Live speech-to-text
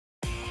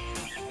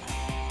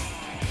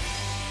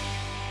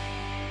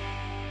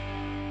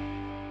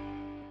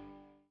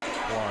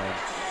one.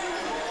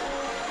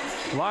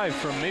 Live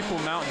from Maple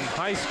Mountain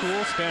High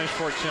School, Spanish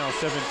Fork Channel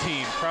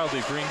 17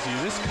 proudly brings you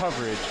this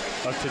coverage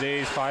of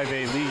today's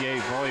 5A League A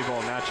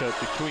volleyball matchup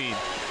between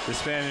the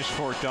Spanish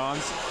Fork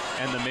Dons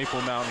and the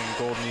Maple Mountain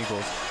Golden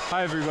Eagles.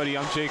 Hi everybody,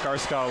 I'm Jake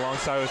Arscott,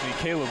 alongside with me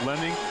Caleb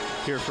Lemming,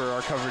 here for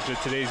our coverage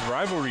of today's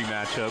rivalry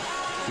matchup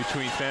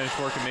between Spanish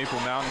Fork and Maple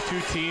Mountain.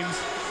 Two teams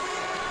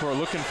who are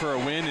looking for a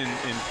win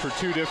and for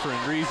two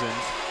different reasons.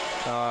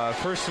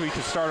 First, we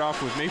can start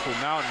off with Maple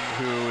Mountain,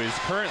 who is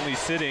currently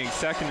sitting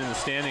second in the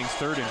standings,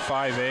 third in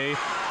 5A,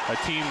 a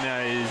team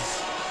that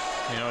is,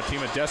 a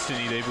team of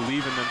destiny. They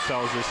believe in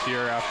themselves this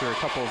year after a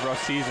couple of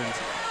rough seasons.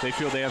 They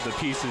feel they have the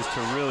pieces to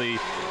really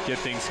get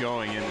things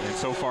going, and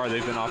so far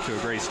they've been off to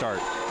a great start.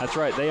 That's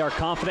right. They are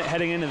confident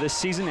heading into this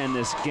season and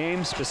this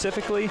game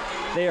specifically.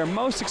 They are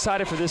most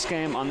excited for this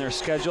game on their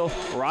schedule.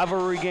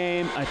 Rivalry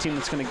game, a team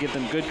that's going to give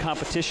them good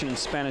competition in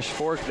Spanish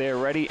Fork. They are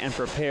ready and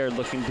prepared,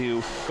 looking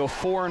to go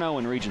 4-0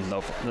 in region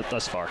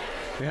thus far.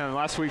 Yeah, and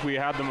last week we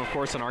had them, of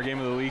course, in our game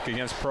of the week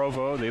against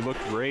Provo. They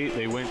looked great.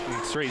 They went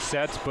in straight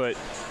sets, but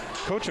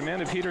Coach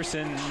Amanda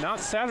Peterson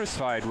not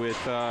satisfied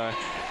with,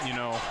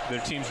 their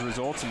team's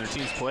results and their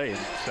team's play,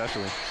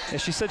 especially. Yeah,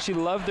 she said she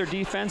loved their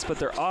defense, but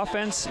their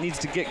offense needs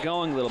to get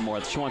going a little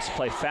more. She wants to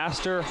play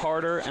faster,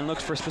 harder, and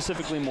looks for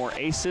specifically more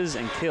aces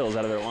and kills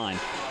out of their line.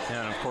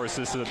 Yeah, and of course,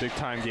 this is a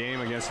big-time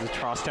game against the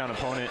Crosstown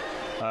opponent.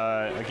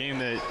 A game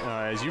that,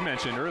 as you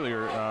mentioned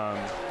earlier,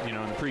 in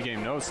the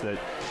pregame notes, that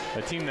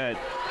a team that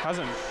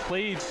hasn't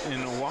played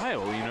in a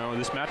while.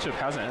 This matchup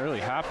hasn't really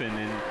happened,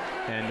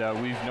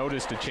 and we've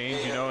noticed a change,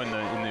 in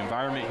the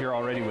environment here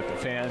already with the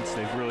fans.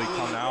 They've really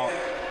come out.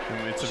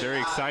 And it's a very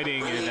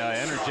exciting and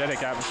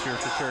energetic atmosphere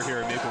for sure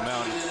here at Maple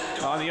Mountain.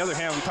 On the other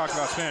hand, we talked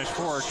about Spanish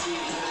Fork,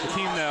 a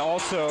team that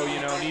also,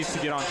 needs to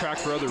get on track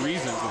for other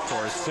reasons, of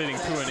course. Sitting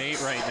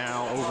 2-8 right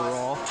now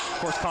overall. Of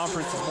course,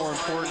 conference is more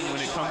important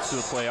when it comes to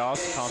the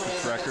playoffs,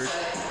 conference record.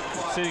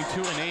 Sitting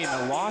 2-8,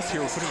 and a loss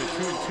here will put them at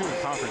 2-2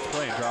 in conference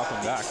play and drop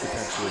them back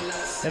potentially.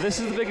 Yeah, this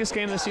is the biggest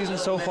game of the season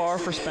so far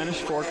for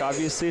Spanish Fork.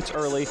 Obviously, it's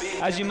early.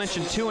 As you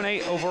mentioned,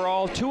 2-8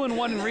 overall,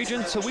 2-1 in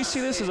region. So we see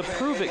this as a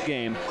prove-it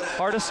game.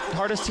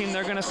 Hardest team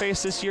they're going to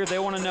face this year. They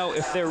want to know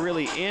if they're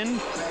really in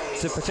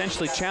to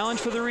potentially challenge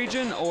for the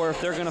region, or if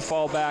they're going to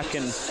fall back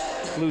and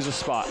lose a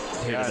spot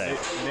here today.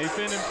 They've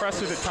been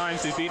impressive at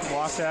times. They've beaten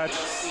Wasatch.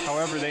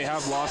 However, they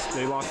lost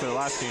their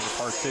last game to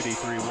Park City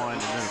 3-1,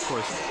 and then of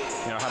course,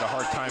 had a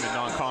hard time in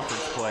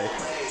non-conference play.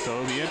 So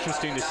it'll be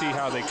interesting to see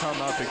how they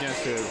come up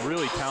against a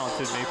really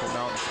talented Maple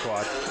Mountain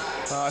squad.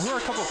 Who are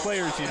a couple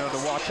players, to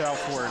watch out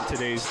for in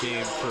today's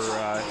game for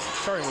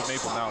starting with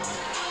Maple Mountain?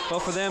 Well,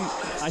 for them,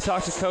 I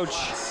talked to Coach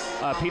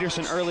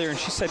Peterson earlier, and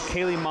she said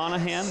Kaylee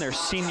Monahan, their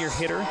senior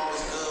hitter,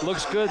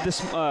 looks good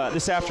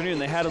this afternoon.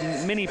 They had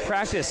a mini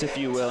practice, if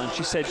you will, and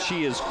she said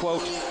she is,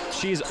 quote,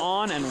 she's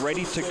on and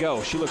ready to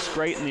go. She looks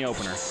great in the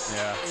opener.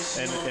 Yeah,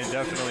 and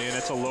definitely, and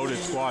it's a loaded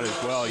squad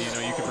as well. You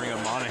could bring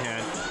up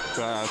Monahan.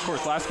 Of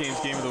course, last game's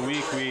game of the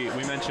week, we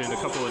mentioned a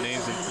couple of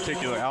names in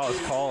particular. Alice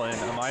Call and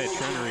Amaya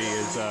Trenery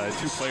is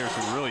two players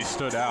who really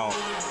stood out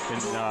in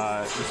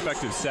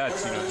respective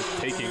sets, just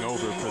taking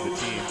over for the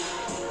team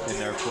in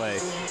their play.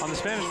 On the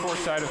Spanish Fork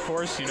side, of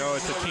course,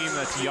 it's a team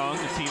that's young,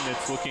 a team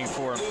that's looking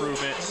for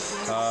improvement.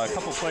 A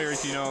couple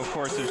players, of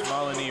course, there's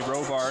Melanie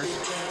Robars,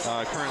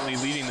 currently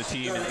leading the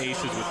team in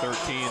aces with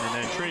 13, and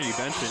then Trinity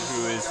Benson,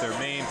 who is their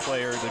main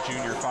player, the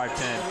junior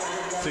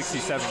 5'10",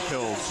 67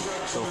 kills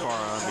so far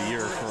on the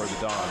year for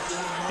the Dons.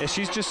 Yeah,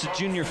 she's just a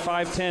junior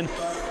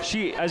 5'10".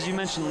 She, as you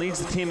mentioned, leads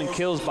the team in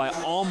kills by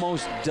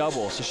almost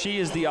double, so she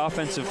is the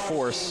offensive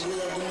force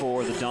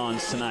for the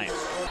Dons tonight.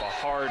 A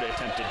hard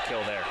attempted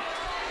kill there.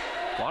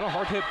 A lot of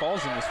hard hit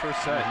balls in this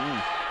first set.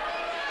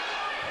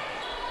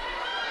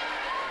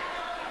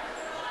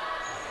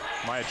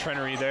 Maya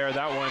Trenery there,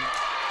 that one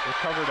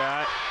recovered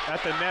at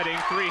the netting,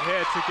 3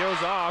 hits, it goes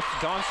off.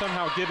 Don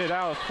somehow get it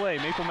out of play.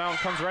 Maple Mountain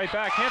comes right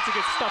back. Hansen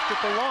gets stuck at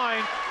the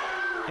line,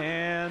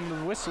 and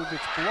the whistle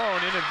gets blown,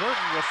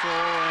 inadvertent whistle,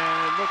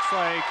 and it looks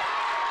like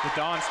the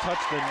Dons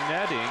touched the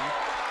netting.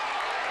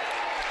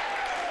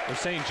 They're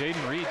saying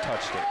Jaden Reed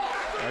touched it.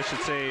 I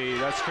should say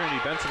that's Trinity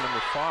Benson,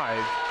 number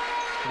 5.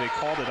 They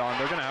called it on.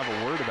 They're going to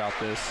have a word about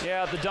this.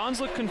 Yeah, the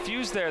Dons look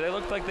confused there. They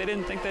looked like they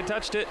didn't think they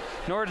touched it,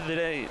 nor did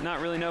they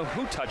not really know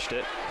who touched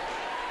it.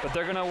 But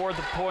they're going to award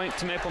the point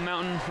to Maple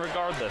Mountain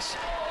regardless.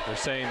 They're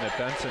saying that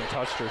Benson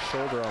touched her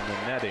shoulder on the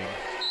netting.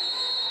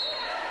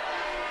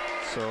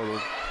 So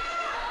the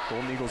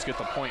Golden Eagles get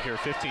the point here,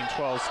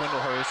 15-12.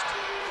 Swindlehurst.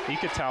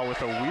 Ikatow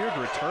with a weird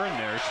return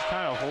there. She's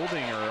kind of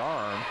holding her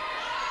arm.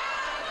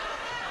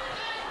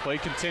 Play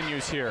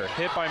continues here.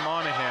 Hit by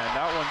Monahan.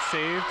 That one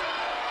saved.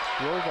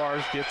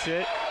 Rovars gets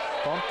it,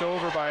 bumped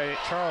over by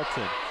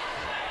Charlton.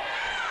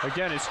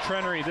 Again, it's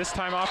Trenery, this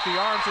time off the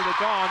arms of the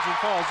Dons and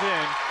falls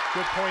in.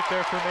 Good point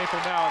there for Maple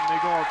Mountain,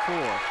 they go up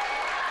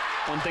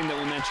 4. One thing that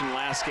we mentioned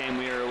last game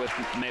we were with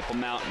Maple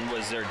Mountain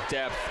was their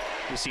depth.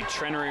 We see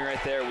Trenery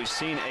right there, we've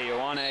seen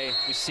Ayoane,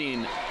 we've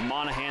seen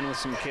Monahan with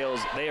some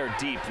kills. They are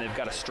deep and they've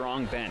got a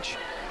strong bench.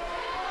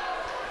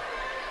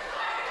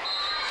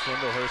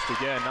 Swindlehurst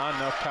again, not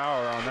enough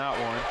power on that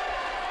one.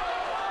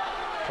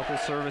 Couple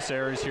service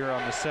errors here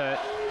on the set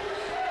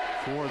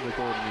for the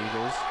Golden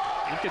Eagles.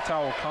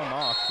 Inkatau will come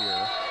off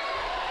here.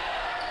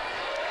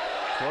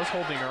 She was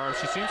holding her arm.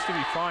 She seems to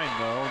be fine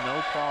though,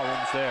 no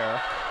problems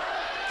there.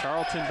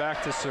 Charlton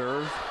back to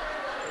serve.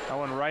 That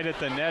one right at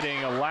the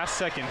netting. A last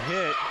second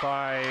hit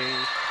by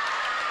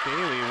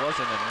Bailey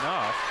wasn't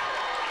enough.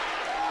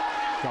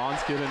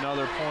 Dons get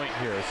another point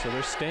here, so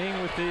they're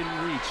staying within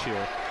reach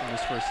here in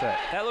this first set.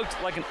 That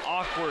looked like an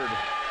awkward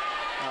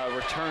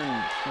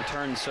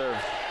return serve.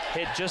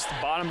 Hit just the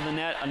bottom of the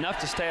net, enough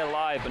to stay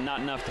alive, but not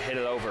enough to hit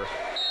it over.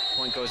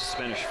 Point goes to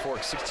Spanish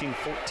Fork,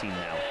 16-14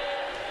 now.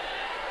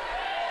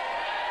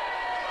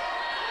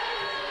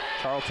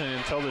 Charlton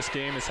until this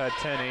game has had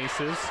 10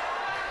 aces.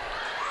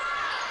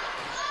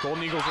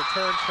 Golden Eagles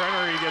return,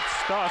 Trenery gets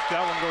stuffed.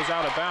 That one goes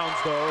out of bounds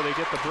though, they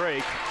get the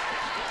break.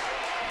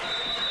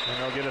 And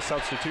they'll get a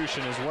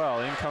substitution as well.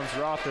 In comes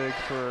Rothig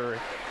for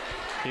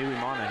Haley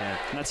Monahan.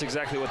 And that's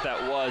exactly what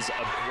that was,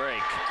 a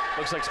break.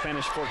 Looks like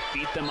Spanish Fork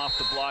beat them off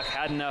the block,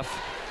 had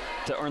enough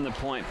to earn the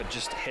point, but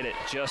just hit it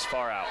just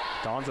far out.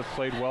 Dons have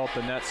played well at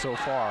the net so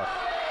far.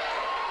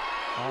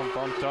 All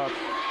bumped up.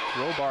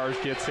 Robars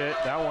gets hit,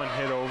 that one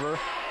hit over.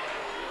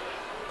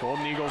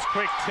 Golden Eagles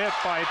quick tip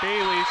by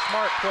Bailey,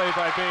 smart play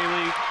by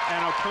Bailey,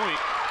 and a point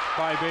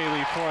by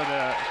Bailey for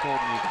the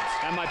Golden Eagles.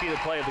 That might be the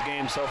play of the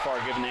game so far,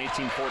 given the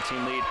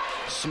 18-14 lead.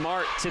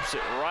 Smart tips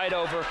it right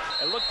over.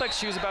 It looked like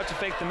she was about to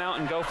fake them out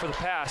and go for the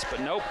pass,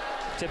 but nope,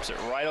 tips it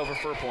right over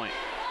for a point.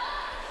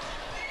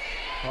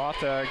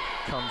 Rothag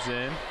comes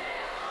in.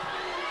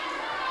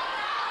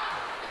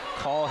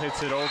 Call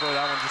hits it over,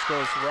 that one just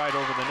goes right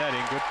over the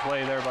netting. Good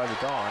play there by the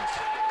Dons.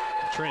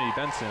 Trinity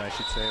Benson, I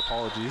should say,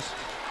 apologies.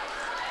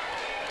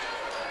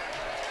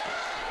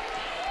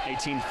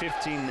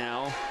 18-15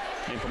 now,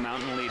 Maple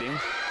Mountain leading.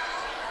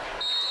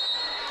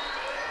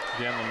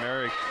 Again,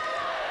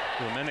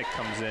 Lemenick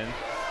comes in.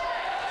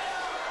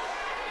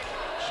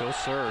 She'll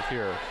serve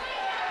here.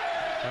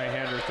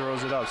 Right-hander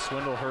throws it up,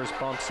 Swindlehurst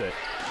bumps it.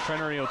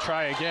 Trenery will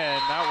try again,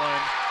 that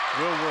one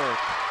will work.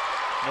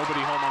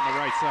 Nobody home on the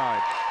right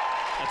side.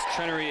 That's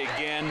Trenery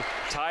again,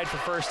 tied for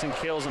first in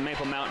kills on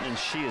Maple Mountain, and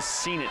she has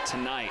seen it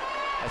tonight.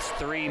 That's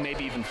 3,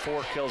 maybe even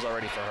 4 kills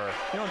already for her.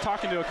 You know,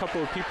 talking to a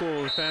couple of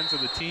people, fans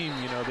of the team,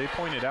 you know, they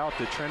pointed out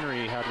that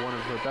Trenery had one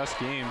of her best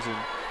games, and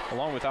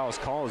along with Alice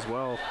Call as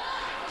well,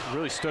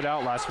 really stood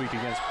out last week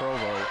against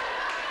Provo.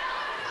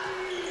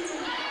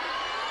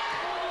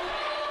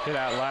 Hit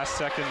out last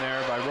second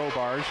there by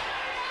Robars.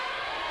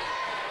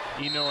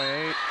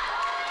 Ioane,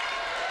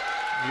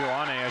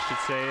 I should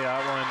say,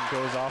 that one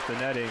goes off the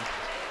netting.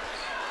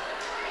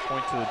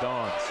 Point to the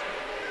Dons.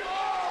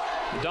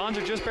 The Dons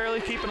are just barely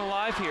keeping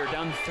alive here,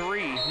 down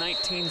 3,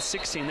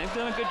 19-16. They've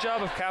done a good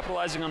job of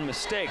capitalizing on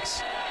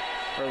mistakes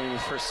early in the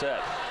first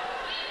set.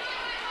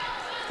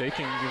 If they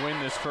can win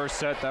this first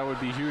set, that would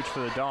be huge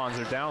for the Dons.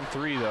 They're down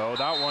 3 though.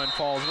 That one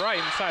falls right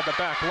inside the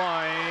back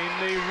line.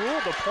 They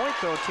rule the point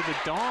though to the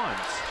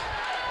Dons.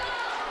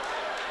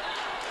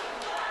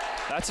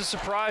 That's a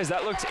surprise.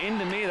 That looked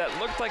into me. That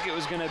looked like it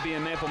was going to be a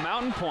Maple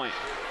Mountain point.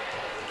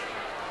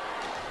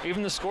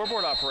 Even the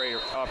scoreboard operator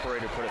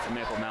put it for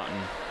Maple Mountain.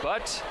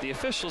 But the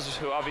officials,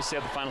 who obviously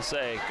have the final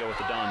say, go with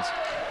the Dons.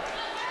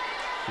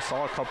 We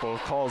saw a couple of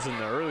calls in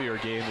the earlier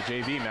game, the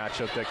JV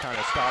matchup, that kind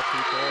of stopped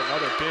people.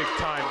 Another big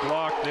time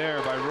block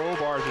there by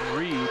Robars and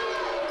Reed,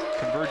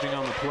 converging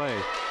on the play.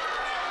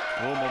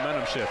 A little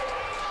momentum shift.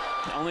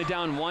 Only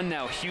down 1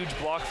 now. Huge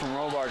block from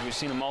Robars. We've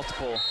seen a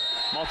multiple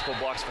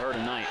blocks for her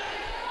tonight.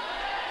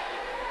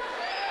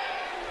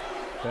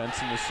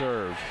 Benson to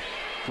serve.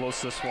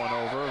 Floats this one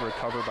over,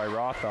 recovered by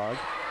Rothog.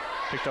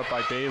 Picked up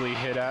by Bailey,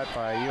 hit at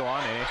by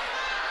Ioane.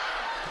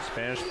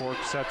 Spanish Fork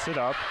sets it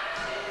up.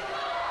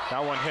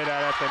 That one hit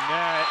at the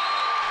net.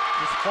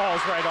 Just falls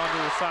right onto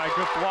the side.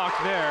 Good block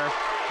there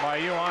by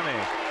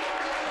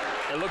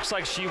Ioane. It looks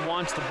like she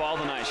wants the ball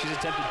tonight. She's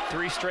attempted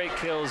 3 straight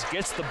kills,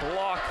 gets the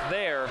block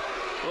there.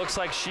 It looks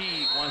like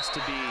she wants to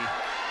be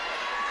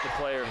the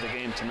player of the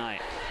game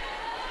tonight.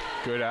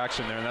 Good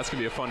action there, and that's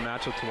going to be a fun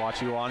matchup to watch.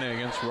 Ioane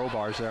against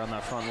Robars there on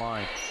that front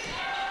line.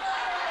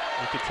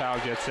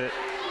 Inkatau gets it.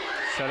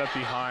 Set up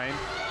behind.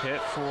 Hit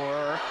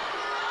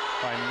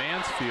by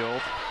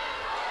Mansfield.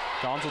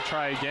 Dons will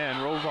try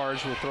again.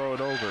 Robars will throw it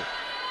over.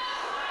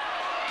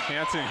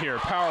 Hansen here.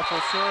 Powerful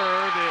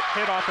serve. It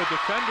hit off a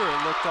defender,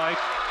 it looked like.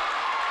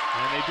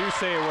 And they do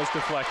say it was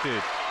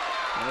deflected.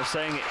 And they're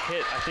saying it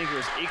hit, I think it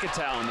was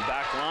Inkatau in the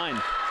back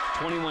line.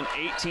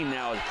 21-18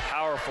 now, a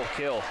powerful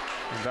kill.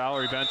 And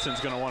Valerie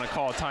Benson's going to want to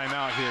call a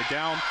timeout here.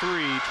 Down 3,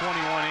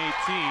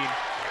 21-18.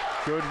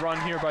 Good run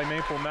here by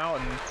Maple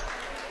Mountain.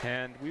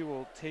 And we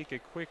will take a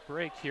quick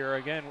break here.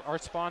 Again, our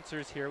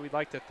sponsors here, we'd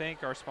like to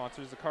thank our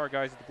sponsors, the car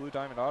guys at the Blue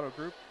Diamond Auto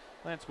Group,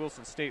 Lance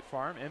Wilson State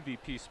Farm,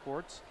 MVP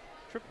Sports,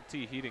 Triple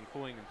T Heating,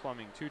 Cooling, and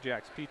Plumbing, 2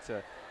 Jacks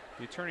Pizza,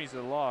 the Attorneys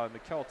of the Law,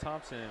 Mikkel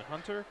Thompson and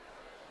Hunter,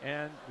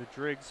 and the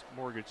Driggs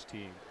Mortgage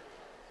Team.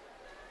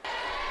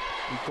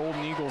 The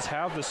Golden Eagles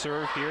have the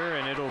serve here,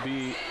 and it'll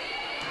be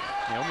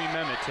Naomi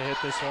Mehmet to hit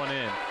this one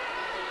in.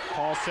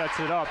 Paul sets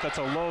it up. That's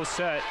a low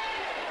set.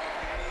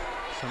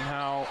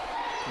 Somehow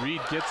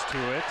Reed gets to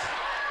it.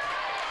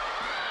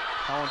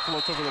 That one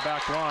floats over the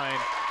back line.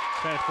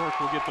 Spanish Fork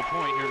will get the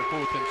point here to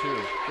pull within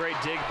 2. Great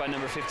dig by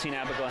number 15,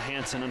 Abigail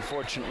Hansen.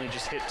 Unfortunately,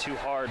 just hit too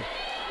hard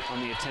on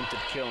the attempted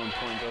kill, and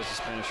point goes to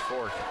Spanish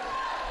Fork.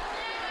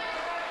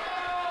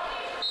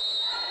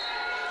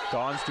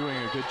 Dawn's doing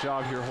a good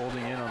job here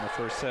holding in on the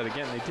first set.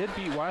 Again, they did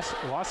beat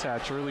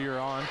Wasatch earlier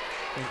on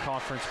in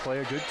conference play,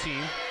 a good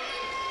team.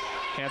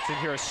 Hansen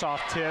here, a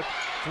soft tip.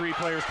 3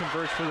 players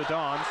converge for the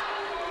Dons.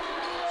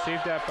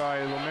 Saved that by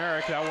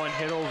Lemerick. That one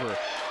hit over.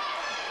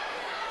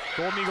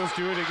 Golden Eagles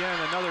do it again.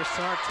 Another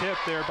smart tip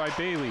there by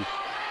Bailey.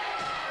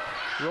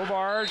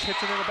 Robarge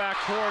hits it in the back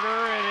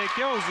corner, and it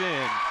goes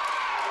in.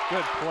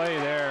 Good play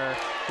there.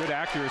 Good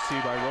accuracy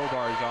by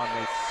Robarge on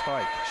the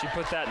spike. She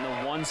put that in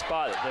the one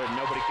spot that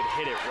nobody could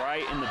hit it,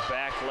 right in the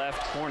back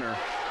left corner.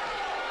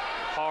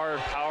 Hard,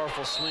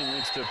 powerful swing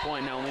leads to a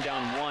point. Now only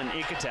down 1.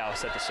 Ikatau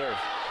set to serve.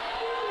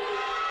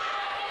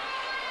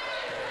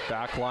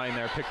 Back line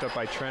there picked up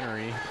by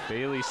Trenery.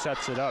 Bailey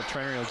sets it up.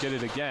 Trenery will get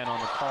it again on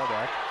the call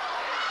deck.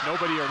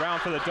 Nobody around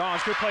for the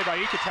Dons. Good play by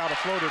Ikatau to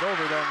float it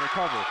over there and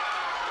recover.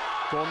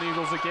 Golden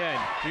Eagles again.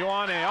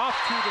 Ioane off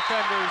 2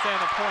 defenders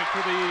and a point for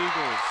the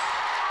Eagles.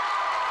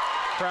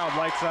 Crowd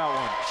likes that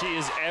one. She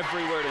is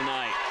everywhere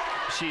tonight.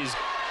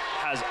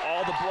 Has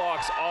all the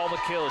blocks, all the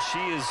kills. She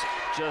is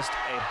just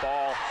a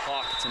ball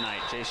hawk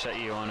tonight, Jaysha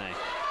Ioane.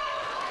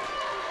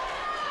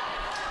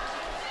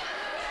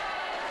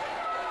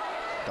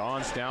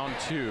 Dons down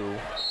 2.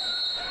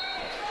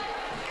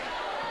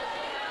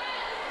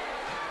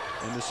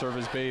 Into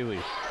service Bailey.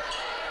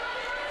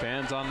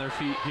 Fans on their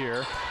feet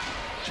here.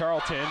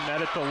 Charlton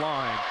met at the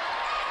line.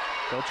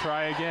 They'll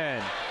try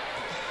again.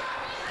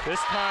 This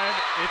time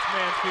it's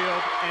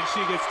Mansfield, and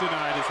she gets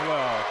denied as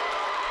well.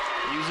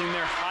 Using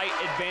their height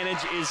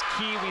advantage is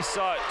key. We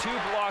saw it 2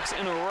 blocks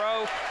in a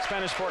row.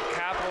 Spanish Fork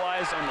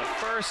capitalized on the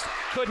first,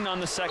 couldn't on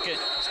the second.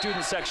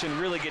 Student section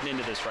really getting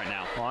into this right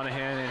now.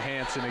 Monahan and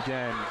Hansen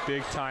again.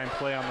 Big time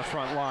play on the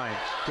front line.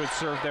 Good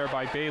serve there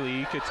by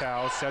Bailey.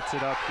 Ikatau sets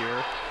it up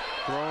here.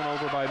 Thrown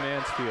over by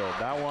Mansfield.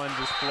 That one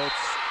just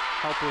floats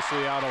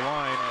helplessly out of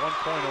line. 1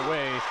 point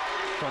away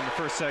from the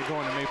first set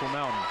going to Maple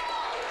Mountain.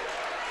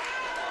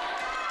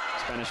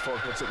 Spanish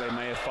Fork looks like they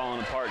may have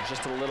fallen apart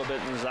just a little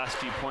bit in those last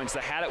few points.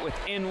 They had it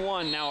within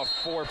 1, now a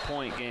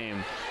 4-point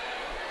game.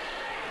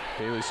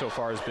 Bailey so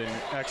far has been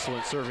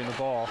excellent serving the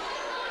ball.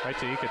 Right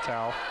to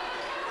Ikatau.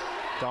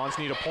 Dons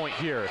need a point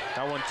here.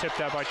 That one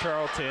tipped out by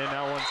Charlton.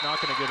 That one's not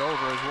going to get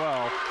over as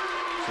well.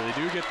 So they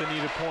do get the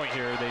needed point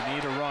here. They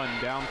need a run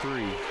down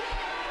 3.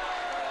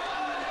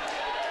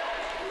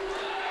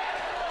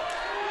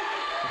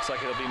 Looks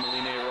like it'll be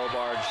Meline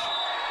Robarge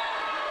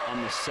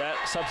on the set.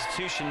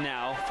 Substitution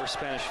now for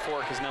Spanish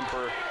Fork is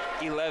number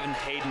 11,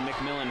 Hayden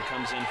McMillan,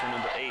 comes in for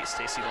number 8,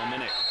 Stacy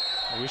Lominick.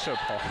 We should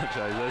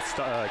apologize.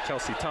 That's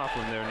Kelsey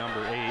Tomlin there,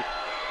 number 8.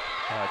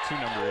 2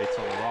 number 8s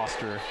on the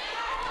roster.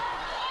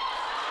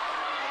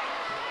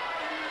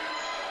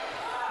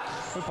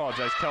 We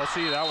apologize,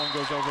 Kelsey. That one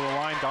goes over the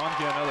line. Don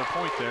get another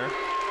point there.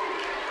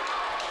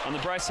 On the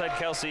bright side,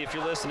 Kelsey, if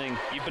you're listening,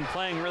 you've been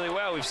playing really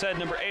well. We've said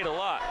number 8 a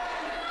lot.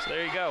 So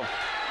there you go.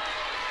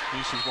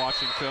 She's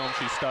watching film,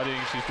 she's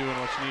studying, she's doing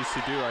what she needs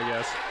to do, I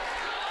guess.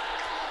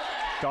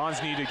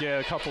 Dons need to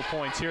get a couple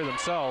points here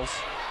themselves.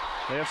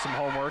 They have some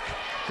homework.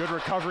 Good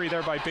recovery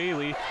there by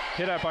Bailey.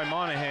 Hit out by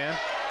Monahan.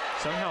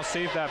 Somehow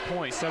saved that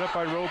point. Set up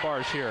by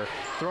Robarge here.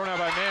 Thrown out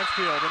by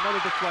Mansfield. Another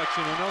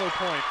deflection, another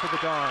point for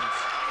the Dons.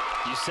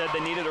 You said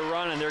they needed a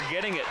run, and they're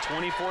getting it.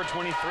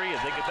 24-23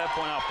 as they get that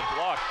point off the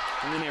block.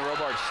 And then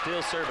Robarge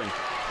still serving.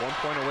 1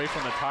 point away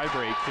from the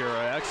tiebreak here.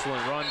 An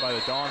excellent run by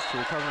the Dons to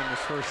recover in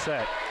this first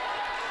set.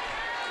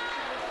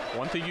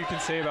 One thing you can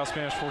say about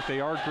Spanish Fork, they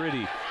are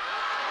gritty.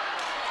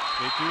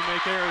 They do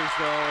make errors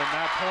though, and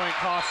that point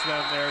costs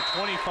them there.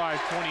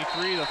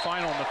 25-23, the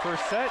final in the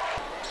first set.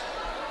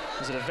 It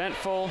was an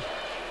eventful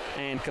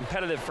and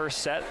competitive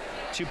first set.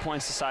 2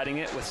 points deciding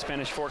it, with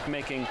Spanish Fork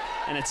making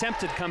an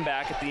attempted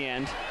comeback at the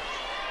end.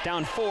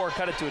 Down 4,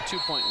 cut it to a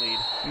 2-point lead.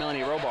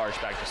 Melanie Robarge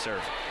back to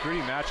serve.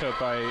 Gritty matchup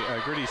by,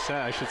 gritty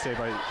set, I should say,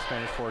 by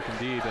Spanish Fork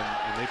indeed,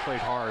 and they played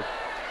hard.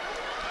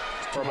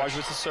 Robarge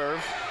with the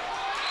serve.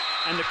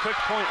 And the quick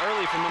point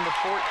early from number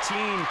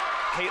 14,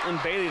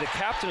 Caitlin Bailey, the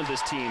captain of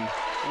this team.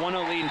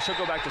 1-0 lead, and she'll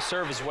go back to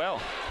serve as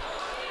well.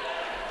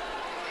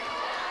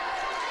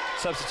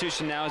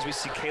 Substitution now as we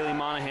see Kaylee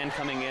Monahan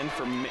coming in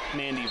for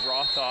Mandy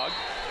Rothog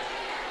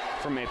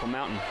from Maple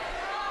Mountain.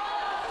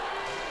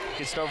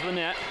 Gets it over the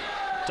net,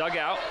 dug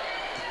out,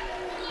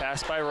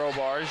 passed by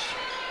Robarge.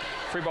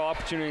 Free ball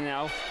opportunity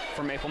now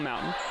for Maple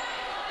Mountain.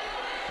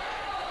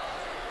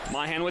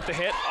 Monahan with the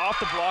hit, off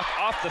the block,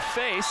 off the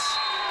face.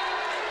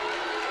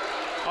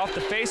 Off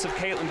the face of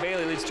Caitlin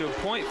Bailey leads to a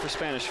point for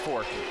Spanish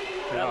Fork.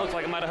 That looked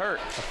like it might have hurt.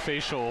 A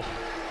facial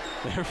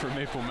there for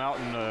Maple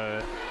Mountain.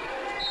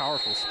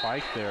 Powerful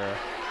spike there.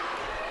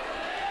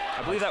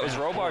 I believe that was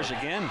Robarge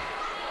again.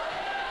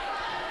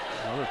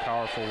 Another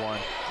powerful one.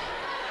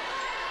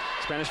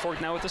 Spanish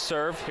Fork now with the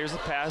serve. Here's the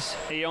pass.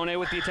 Ione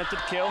with the attempted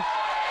kill,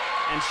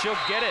 and she'll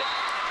get it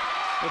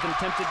with an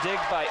attempted dig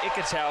by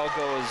Iketau.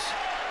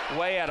 Goes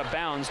way out of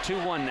bounds.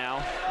 2-1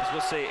 now, as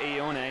we'll say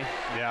Ione.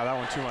 Yeah, that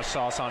one too much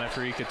sauce on it for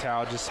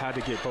Iketau. Just had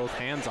to get both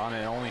hands on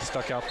it. Only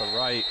stuck out the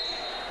right.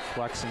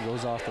 Flex and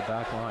goes off the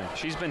back line.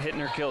 She's been hitting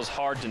her kills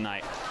hard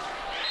tonight.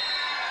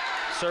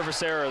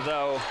 Service error,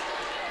 though,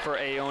 for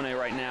Ione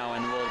right now,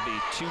 and will be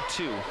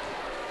 2-2.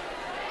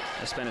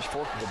 The Spanish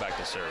Fork will go back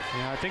to serve.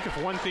 Yeah, I think if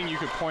one thing you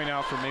could point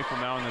out for Maple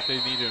Mountain that they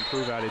need to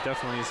improve at, it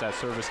definitely is that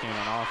service game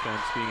on offense,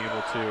 being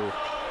able to,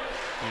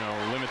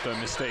 limit the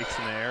mistakes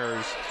and the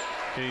errors,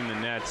 hitting the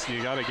nets.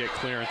 You got to get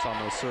clearance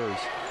on those serves.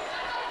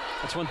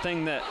 That's one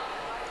thing that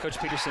Coach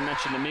Peterson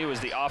mentioned to me was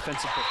the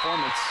offensive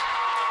performance.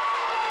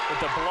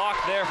 With the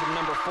block there from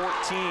number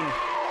 14,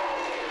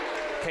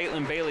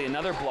 Caitlin Bailey,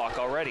 another block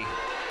already.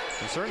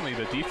 And certainly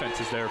the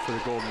defense is there for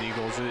the Golden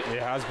Eagles.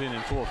 It has been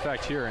in full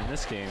effect here in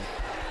this game.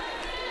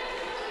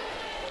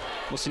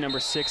 We'll see number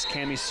 6,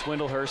 Cammie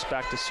Swindlehurst,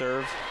 back to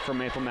serve for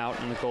Maple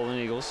Mountain and the Golden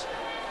Eagles.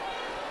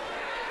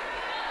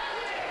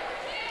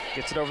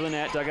 Gets it over the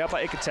net, dug out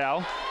by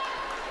Iketau.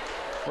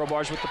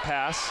 Robarge with the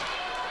pass.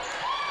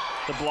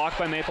 The block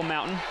by Maple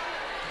Mountain.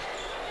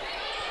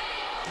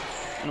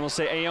 And we'll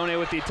say Ione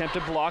with the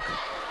attempted block.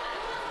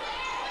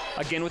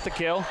 Again with the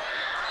kill.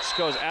 Just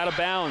goes out of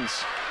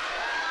bounds.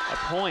 A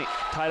point,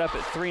 tied up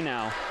at 3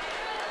 now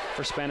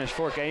for Spanish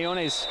Fork.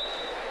 Ione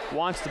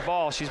wants the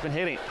ball. She's been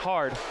hitting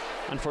hard.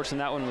 Unfortunately,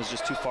 that one was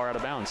just too far out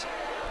of bounds.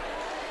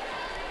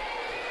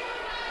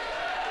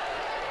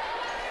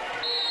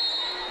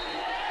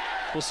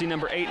 We'll see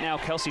number 8 now,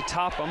 Kelsey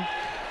Topham,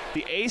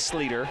 the ace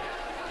leader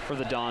for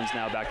the Dons,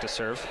 now back to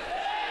serve.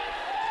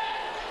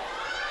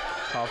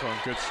 Topham,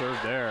 good serve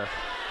there.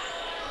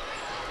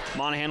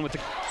 Monahan with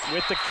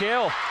the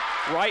kill,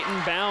 right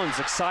in bounds.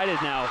 Excited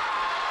now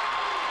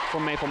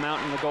from Maple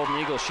Mountain, the Golden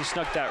Eagles. She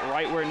snuck that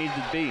right where it needed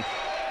to be.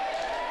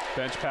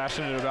 Bench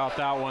passionate about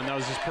that one. That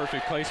was just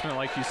perfect placement,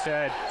 like you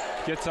said.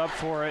 Gets up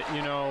for it,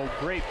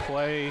 great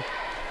play.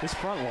 This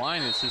front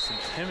line is just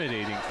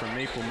intimidating from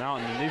Maple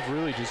Mountain, and they've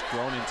really just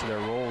grown into their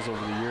roles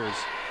over the years.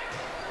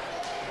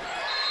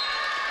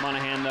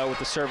 Monahan, though, with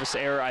the service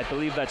error. I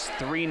believe that's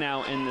 3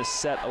 now in this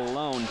set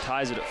alone,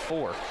 ties it at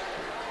 4.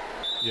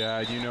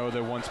 Yeah,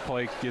 that once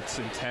play gets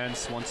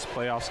intense, once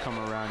playoffs come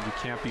around, you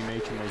can't be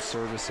making those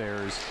service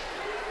errors.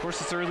 Of course,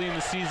 it's early in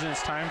the season.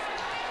 It's time,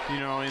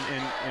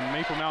 and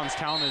Maple Mountain's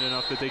talented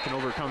enough that they can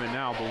overcome it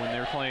now, but when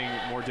they're playing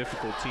more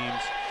difficult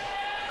teams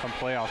come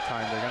playoff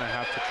time, they're going to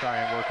have to try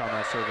and work on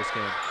that service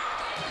game.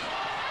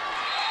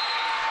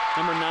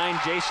 Number 9,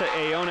 Jaisha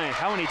Ione.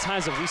 How many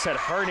times have we said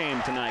her name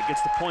tonight?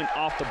 Gets the point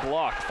off the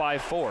block,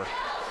 5-4.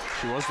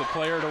 She was the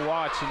player to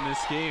watch in this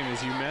game,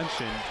 as you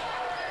mentioned.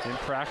 In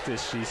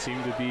practice, she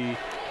seemed to be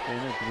in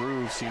a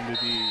groove, seemed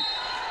to be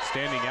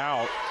standing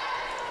out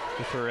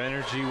with her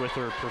energy, with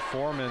her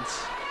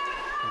performance.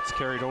 It's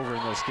carried over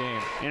in this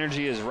game.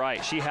 Energy is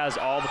right. She has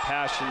all the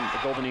passion the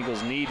Golden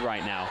Eagles need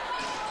right now.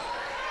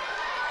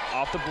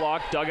 Off the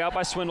block, dug out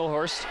by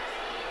Swindlehurst.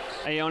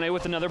 Ione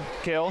with another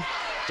kill,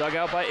 dug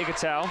out by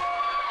Iketau.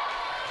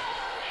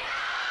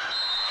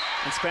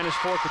 And Spanish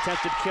Fork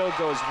attempted kill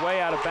goes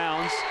way out of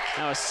bounds.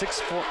 Now a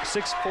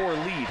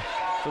 6-4 lead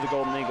for the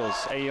Golden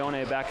Eagles.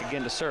 Ione back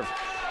again to serve.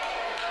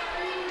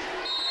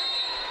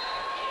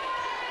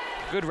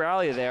 Good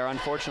rally there.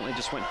 Unfortunately,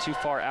 just went too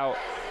far out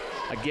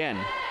again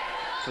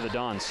for the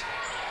Dons.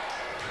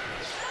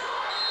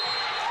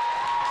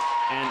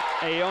 And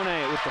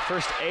Ione with the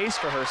first ace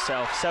for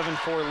herself,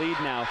 7-4 lead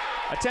now.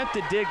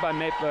 Attempted dig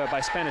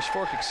by Spanish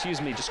Fork,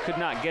 just could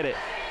not get it.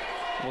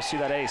 We'll see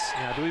that ace.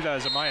 Yeah, I believe that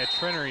was Amaya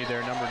Trenery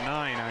there, number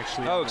 9,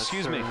 actually. Oh,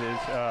 excuse me.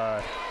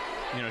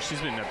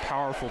 She's been a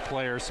powerful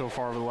player so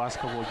far over the last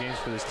couple of games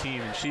for this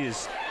team, and she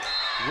is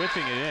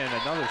whipping it in.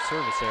 Another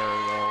service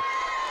error, though.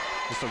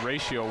 Just a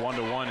ratio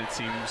 1-to-1, it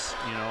seems.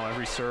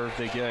 Every serve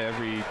they get,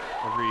 every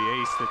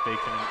ace that they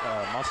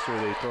can muster,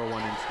 they throw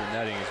one into the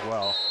netting as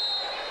well.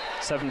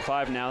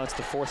 7-5 now. That's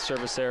the 4th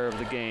service error of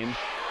the game,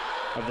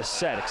 of the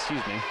set,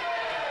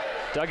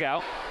 Dug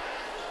out.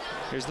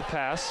 Here's the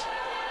pass.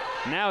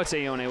 Now it's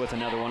Ione with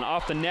another one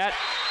off the net,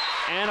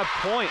 and a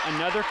point.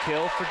 Another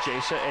kill for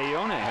Jaisha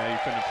Ione. Yeah, you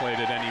couldn't have played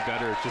it any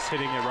better. Just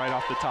hitting it right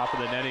off the top of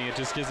the netting, it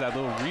just gives that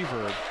little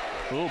reverb,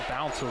 a little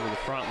bounce over the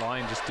front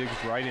line, just digs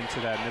right into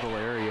that middle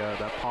area,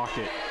 that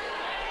pocket.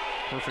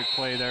 Perfect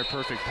play there,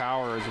 perfect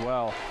power as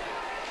well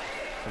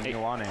from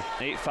Ioane.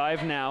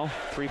 8-5 now,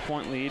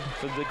 3-point lead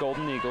for the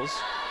Golden Eagles.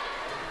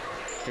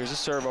 Here's a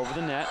serve over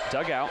the net,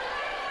 dug out.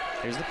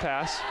 Here's the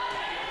pass.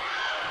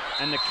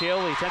 And the kill,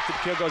 the attempted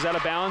kill goes out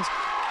of bounds.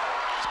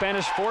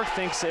 Spanish Fork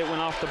thinks it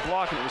went off the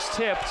block and it was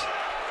tipped.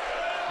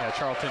 Yeah,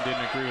 Charlton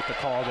didn't agree with the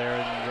call there,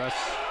 and the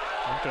refs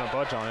aren't going to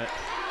budge on it.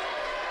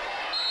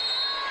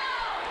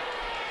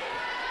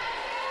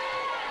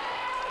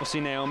 We'll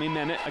see Naomi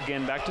Mehmet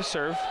again back to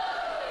serve.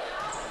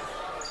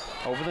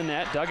 Over the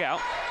net, dug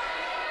out.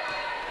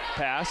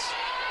 Pass.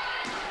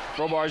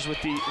 Robarge with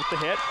the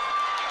hit.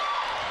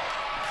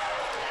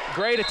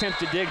 Great attempt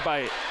to dig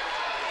by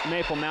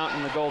Maple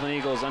Mountain, the Golden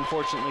Eagles,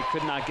 unfortunately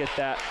could not get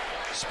that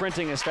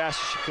sprinting as fast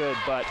as she could,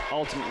 but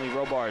ultimately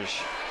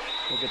Robarge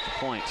will get the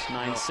point.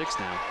 9-6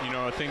 now. You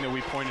know, a thing that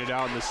we pointed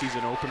out in the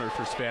season opener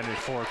for Spanish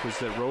Fork was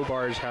that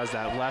Robarge has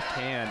that left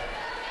hand.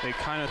 It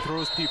kind of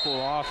throws people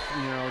off.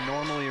 You know,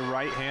 normally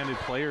right-handed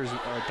players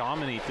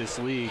dominate this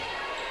league.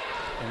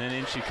 And then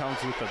in she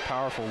comes with a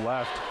powerful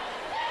left.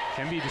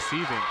 Can be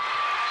deceiving.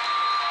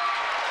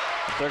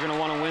 If they're going to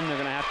want to win, they're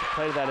going to have to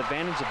play to that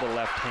advantage of the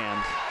left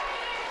hand.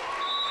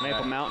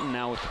 Maple Mountain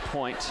now with the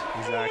point.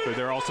 Exactly.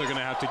 They're also going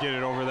to have to get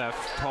it over that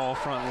tall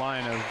front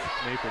line of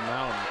Maple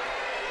Mountain.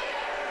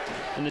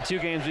 In the 2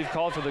 games we've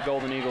called for the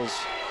Golden Eagles,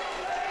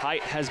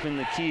 height has been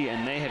the key,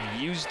 and they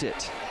have used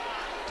it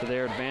to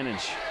their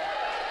advantage.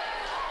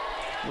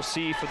 We'll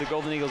see for the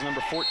Golden Eagles,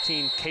 number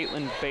 14,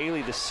 Caitlin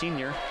Bailey, the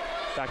senior,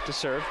 back to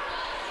serve.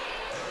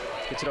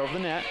 Gets it over the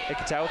net.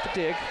 Gets out with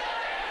the dig.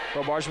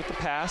 Robarge with the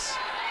pass.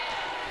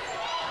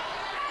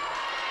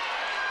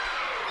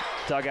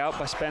 Dug out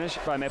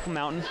by Maple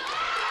Mountain.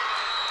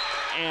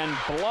 And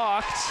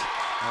blocked.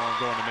 Oh, I'm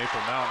going to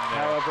Maple Mountain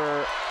there.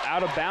 However,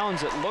 out of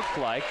bounds it looked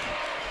like.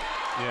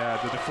 Yeah,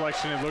 the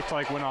deflection, it looked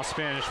like went off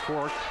Spanish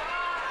Fork,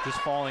 just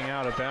falling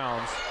out of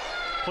bounds.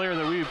 Player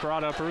that we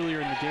brought up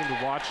earlier in the game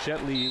to watch,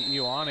 Jetli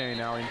Ioane,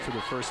 now in for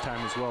the first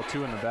time as well,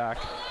 2 in the back.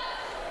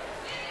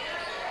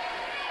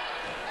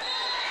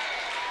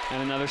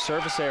 And another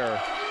service error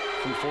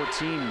from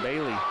 14,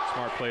 Bailey.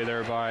 Smart play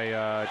there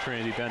by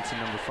Trinity Benson,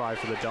 number 5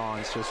 for the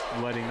Dons, just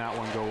letting that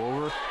one go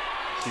over.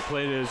 She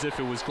played it as if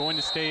it was going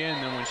to stay in,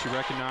 then when she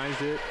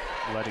recognized it,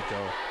 let it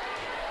go.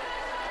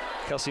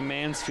 Kelsey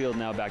Mansfield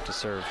now back to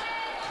serve.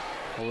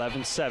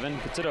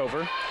 11-7, gets it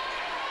over.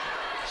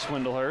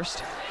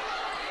 Swindlehurst.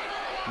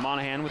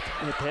 Monahan with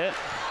the hit.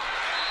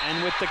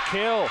 And with the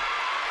kill.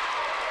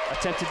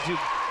 Attempted to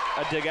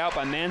dig out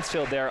by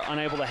Mansfield there,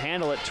 unable to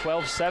handle it.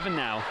 12-7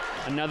 now.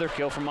 Another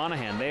kill from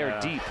Monahan. They are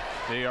deep.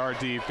 They are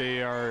deep.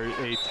 They are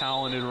a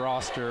talented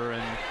roster,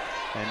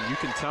 and you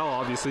can tell,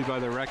 obviously, by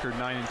their record,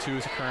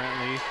 9-2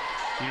 currently.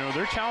 You know,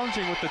 they're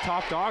challenging with the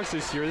top dogs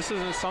this year. This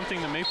isn't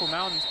something that Maple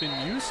Mountain's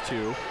been used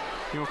to.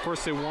 You know, of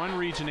course, they won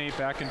Region 8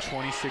 back in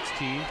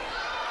 2016.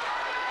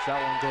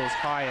 That one goes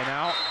high and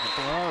out.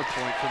 Another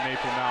point for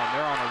Maple Mountain.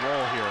 They're on a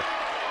roll here.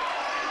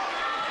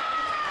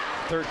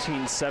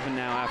 13-7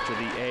 now after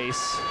the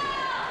ace.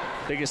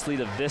 Biggest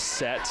lead of this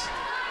set,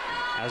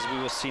 as we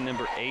will see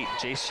number 8,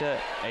 Jasia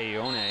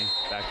Aone,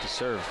 back to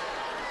serve.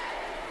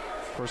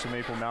 Of course, with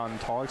Maple Mountain,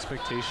 tall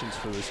expectations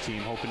for this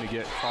team, hoping to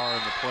get far in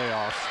the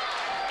playoffs.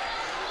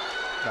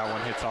 That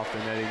one hits off the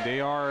netting. They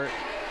are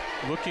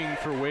looking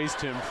for ways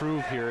to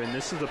improve here, and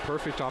this is the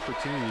perfect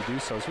opportunity to do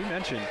so. As we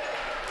mentioned,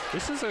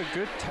 this is a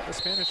good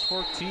Spanish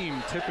Fork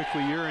team,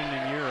 typically year in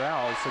and year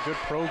out. It's a good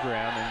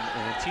program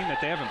and a team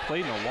that they haven't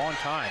played in a long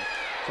time.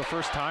 It's the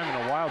first time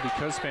in a while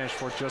because Spanish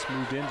Fork just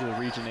moved into the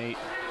Region 8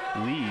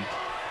 league.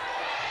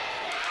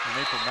 And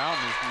Maple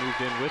Mountain has moved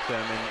in with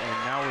them,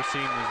 and now we're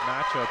seeing these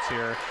matchups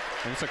here.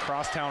 And it's a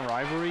crosstown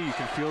rivalry. You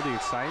can feel the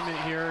excitement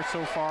here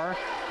so far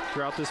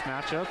throughout this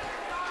matchup.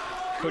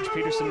 Coach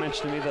Peterson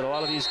mentioned to me that a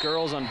lot of these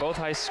girls on both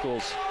high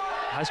school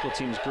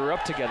teams grew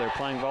up together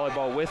playing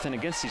volleyball with and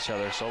against each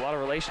other, so a lot of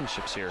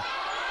relationships here.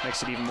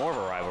 Makes it even more of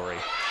a rivalry.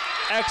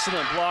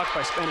 Excellent block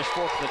by Spanish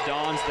Fork for the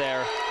Dons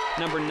there.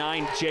 Number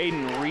 9,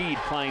 Jaden Reed,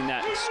 playing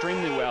that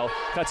extremely well.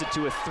 Cuts it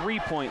to a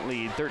 3-point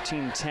lead,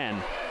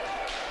 13-10.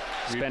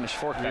 Spanish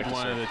Fork back to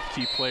one serve. of the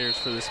key players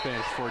for the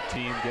Spanish Fork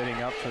team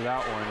getting up for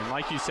that one. And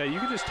like you said, you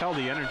can just tell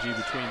the energy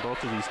between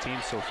both of these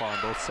teams so far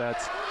in both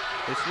sets.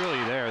 It's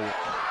really there.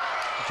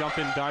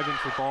 Jumping, diving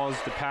for balls,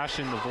 the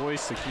passion, the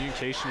voice, the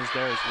communication is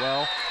there as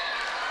well.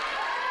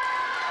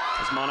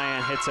 As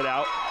Monahan hits it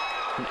out,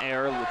 an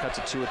error cuts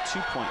it to a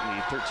 2-point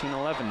lead,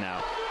 13-11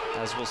 now.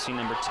 As we'll see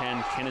number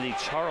 10, Kennedy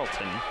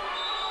Charlton,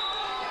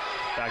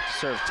 back to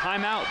serve.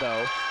 Timeout,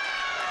 though,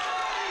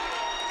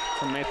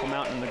 from Maple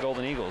Mountain and the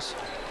Golden Eagles.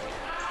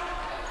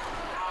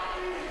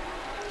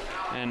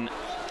 And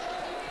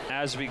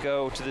as we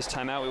go to this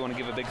timeout, we want to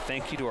give a big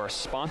thank you to our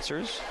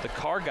sponsors, the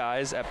car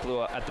guys at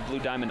the Blue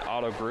Diamond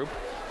Auto Group,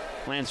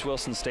 Lance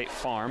Wilson State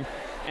Farm,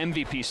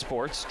 MVP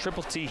Sports,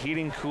 Triple T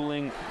Heating,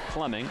 Cooling,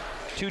 Plumbing,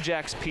 Two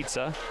Jacks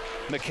Pizza,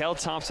 Mikkel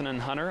Thompson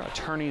and Hunter,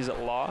 attorneys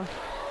at law,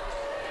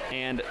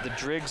 and the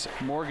Driggs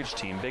Mortgage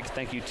Team. Big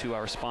thank you to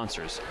our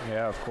sponsors.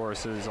 Yeah, of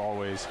course, as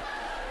always.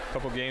 A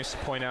couple games to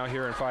point out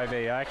here in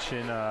 5A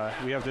action.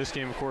 We have this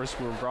game, of course,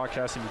 we're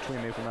broadcasting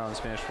between Maple Mountain and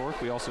Spanish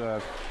Fork. We also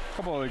have a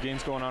couple other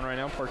games going on right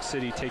now. Park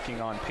City taking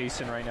on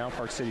Payson right now.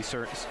 Park City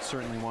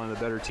certainly one of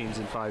the better teams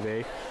in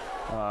 5A.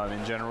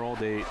 In general,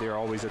 they're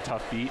always a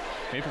tough beat.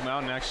 Maple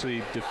Mountain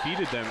actually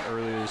defeated them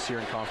earlier this year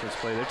in conference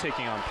play. They're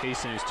taking on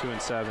Payson, who's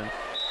 2-7.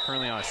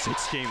 Currently on a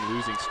 6-game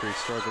losing streak,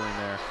 struggling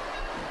there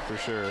for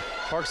sure.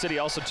 Park City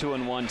also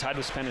 2-1, tied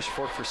with Spanish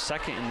Fork for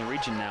second in the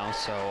region now,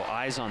 so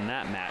eyes on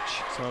that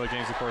match. Some other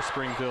games, of course,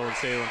 Springfield and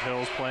Salem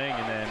Hills playing,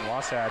 and then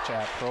Wasatch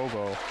at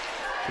Provo.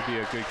 Could be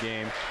a good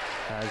game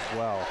as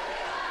well.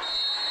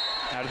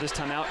 Out of this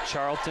timeout,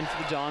 Charlton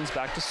for the Dons,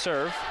 back to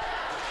serve.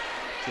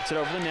 Gets it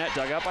over the net,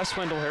 dug out by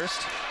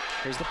Swindlehurst.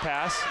 Here's the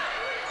pass.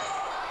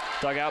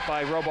 Dug out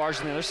by Robarge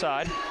on the other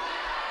side.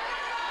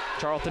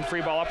 Charlton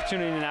free ball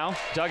opportunity now.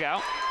 Dug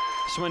out.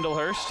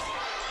 Swindlehurst.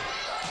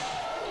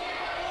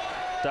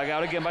 Dug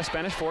out again by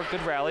Spanish Fork.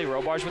 Good rally.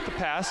 Robarge with the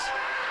pass.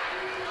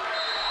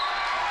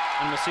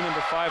 And we'll see number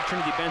 5,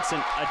 Trinity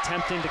Benson,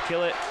 attempting to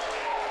kill it.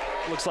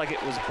 Looks like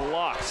it was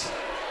blocked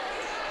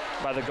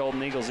by the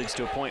Golden Eagles. Leads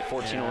to a point,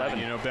 14-11.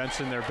 You know,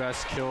 Benson, their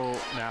best kill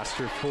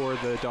master for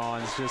the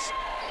Dons, just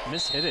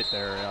mishit it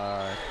there.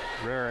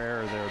 Rare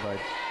error there by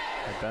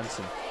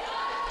Benson.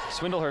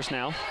 Swindlehurst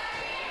now.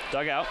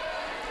 Dug out.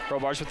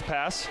 Robarge with the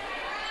pass.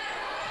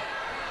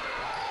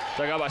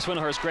 Dug out by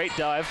Swindlehurst. Great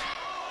dive.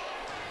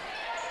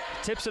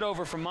 Tips it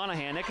over from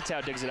Monahan.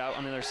 Nikitow digs it out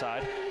on the other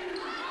side.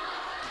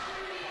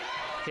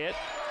 Hit.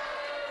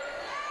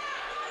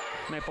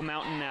 Maple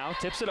Mountain now.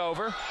 Tips it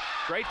over.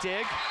 Great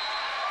dig.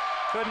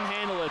 Couldn't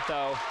handle it,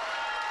 though,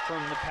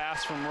 from the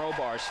pass from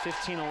Robarge.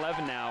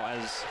 15-11 now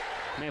as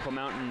Maple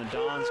Mountain and the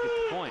Dons get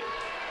the point.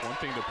 One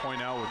thing to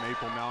point out with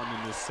Maple Mountain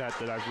in this set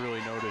that I've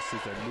really noticed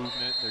is their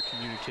movement, their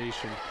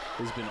communication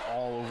has been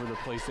all over the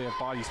place. They have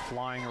bodies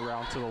flying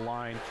around to the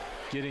line,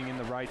 getting in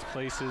the right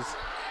places.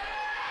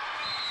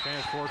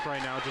 Spanish Fork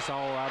right now just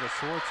all out of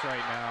sorts right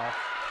now.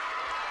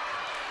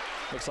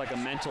 Looks like a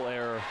mental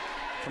error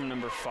from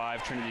number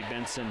 5, Trinity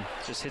Benson.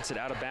 Just hits it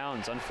out of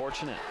bounds.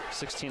 Unfortunate.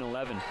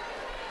 16-11.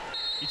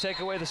 You take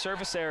away the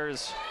service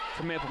errors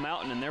from Maple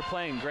Mountain, and they're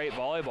playing great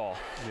volleyball.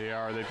 They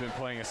are. They've been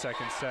playing a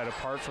second set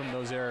apart from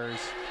those errors.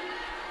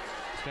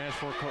 Spanish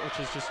Fork coach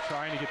is just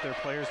trying to get their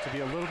players to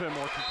be a little bit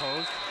more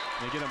composed.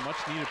 They get a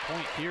much-needed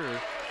point here.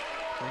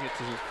 Bring it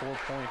to 4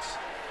 points.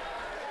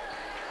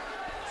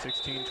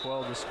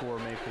 16-12 to score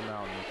Maple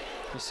Mountain.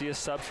 We'll see a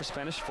sub for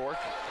Spanish Fork.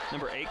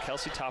 Number 8,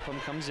 Kelsey Topham,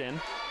 comes in,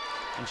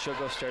 and she'll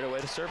go straight away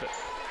to serve it.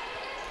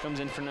 Comes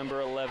in for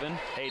number 11,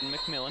 Hayden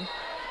McMillan.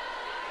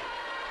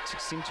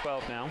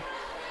 16-12 now.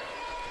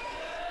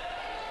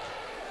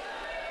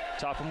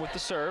 Topham with the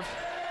serve.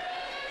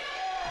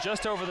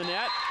 Just over the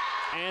net,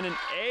 and an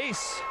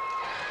ace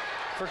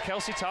for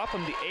Kelsey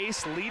Topham, the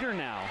ace leader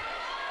now.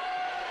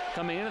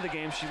 Coming into the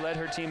game, she led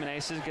her team in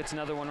aces, gets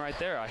another one right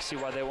there. I see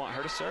why they want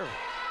her to serve.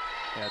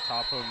 Yeah,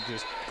 Topham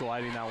just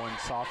gliding that one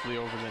softly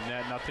over the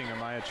net. Nothing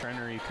Amaya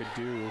Trenery could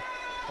do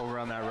over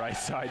on that right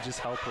side, just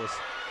helpless.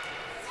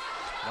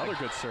 Another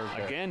good serve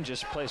there. Again,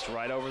 just placed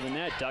right over the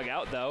net. Dug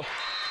out, though,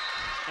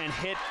 and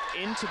hit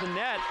into the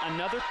net.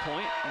 Another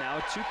point, now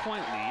a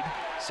 2-point lead,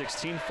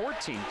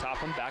 16-14.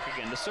 Topham back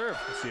again to serve.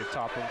 Let's see if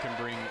Topham can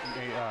bring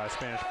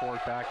Spanish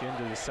Fork back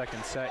into the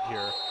second set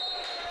here.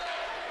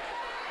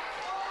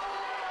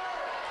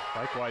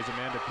 Likewise,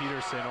 Amanda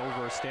Peterson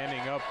over,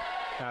 standing up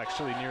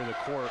actually near the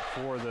court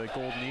for the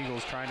Golden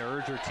Eagles, trying to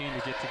urge her team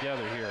to get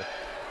together here.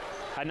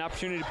 Had an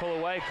opportunity to pull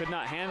away, could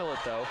not handle it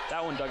though.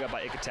 That one dug up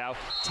by Ikatow.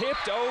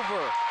 Tipped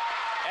over.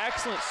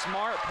 Excellent,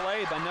 smart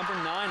play by number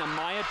 9,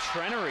 Amaya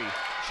Trenery.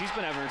 She's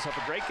been having herself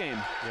a great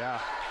game. Yeah,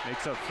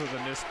 makes up for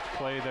the missed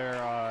play there,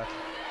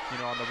 you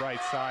know, on the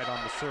right side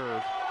on the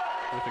serve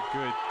with a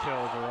good kill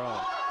of her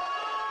own.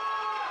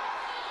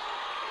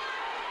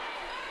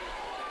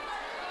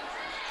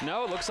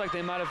 No, it looks like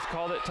they might have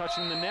called it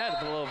touching the net,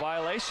 a little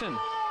violation.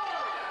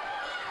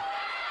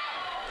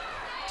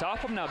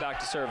 Topham now back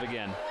to serve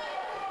again.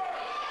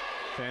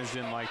 Fans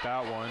didn't like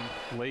that one.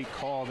 Late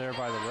call there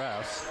by the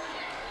refs.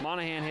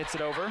 Monahan hits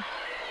it over.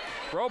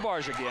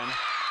 Robarge again.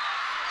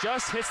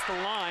 Just hits the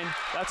line.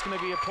 That's going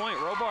to be a point.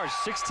 Robarge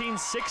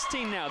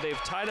 16-16 now. They've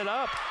tied it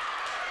up.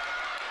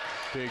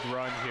 Big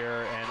run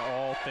here, and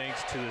all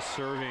thanks to the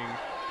serving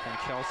from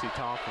Kelsey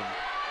Topham.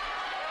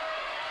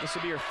 This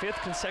will be her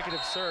 5th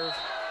consecutive serve.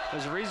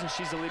 There's a reason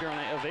she's the leader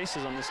of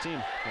aces on this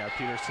team. Yeah,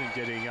 Peterson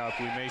getting up.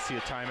 We may see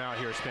a timeout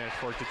here. Spanish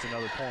Fork gets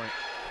another point.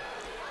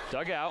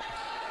 Dug out.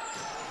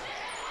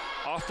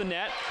 Off the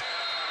net.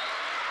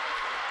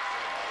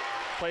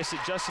 Placed it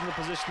just in the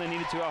position they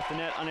needed to off the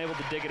net, unable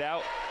to dig it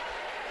out.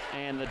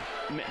 And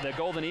the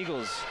Golden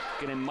Eagles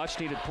get a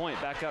much-needed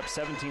point, back up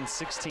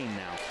 17-16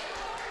 now.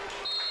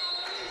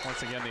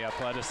 Once again, the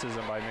athleticism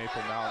by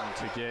Maple Mountain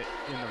to get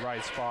in the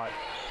right spot.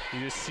 You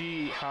just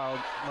see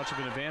how much of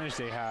an advantage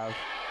they have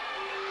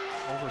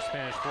over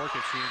Spanish Fork,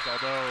 it seems,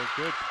 although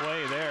good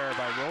play there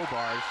by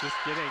Robarge, just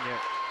getting it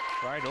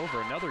right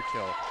over. Another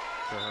kill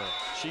for her.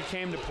 She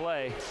came to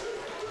play.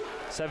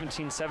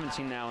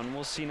 17-17 now, and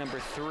we'll see number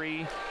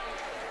 3,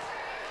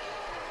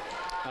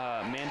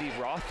 Mandy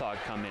Rothog,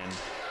 come in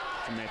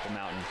from Maple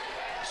Mountain.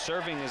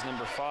 Serving is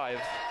number 5,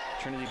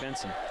 Trinity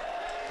Benson.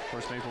 Of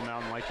course, Maple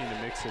Mountain liking to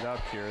mix it up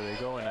here. They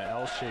go in an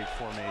L-shaped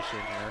formation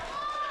here.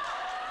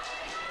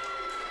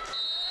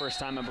 First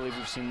time I believe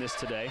we've seen this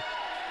today.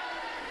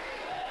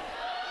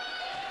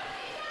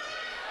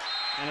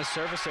 And a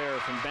service error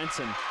from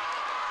Benson.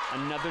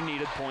 Another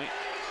needed point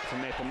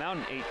from Maple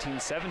Mountain,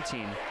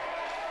 18-17.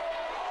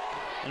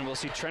 And we'll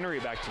see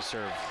Trenery back to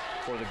serve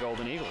for the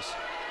Golden Eagles.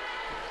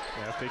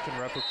 Yeah, if they can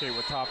replicate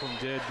what Topham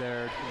did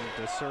there,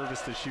 the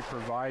service that she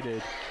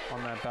provided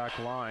on that back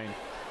line,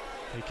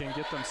 they can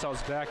get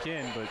themselves back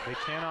in, but they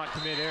cannot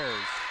commit errors.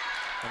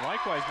 And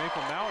likewise,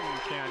 Maple Mountain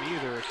can't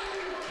either.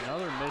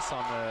 Another miss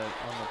on the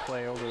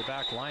play over the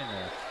back line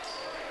there.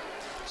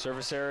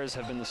 Service errors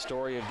have been the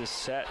story of this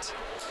set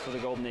for the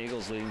Golden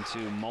Eagles, leading to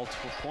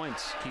multiple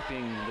points,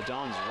 keeping the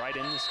Dons right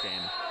in this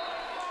game.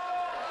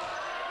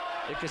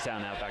 It goes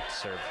down now, back to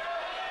serve.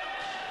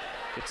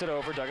 Gets it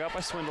over, dug out by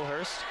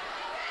Swindlehurst.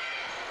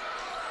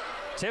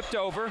 Tipped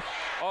over.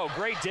 Oh,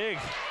 great dig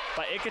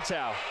by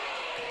Ikatow.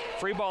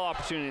 Free ball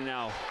opportunity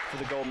now for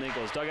the Golden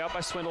Eagles. Dug out by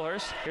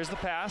Swindlehurst. Here's the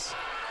pass.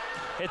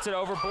 Hits it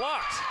over,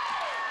 blocked.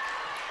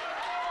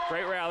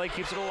 Great rally,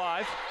 keeps it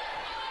alive.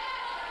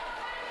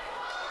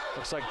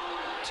 Looks like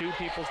two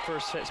people for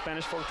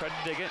Spanish Fork tried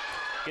to dig it.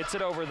 Gets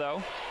it over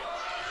though.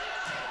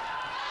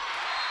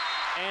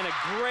 And a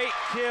great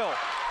kill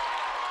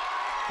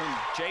from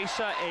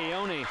Jaisha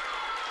Aone.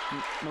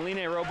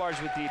 Meline Robards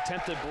with the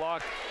attempted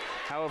block.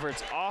 However,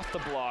 it's off the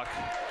block.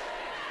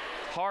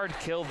 Hard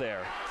kill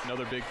there.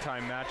 Another big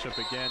time matchup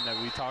again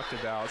that we talked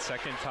about.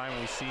 Second time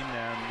we've seen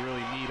them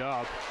really meet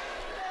up.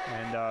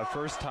 And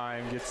first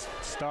time gets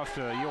stuffed.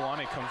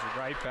 Ioane comes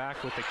right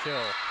back with the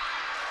kill.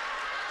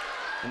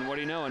 And what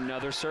do you know?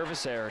 Another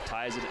service error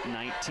ties it at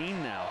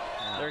 19 now.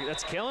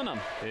 That's killing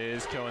them. It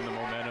is killing the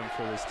momentum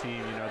for this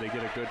team. You know, they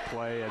get a good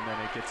play and then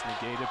it gets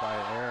negated by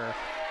an error.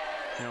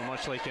 You know,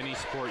 much like any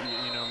sport,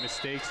 you know,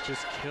 mistakes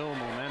just kill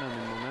momentum,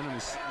 and momentum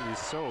is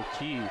so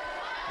key.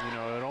 You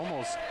know, it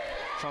almost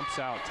trumps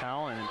out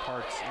talent in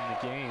parts in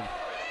the game.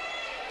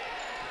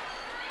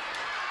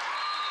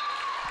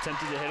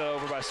 Attempted to hit it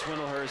over by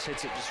Swindlehurst,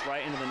 hits it just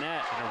right into the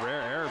net. And a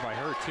rare error by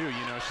her too.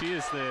 You know, she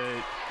is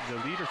the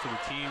leader for the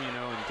team, you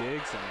know, in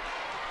digs,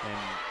 and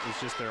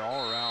it's just their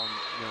all-around,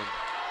 you know,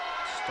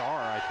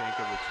 star, I think,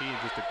 of the team,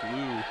 just a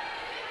glue.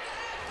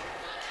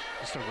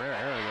 Just a rare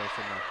error though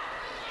from her.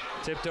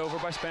 Tipped over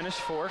by Spanish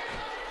Fork.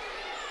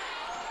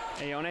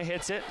 Aone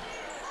hits it.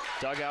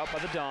 Dug out by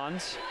the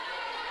Dons.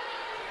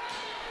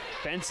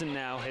 Benson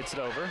now hits it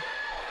over.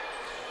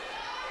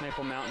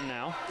 Maple Mountain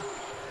now.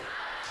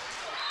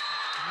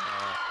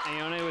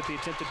 Aone with the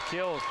attempted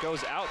kill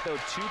goes out though,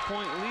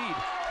 2-point lead.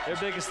 Their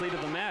biggest lead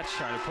of the match.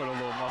 Trying to put a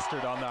little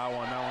mustard on that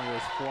one. That one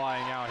goes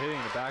flying out, hitting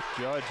the back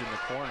judge in the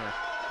corner.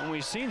 And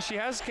we've seen she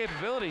has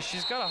capability.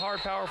 She's got a hard,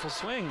 powerful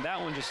swing. That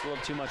one just a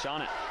little too much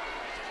on it.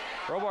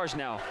 Robards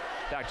now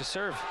back to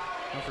serve.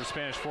 And for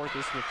Spanish Fork,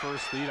 this is the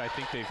first lead I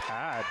think they've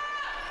had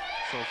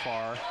so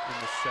far in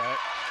the set.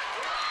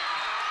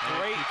 And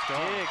great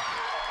dig.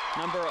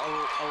 Number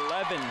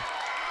 11,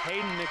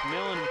 Hayden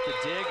McMillan with the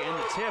dig and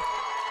the tip.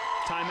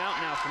 Timeout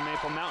now from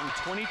Maple Mountain,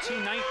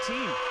 22-19.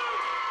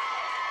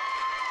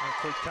 A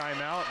quick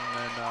timeout, and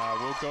then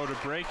we'll go to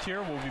break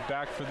here. We'll be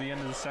back for the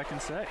end of the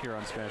second set here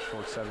on Spanish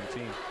Fork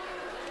 17.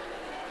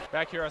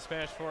 Back here on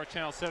Spanish Fork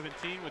Channel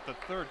 17 with the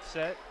third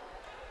set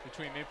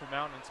between Maple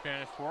Mountain and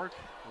Spanish Fork.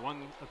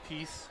 One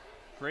apiece.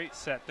 Great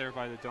set there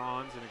by the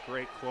Dons and a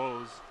great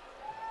close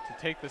to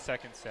take the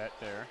second set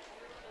there.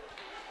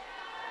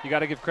 You got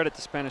to give credit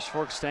to Spanish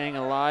Fork staying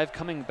alive,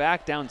 coming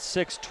back down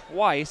 6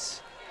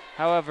 twice.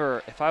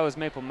 However, if I was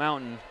Maple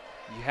Mountain,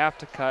 you have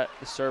to cut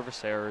the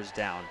service errors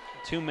down.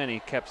 Too many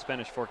kept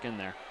Spanish Fork in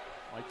there.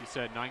 Like you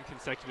said, 9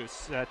 consecutive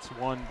sets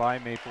won by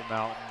Maple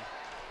Mountain.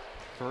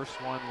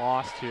 First one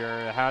lost here.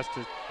 It has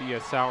to be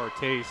a sour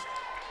taste.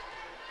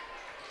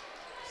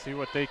 See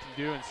what they can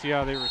do and see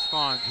how they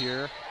respond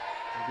here.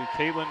 It'll be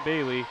Caitlin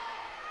Bailey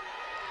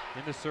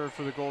in the serve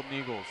for the Golden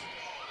Eagles.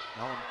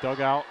 That one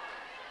dug out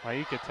by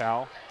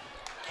Ikatow.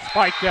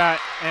 Spiked at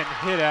and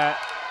hit at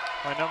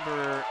by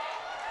number,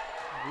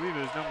 I believe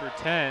it was number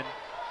 10.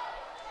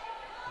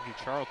 It'll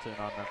be Charlton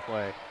on that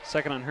play.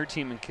 Second on her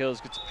team in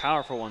kills, gets a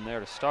powerful one there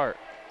to start.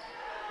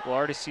 We'll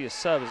already see a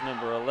sub as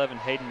number 11,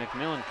 Hayden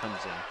McMillan,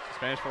 comes in.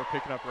 Spanish Fork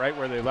picking up right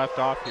where they left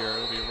off here.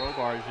 It'll be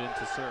Robards in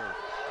to serve.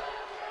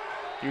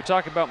 You were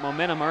talking about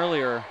momentum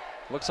earlier.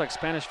 Looks like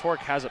Spanish Fork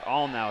has it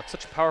all now. It's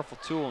such a powerful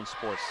tool in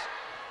sports.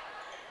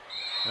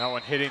 That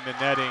one hitting the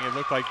netting. It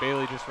looked like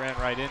Bailey just ran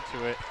right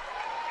into it.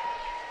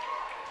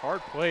 Hard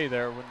play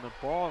there when the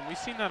ball, and we've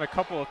seen that a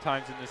couple of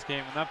times in this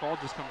game, when that ball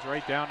just comes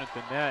right down at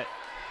the net.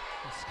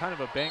 It's kind of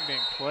a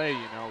bang-bang play,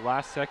 you know.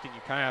 Last second, you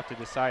kind of have to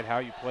decide how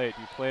you play it.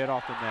 Do you play it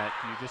off the net?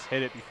 Do you just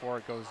hit it before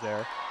it goes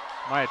there?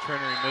 Maya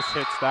Trenery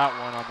mishits that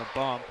one on the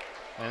bump,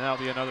 and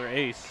that'll be another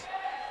ace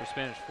for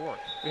Spanish Fork.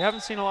 We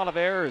haven't seen a lot of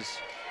errors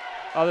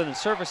other than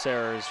service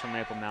errors from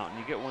Maple Mountain.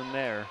 You get one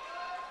there,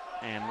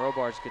 and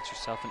Robards gets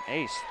yourself an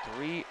ace.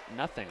 3-0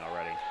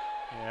 already.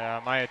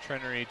 Yeah, Maya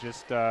Trenery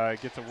just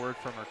gets a word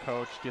from her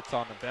coach, gets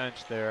on the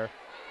bench there.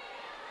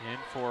 In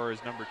for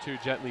is number 2,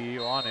 Jet Lee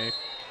Ioane.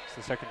 It's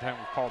the second time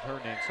we've called her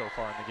name so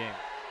far in the game.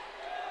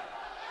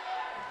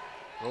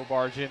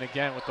 Robards in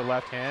again with the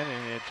left hand,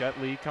 and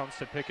Jet Lee comes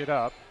to pick it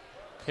up.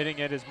 Hitting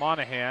it is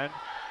Monahan,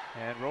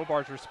 and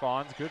Robards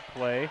responds. Good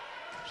play.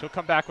 She'll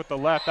come back with the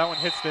left. That one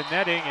hits the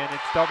netting, and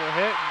it's double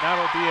hit, and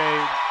that'll be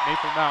a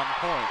Maple Mountain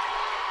point.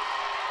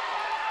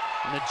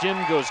 And the gym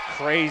goes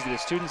crazy. The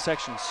student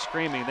section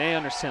screaming. They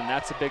understand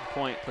that's a big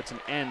point. Puts an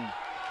end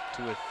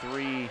to a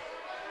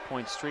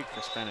 3-point streak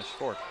for Spanish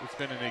Fork. It's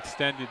been an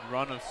extended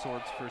run of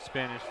sorts for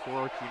Spanish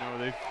Fork. You know,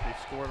 they've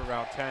scored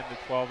around 10 to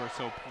 12 or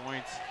so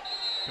points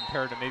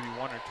compared to maybe 1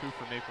 or 2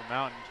 for Maple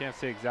Mountain. Can't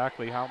say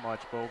exactly how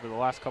much, but over the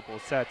last couple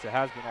of sets, it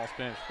has been all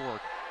Spanish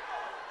Fork.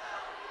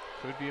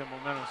 Could be a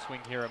momentum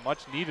swing here, a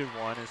much needed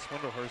one as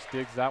Swindlehurst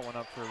digs that one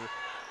up for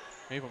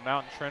Maple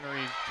Mountain.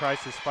 Trenery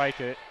tries to spike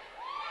it.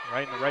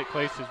 Right in the right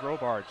place is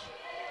Robarge.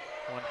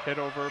 One hit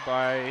over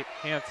by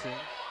Hanson.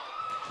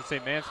 Should say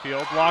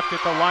Mansfield. Blocked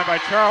at the line by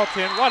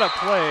Charlton. What a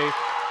play.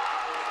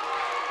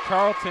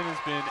 Charlton has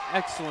been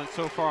excellent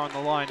so far on the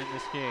line in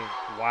this game.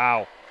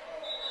 Wow.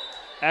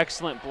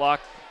 Excellent block.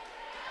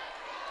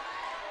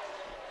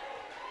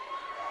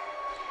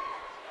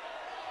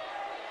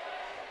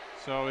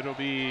 So it'll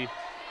be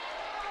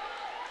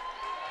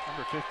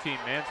number 15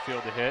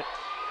 Mansfield to hit.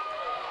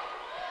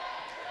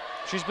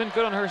 She's been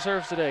good on her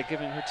serves today,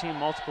 giving her team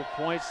multiple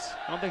points.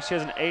 I don't think she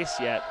has an ace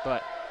yet,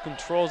 but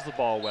controls the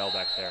ball well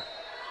back there.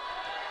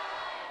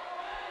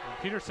 And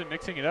Peterson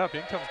mixing it up.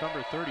 In comes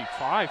number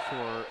 35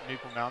 for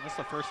Maple Mountain. This is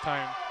the first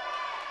time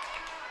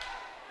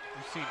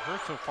we've seen her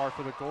so far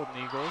for the Golden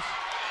Eagles.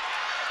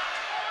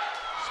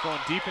 She's going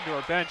deep into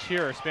her bench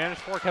here. Spanish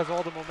Fork has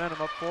all the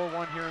momentum, up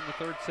 4-1 here in the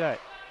third set.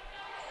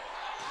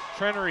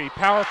 Trenery,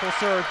 powerful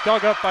serve,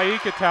 dug up by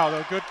Ikatau,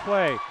 though, good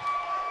play.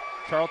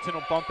 Charlton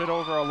will bump it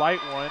over a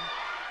light one.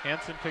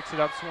 Hanson picks it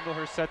up,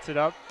 Swindlehurst sets it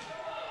up.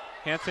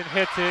 Hanson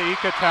hits it,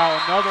 Ikatau,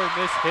 another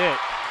missed hit.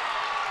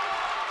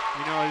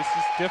 You know, this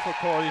is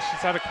difficult. She's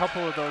had a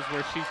couple of those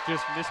where she's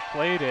just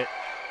misplayed it.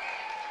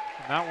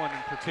 And that one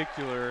in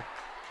particular,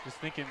 just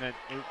thinking that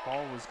the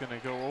ball was going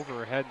to go over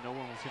her head, no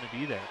one was going to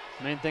be there.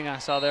 Main thing I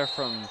saw there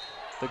from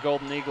the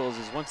Golden Eagles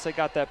is once they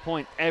got that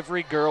point,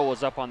 every girl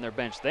was up on their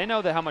bench. They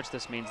know that how much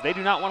this means. They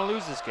do not want to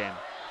lose this game.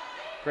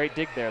 Great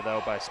dig there,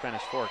 though, by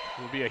Spanish Fork.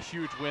 It will be a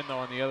huge win, though,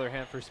 on the other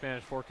hand for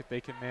Spanish Fork if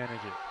they can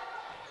manage it.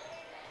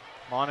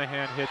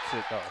 Monahan hits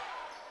it, though.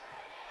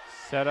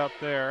 Set up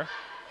there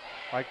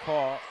by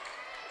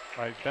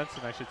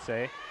Benson, I should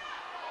say.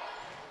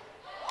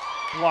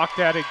 Blocked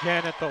that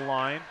again at the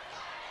line.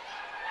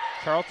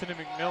 Charlton and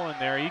McMillan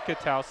there.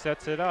 Ikatau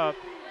sets it up.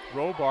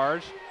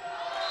 Robarge.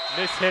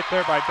 Miss hit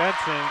there by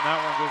Benson.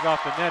 That one goes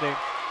off the netting.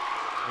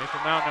 Maple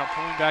Mountain now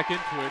pulling back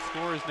into it.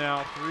 Score is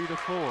now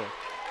 3-4.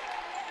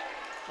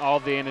 All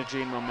the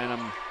energy and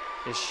momentum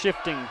is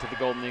shifting to the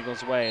Golden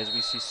Eagles' way as we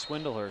see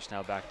Swindlehurst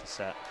now back to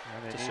set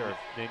to serve.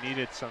 They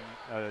needed some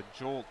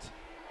jolt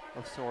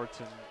of sorts,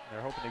 and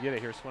they're hoping to get it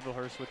here.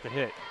 Swindlehurst with the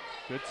hit.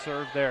 Good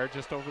serve there,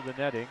 just over the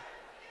netting.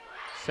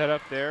 Set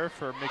up there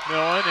for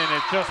McMillan, and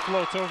it just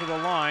floats over the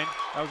line.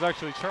 That was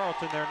actually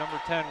Charlton there,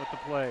 number 10 with the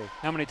play.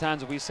 How many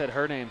times have we said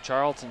her name,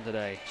 Charlton,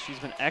 today? She's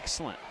been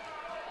excellent.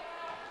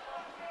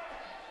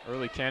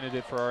 Early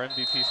candidate for our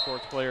MVP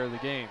Sports Player of the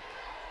game.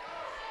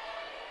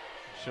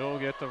 She'll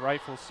get the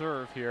rightful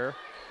serve here.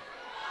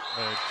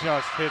 But it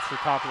just hits the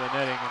top of the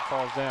netting and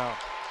falls down.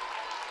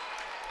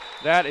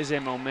 That is a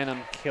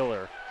momentum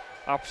killer.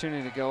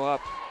 Opportunity to go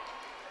up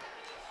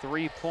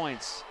 3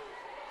 points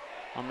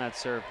on that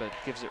serve, but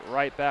gives it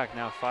right back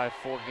now, 5-4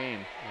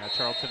 game. Yeah,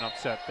 Charlton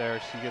upset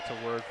there. She gets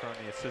a word from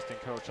the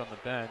assistant coach on the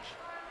bench.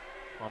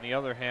 On the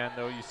other hand,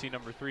 though, you see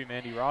number 3,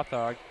 Mandy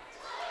Rothog,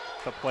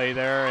 the play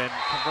there, and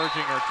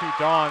converging her two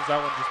Dons.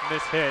 That one just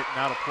mishit and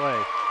out of play.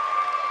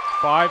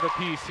 5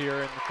 apiece here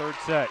in the third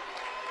set.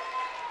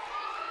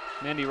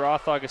 Mandy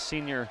Rothog, a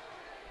senior,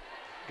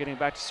 getting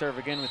back to serve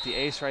again with the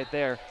ace right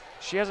there.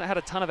 She hasn't had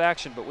a ton of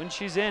action, but when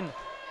she's in,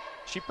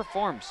 she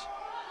performs.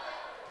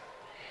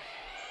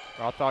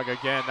 Rothog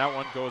again, that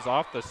one goes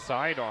off the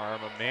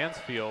sidearm of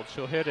Mansfield.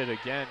 She'll hit it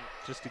again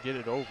just to get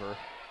it over.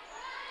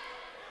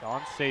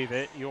 Don save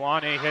it.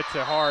 Ioane hits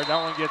it hard.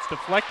 That one gets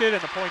deflected,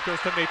 and the point goes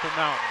to Maple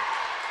Mountain.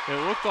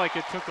 It looked like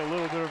it took a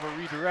little bit of a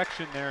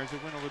redirection there as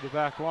it went over the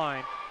back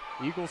line.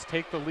 Eagles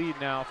take the lead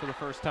now for the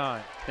first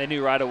time. They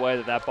knew right away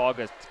that that ball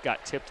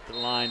got tipped to the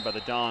line by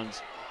the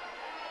Dons,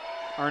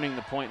 earning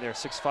the point there,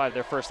 6-5,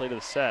 their first lead of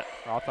the set.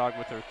 Rothog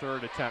with her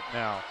third attempt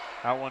now.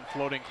 That one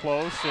floating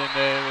close, and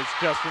it was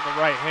just in the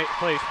right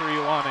place for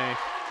Ioane.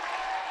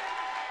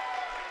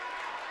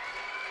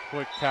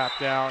 Quick tap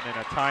down and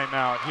a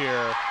timeout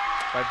here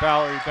by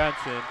Valerie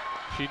Benson.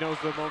 She knows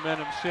the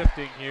momentum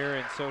shifting here,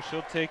 and so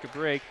she'll take a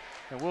break.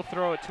 And we'll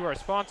throw it to our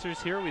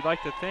sponsors here. We'd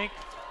like to thank,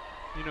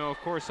 of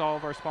course, all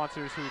of our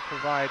sponsors who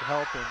provide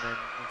help and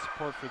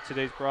support for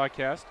today's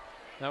broadcast.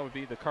 That would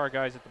be the car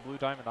guys at the Blue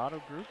Diamond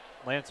Auto Group,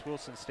 Lance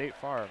Wilson State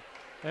Farm,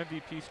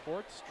 MVP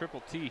Sports,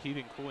 Triple T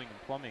Heating, Cooling,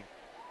 and Plumbing,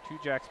 Two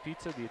Jacks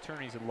Pizza, the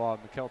attorneys at law,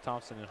 Mikkel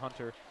Thompson and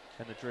Hunter,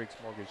 and the Drake's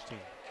Mortgage Team.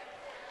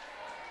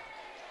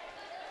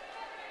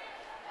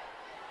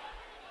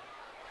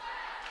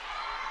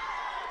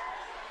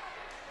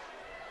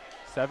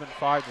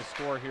 (7-5) the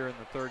score here in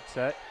the third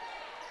set.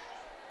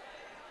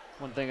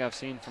 One thing I've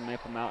seen from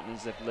Maple Mountain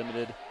is they've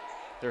limited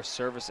their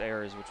service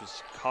errors, which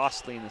was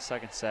costly in the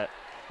second set.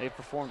 They've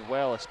performed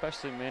well,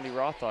 especially Mandy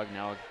Rothog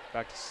now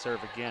back to serve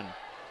again.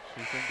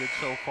 She's been good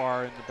so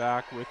far in the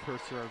back with her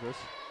service.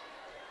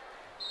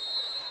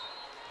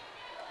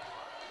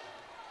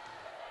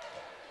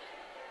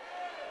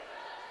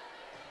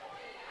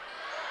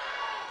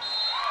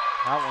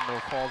 That one, though,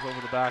 falls over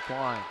the back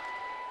line.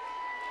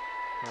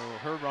 So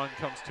her run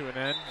comes to an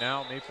end.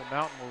 Now Maple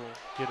Mountain will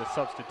get a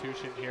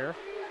substitution here.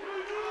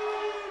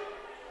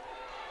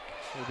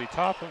 It'll be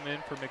Topham in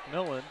for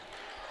McMillan.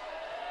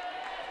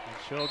 And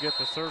she'll get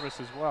the service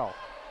as well.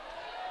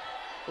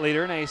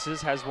 Leader in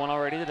aces, has one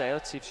already today.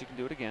 Let's see if she can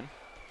do it again.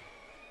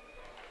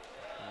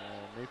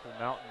 Maple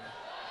Mountain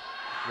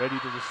ready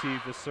to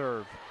receive the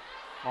serve.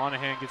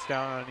 Monahan gets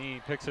down on a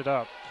knee, picks it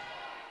up.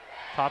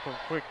 Topham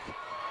quick,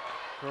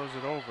 throws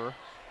it over.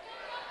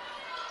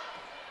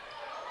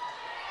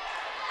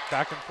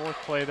 Back and forth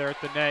play there at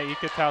the net.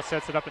 Ikatau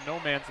sets it up in no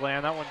man's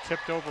land. That one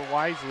tipped over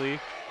wisely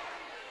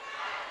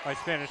by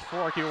Spanish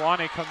Fork.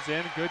 Ioane comes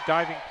in. Good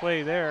diving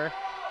play there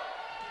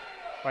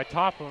by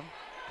Topham.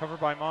 Covered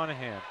by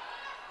Monahan.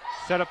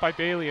 Set up by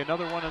Bailey.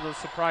 Another one of those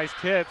surprise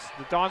tips.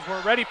 The Dons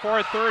weren't ready for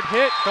it. Third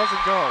hit.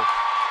 Doesn't go.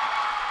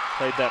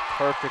 Played that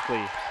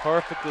perfectly.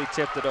 Perfectly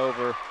tipped it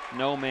over.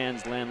 No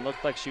man's land.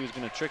 Looked like she was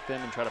going to trick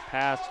them and try to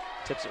pass.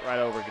 Tips it right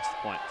over. Gets the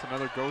point. It's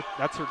another go.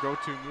 That's her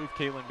go-to move,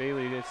 Caitlin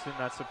Bailey. It's in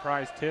that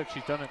surprise tip.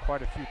 She's done it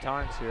quite a few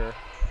times here.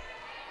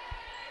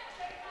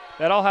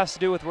 That all has to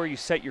do with where you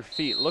set your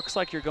feet. Looks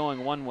like you're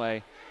going one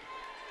way.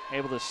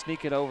 Able to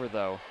sneak it over,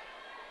 though.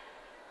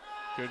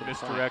 Good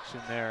misdirection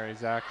there,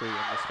 exactly. And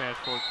the Spanish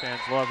Fork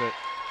fans love it.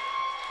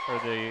 Or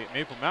the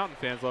Maple Mountain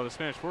fans love it.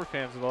 Spanish Fork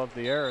fans love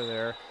the error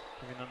there,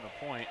 giving them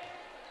the point.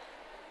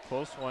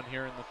 Close one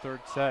here in the third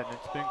set, and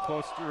it's been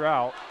close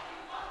throughout.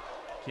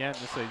 Again,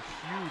 this is a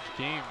huge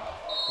game.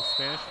 The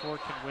Spanish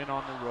Fork can win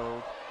on the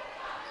road,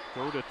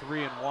 go to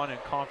 3-1 in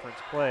conference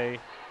play,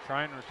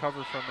 try and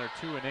recover from their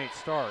 2-8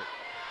 start.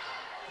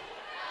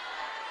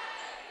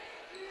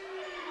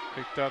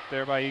 Picked up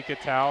there by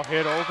Ikatau,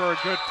 hit over, a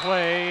good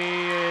play.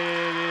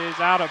 It is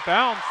out of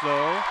bounds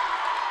though.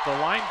 The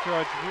line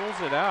judge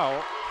rules it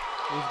out.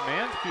 It was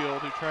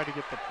Mansfield who tried to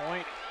get the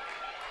point,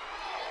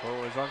 but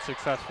was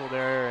unsuccessful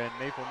there, and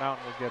Maple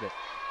Mountain will get it.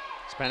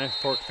 Spanish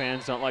Fork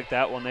fans don't like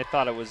that one. They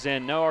thought it was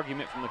in. No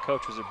argument from the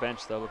coaches or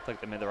bench though. Looked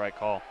like they made the right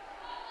call.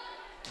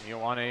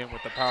 Ioane in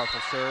with the powerful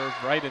serve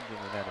right into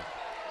the netting.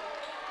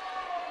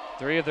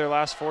 3 of their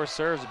last 4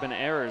 serves have been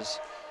errors.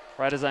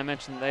 Right as I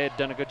mentioned, they had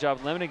done a good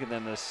job limiting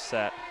them this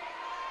set.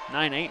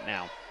 9-8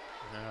 now.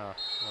 Yeah,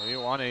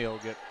 well, Ioane will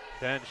get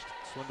benched.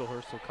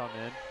 Swindlehurst will come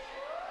in.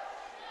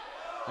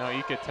 Now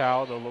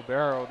Ikatau, the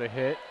libero, to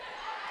hit.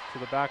 To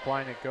the back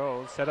line it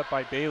goes. Set up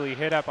by Bailey,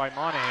 hit up by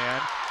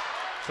Monahan.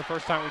 It's the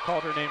first time we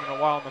called her name in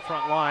a while on the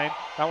front line.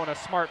 That one a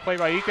smart play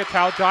by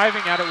Ikatau.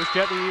 Diving at it was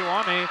Jet Li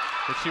Ioane,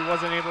 but she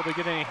wasn't able to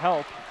get any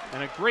help.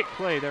 And a great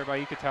play there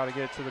by Ikatau to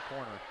get it to the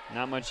corner.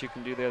 Not much you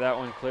can do there. That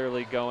one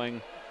clearly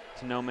going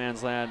to no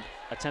man's land.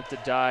 Attempted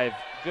dive,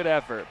 good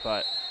effort,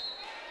 but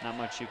not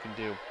much you can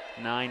do.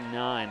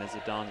 9-9 as the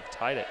Dons have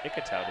tied it.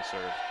 Ikatau to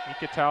serve.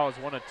 Ikatau is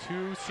one of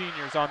 2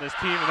 seniors on this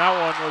team, and that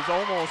one was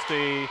almost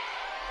a,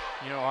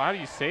 how do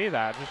you say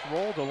that? Just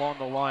rolled along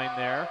the line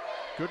there.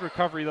 Good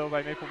recovery, though,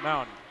 by Maple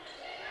Mountain.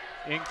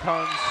 In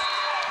comes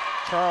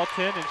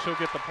Charlton, and she'll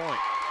get the point.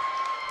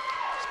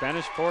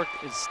 Spanish Fork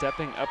is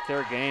stepping up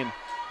their game,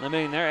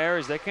 limiting their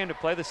errors. They came to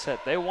play the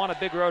set. They want a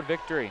big road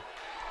victory.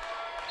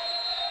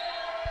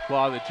 A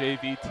lot of the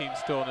JV team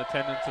still in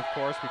attendance, of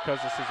course, because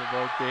this is a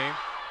road game.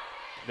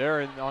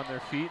 They're on their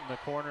feet in the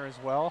corner as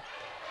well.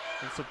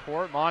 In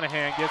support,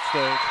 Monahan gets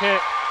the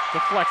hit,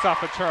 deflects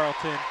off of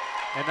Charlton,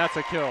 and that's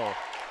a kill.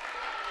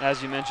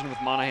 As you mentioned with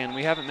Monahan,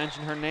 we haven't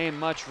mentioned her name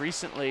much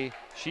recently.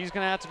 She's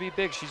going to have to be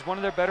big. She's one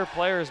of their better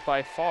players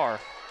by far.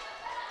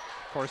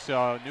 Of course,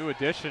 a new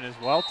addition as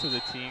well to the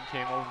team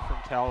came over from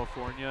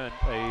California,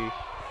 and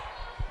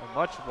a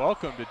much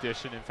welcomed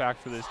addition, in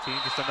fact, for this team.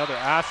 Just another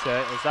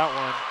asset, as that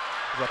one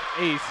is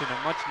an ace and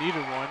a much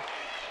needed one.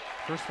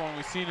 First one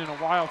we've seen in a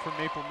while from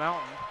Maple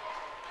Mountain.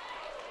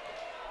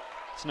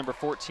 It's number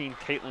 14,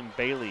 Caitlin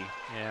Bailey.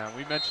 Yeah,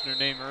 we mentioned her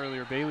name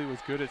earlier. Bailey was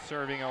good at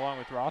serving along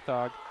with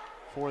Rothog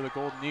for the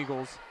Golden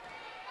Eagles.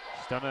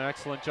 She's done an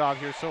excellent job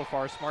here so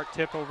far. Smart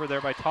tip over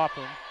there by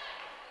Topham.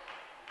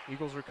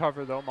 Eagles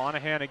recover though.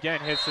 Monahan again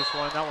hits this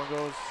one. That one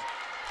goes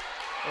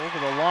over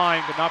the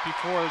line, but not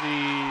before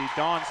the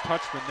Dons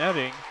touch the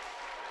netting.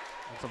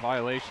 That's a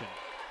violation.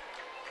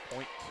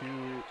 Point to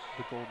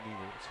the Golden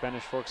Eagles.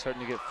 Spanish Fork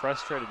starting to get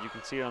frustrated. You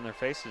can see it on their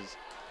faces.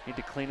 Need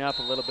to clean up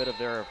a little bit of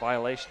their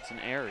violations and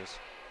errors.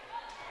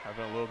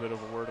 Having a little bit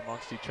of a word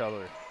amongst each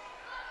other.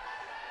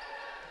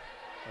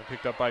 And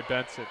picked up by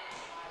Benson.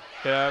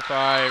 Hit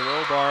by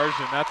Robarge,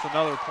 and that's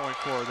another point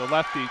for her. The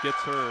lefty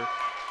gets her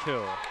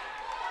kill.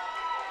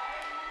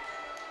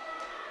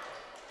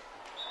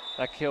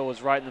 That kill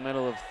was right in the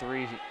middle of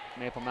 3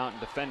 Maple Mountain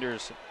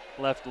defenders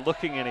left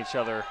looking at each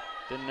other.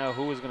 Didn't know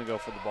who was going to go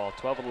for the ball.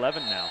 12-11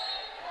 now.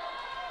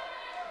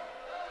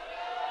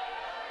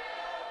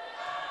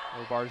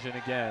 Robarge in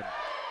again.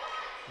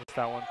 Gets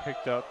that one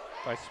picked up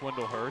by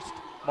Swindlehurst.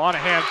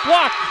 Monahan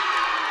blocked!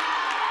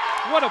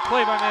 What a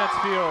play by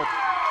Mansfield.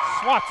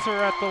 Swats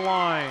her at the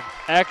line.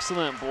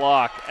 Excellent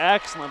block.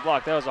 Excellent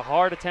block. That was a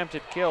hard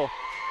attempted kill.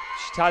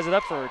 She ties it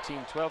up for her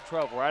team.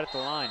 12-12 right at the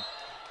line.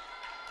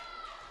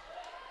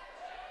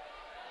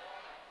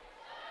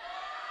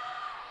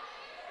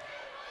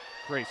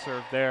 Great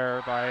serve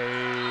there by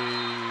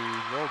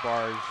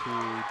Robarge,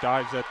 who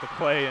dives at the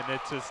play, and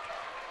it's just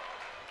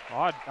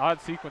odd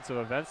sequence of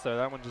events there.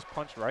 That one just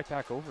punched right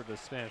back over to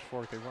Spanish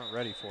Fork. They weren't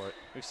ready for it.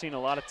 We've seen a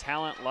lot of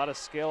talent, a lot of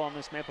skill on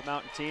this Maple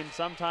Mountain team.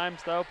 Sometimes,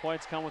 though,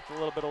 points come with a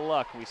little bit of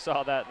luck. We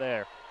saw that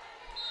there.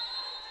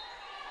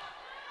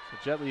 So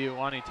Jet Li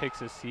Ioane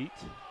takes a seat.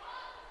 Here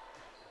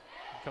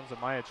comes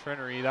Amaya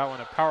Trenery. That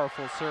one a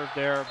powerful serve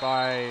there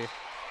by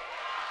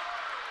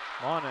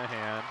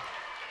Monahan.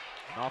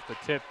 And off the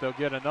tip, they'll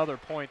get another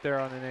point there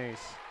on an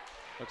ace.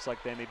 Looks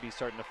like they may be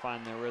starting to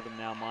find their rhythm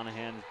now.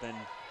 Monahan has been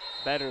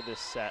better this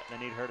set. They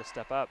need her to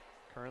step up.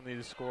 Currently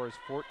the score is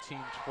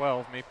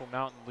 14-12. Maple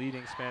Mountain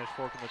leading Spanish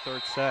Fork in the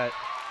third set.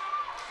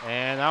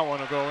 And that one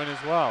will go in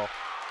as well.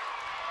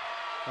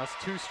 That's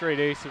 2 straight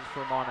aces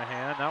for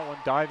Monahan. That one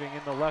diving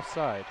in the left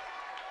side.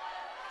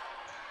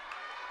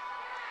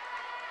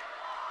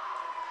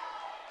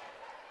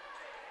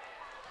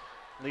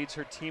 Leads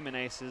her team in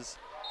aces.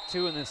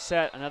 2 in this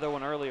set, another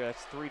one earlier.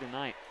 That's 3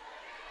 tonight.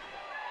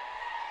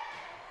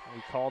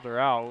 We called her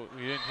out.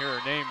 We didn't hear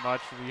her name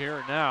much. We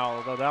hear her now,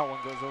 although that one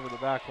goes over the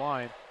back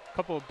line. A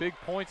couple of big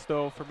points,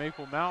 though, for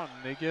Maple Mountain.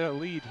 They get a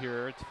lead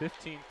here. It's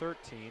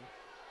 15-13.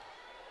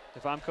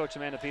 If I'm Coach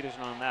Amanda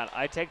Peterson on that,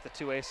 I take the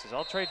 2 aces.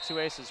 I'll trade 2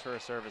 aces for a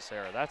service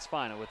error. That's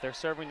fine. With their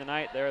serving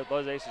tonight,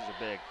 those aces are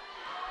big.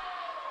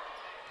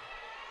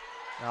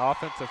 Now,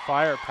 offensive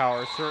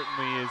firepower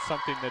certainly is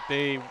something that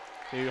they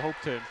hope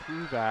to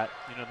improve at.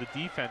 You know, the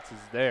defense is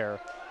there,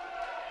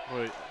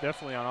 but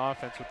definitely on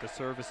offense with the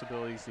service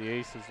abilities, the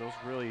aces, those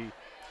really,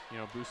 you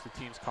know, boost the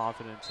team's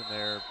confidence and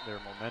their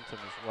momentum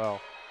as well.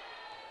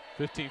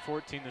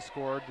 15-14 the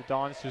score. The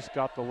Dons just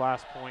got the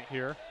last point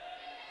here.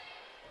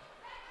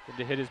 Then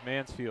to hit is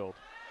Mansfield.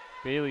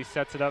 Bailey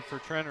sets it up for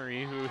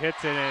Trenery, who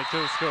hits it, and it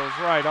just goes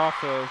right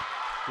off of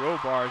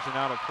Robarge and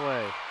out of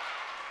play.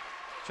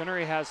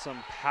 Trenery has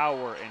some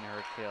power in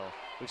her kill.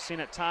 We've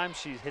seen at times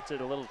she hits it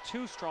a little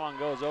too strong,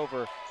 goes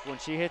over. When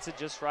she hits it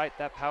just right,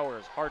 that power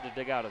is hard to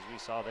dig out, as we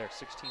saw there,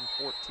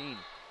 16-14.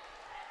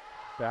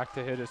 Back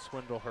to hit is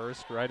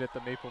Swindlehurst, right at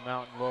the Maple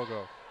Mountain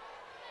logo.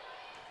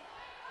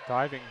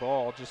 Diving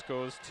ball just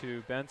goes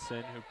to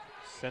Benson, who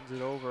sends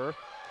it over.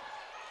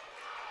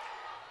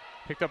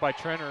 Picked up by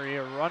Trenery,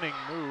 a running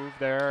move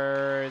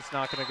there. It's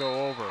not going to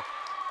go over.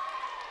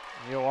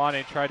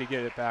 Ioane tried to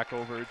get it back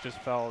over. It just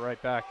fell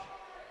right back.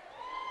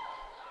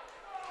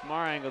 From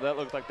our angle, that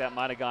looked like that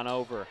might have gone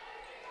over,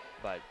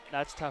 but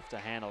that's tough to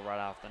handle right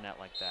off the net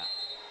like that.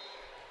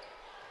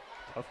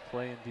 Tough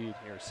play indeed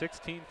here.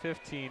 16-15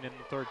 in the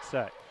third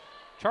set.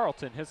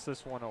 Charlton hits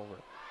this one over.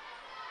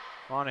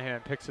 Monahan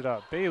picks it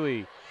up.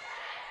 Bailey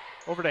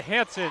over to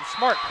Hanson.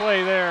 Smart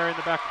play there in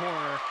the back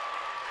corner.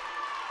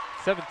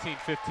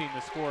 17-15 the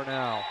score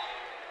now.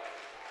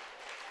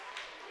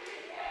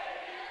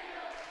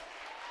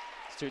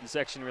 Student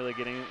section really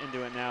getting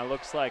into it now.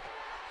 Looks like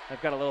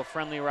they've got a little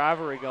friendly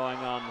rivalry going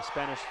on, the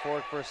Spanish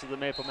Fork versus the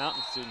Maple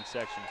Mountain student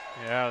section.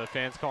 Yeah, the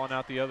fans calling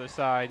out the other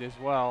side as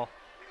well.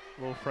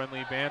 A little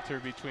friendly banter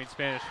between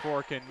Spanish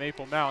Fork and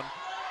Maple Mountain.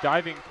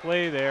 Diving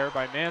play there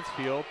by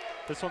Mansfield.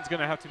 This one's going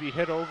to have to be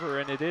hit over,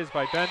 and it is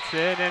by Benson,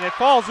 and it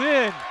falls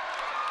in.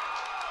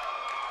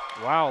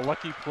 Wow,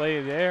 lucky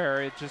play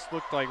there. It just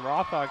looked like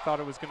Rothog thought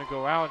it was going to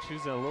go out. She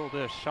was in a little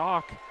bit of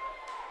shock.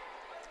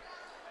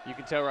 You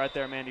can tell right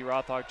there, Mandy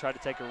Rothog tried to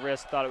take a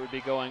risk, thought it would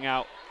be going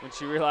out. When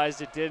she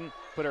realized it didn't,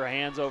 put her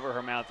hands over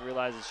her mouth,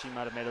 realizes she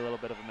might have made a little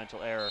bit of a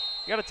mental error.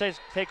 You got to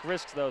take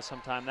risks, though,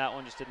 sometime. That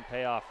one just didn't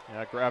pay off.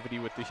 Yeah, gravity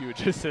with the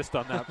huge assist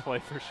on that play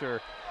for sure.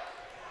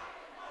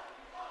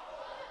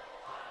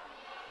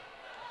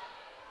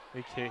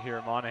 Big hit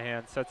here.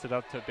 Monahan sets it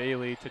up to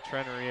Bailey, to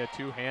Trenery, a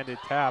two-handed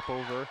tap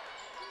over.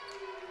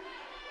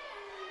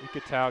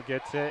 Ikatau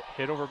gets it,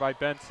 hit over by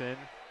Benson.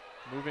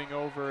 Moving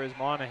over is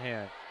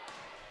Monahan.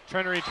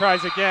 Trenery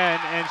tries again,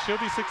 and she'll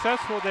be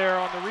successful there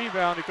on the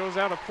rebound. It goes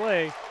out of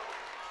play.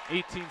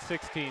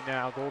 18-16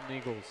 now, Golden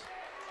Eagles.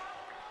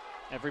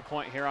 Every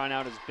point here on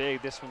out is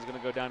big. This one's going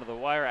to go down to the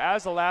wire,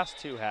 as the last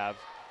two have,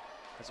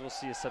 as we'll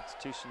see a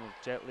substitution with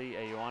Jet Li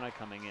Ioane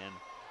coming in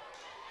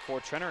for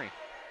Trenery.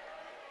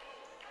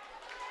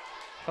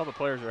 All the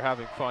players are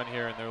having fun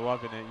here, and they're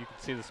loving it. You can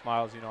see the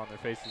smiles, you know, on their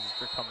faces as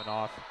they're coming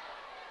off.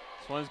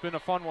 This one has been a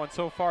fun one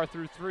so far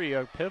through three.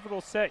 A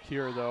pivotal set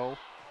here, though.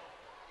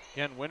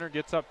 Again, winner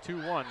gets up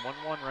 2-1,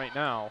 1-1 right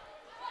now.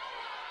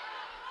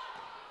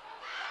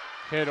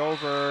 Hit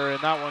over,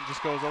 and that one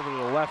just goes over to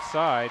the left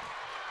side.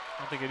 I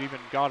don't think it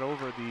even got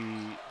over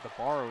the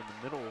bar in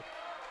the middle.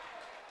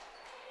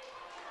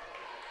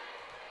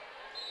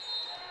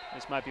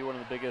 This might be one of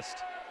the biggest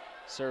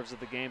serves of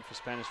the game for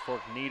Spanish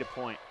Fork. Need a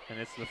point. And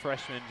it's the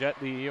freshman Jet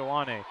Li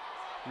Ioane.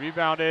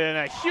 Rebounded, and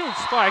a huge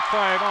spike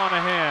by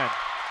Monahan.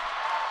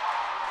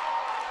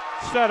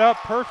 Set up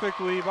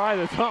perfectly by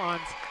the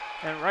Dons,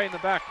 and right in the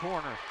back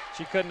corner.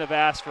 She couldn't have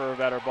asked for a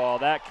better ball.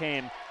 That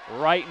came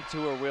right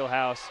into her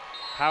wheelhouse.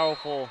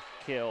 Powerful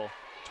kill.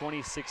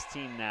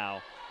 2016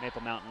 now.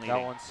 Maple Mountain leading.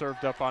 That one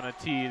served up on a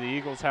tee. The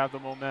Eagles have the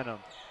momentum.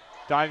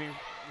 Diving,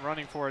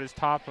 running for it is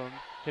Topham.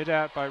 Hit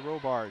at by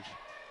Robarge.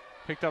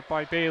 Picked up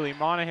by Bailey.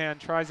 Monahan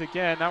tries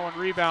again. That one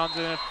rebounds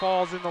and it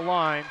falls in the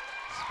line.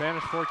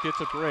 Spanish Fork gets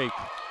a break.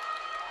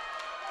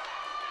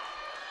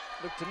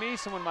 Look, to me,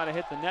 someone might have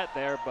hit the net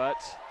there, but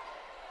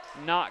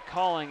not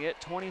calling it.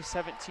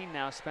 2017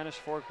 now, Spanish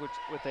Fork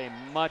with a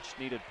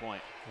much-needed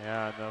point.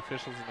 Yeah, and the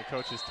officials and the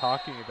coaches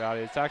talking about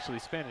it. It's actually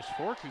Spanish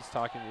Fork who's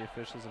talking to the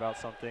officials about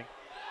something.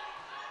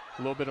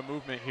 A little bit of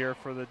movement here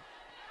for the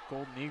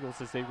Golden Eagles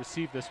as they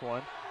receive this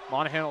one.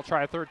 Monahan will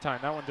try a third time.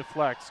 That one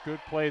deflects. Good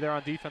play there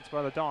on defense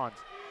by the Dons.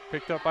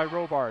 Picked up by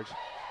Robarge.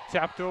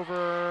 Tapped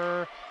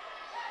over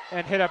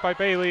and hit up by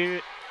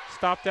Bailey.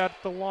 Stopped at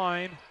the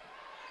line.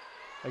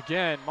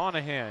 Again,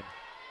 Monahan.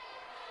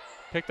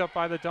 Picked up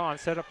by the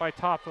Dons. Set up by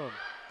Topham.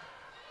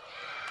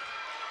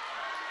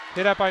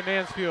 Hit up by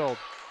Mansfield.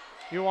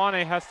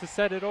 Ioane has to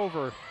set it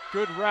over.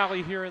 Good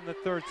rally here in the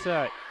third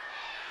set.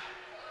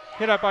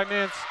 Hit up by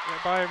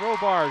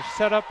Robarge.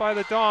 Set up by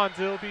the Dons.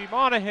 It'll be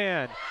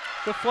Monahan.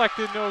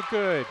 Deflected, no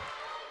good.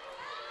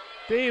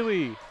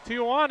 Bailey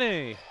to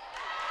Ioane.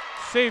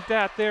 Saved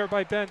that there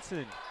by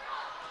Benson.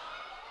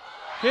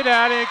 Hit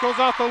at it, goes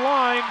off the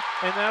line,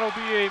 and that'll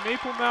be a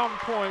Maple Mountain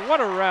point.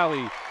 What a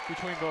rally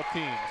between both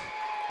teams.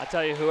 I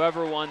tell you,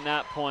 whoever won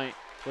that point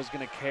was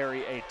going to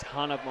carry a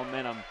ton of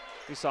momentum.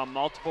 We saw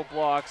multiple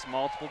blocks,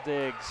 multiple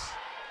digs.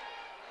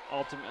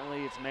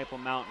 Ultimately, it's Maple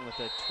Mountain with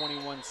a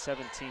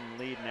 21-17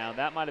 lead now.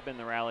 That might have been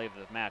the rally of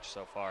the match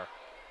so far.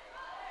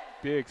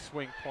 Big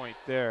swing point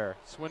there.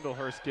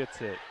 Swindlehurst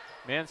gets it.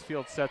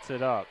 Mansfield sets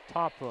it up.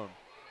 Topham.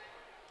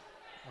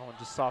 That one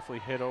just softly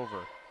hit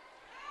over.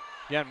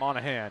 Again,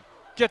 Monahan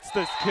gets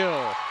this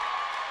kill.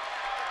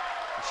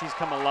 She's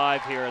come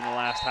alive here in the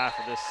last half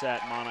of this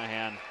set,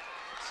 Monahan.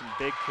 Some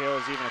big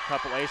kills, even a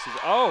couple aces.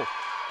 Oh,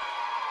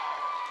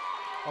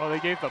 they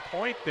gave the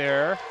point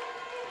there.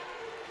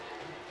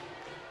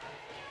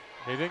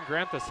 They didn't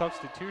grant the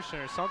substitution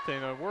or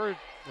something. The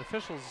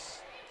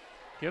officials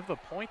give the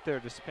point there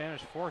to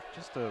Spanish Fork.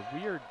 Just a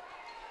weird.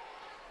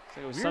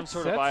 So it was some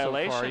sort of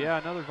violation. So far. Yeah,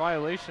 another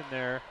violation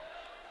there.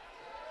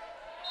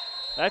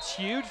 That's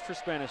huge for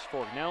Spanish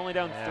Fork. Now only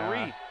down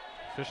 3.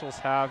 Officials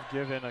have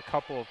given a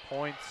couple of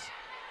points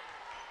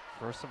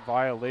for some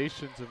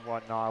violations and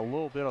whatnot. A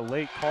little bit of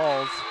late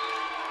calls.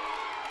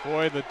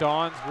 Boy, the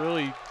Dons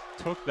really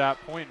took that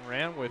point and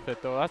ran with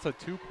it, though. That's a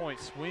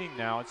 2-point swing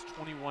now. It's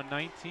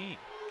 21-19.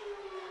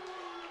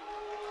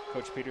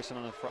 Coach Peterson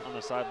on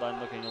the sideline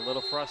looking a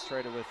little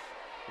frustrated with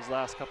his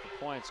last couple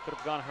points. Could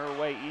have gone her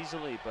way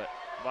easily, but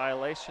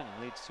violation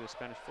leads to a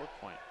Spanish Fork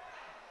point.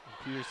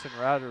 And Peterson,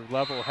 rather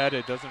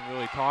level-headed, doesn't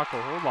really talk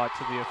a whole lot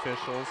to the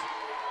officials.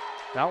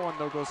 That one,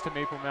 though, goes to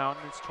Maple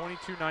Mountain. It's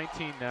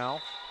 22-19 now.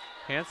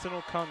 Hanson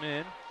will come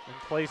in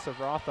place of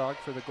Rothog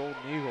for the Golden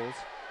Eagles,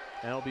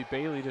 and it'll be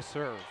Bailey to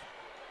serve.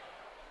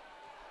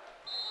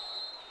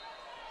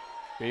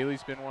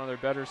 Bailey's been one of their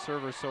better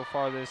servers so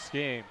far this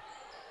game.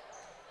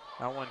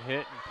 That one hit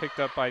and picked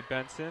up by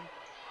Benson.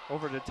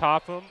 Over to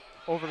Topham,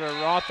 over to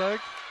Rothog.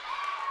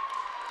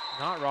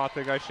 Not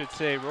Rothog, I should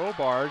say,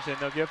 Robarge, and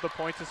they'll give the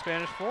point to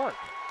Spanish Fork.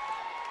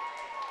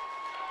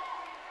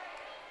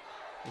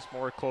 Just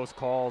more close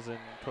calls, and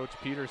Coach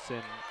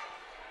Peterson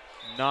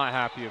not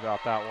happy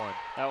about that one.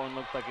 That one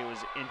looked like it was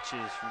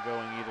inches from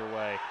going either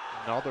way.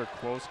 Another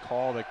close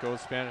call that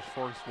goes Spanish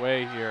Fork's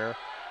way here.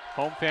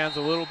 Home fans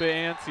a little bit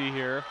antsy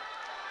here.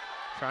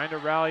 Trying to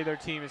rally their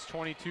team. It's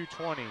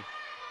 22-20.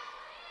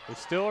 They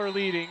still are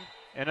leading,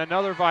 and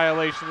another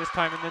violation, this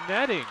time in the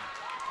netting.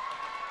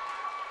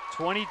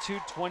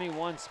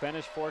 22-21,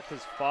 Spanish Fork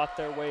has fought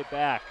their way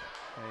back.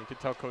 And you can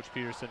tell Coach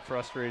Peterson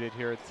frustrated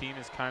here. The team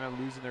is kind of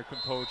losing their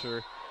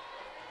composure.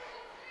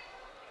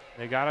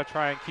 They got to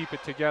try and keep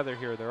it together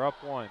here. They're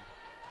up 1.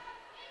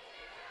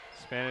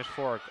 Spanish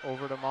Fork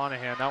over to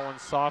Monahan. That one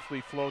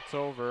softly floats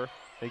over.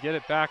 They get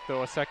it back,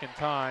 though, a second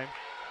time.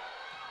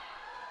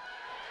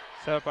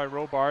 Set up by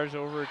Robarge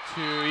over to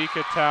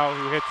Ikatau,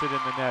 who hits it in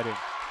the netting.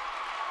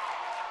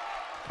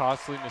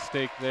 Costly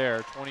mistake there,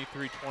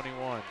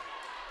 23-21.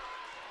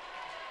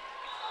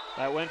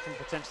 That went from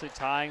potentially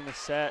tying the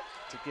set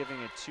to giving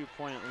a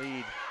 2-point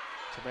lead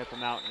to Maple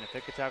Mountain. If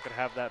Ikatau could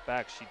have that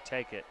back, she'd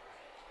take it.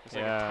 It's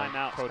like a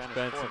timeout. Coach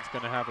Benson's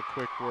going to have a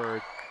quick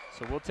word.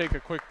 So we'll take a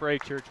quick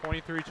break here.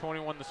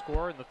 23-21 the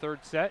score in the third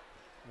set.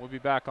 We'll be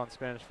back on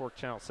Spanish Fork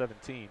Channel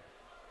 17.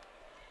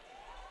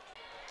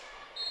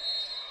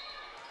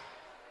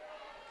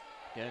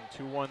 Again,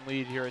 2-1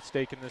 lead here at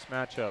stake in this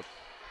matchup.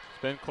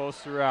 It's been close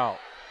throughout.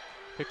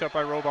 Picked up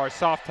by Robar.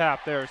 Soft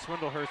tap there.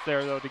 Swindlehurst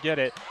there, though, to get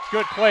it.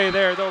 Good play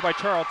there, though, by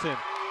Charlton.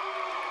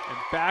 And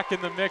back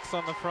in the mix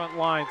on the front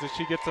lines as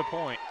she gets a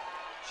point.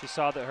 She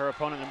saw that her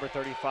opponent, number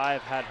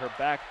 35, had her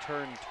back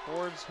turned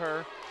towards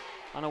her.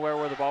 Unaware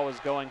where the ball was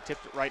going,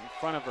 tipped it right in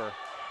front of her.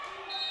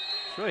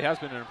 This really has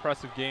been an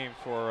impressive game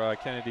for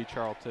Kennedy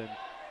Charlton.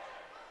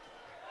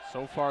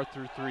 So far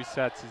through 3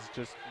 sets has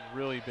just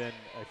really been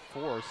a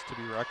force to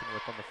be reckoned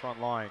with on the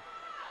front line.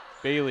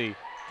 Bailey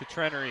to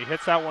Trenery,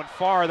 hits that one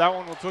far. That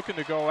one was looking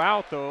to go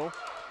out, though.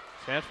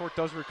 Spanish Fork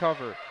does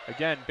recover.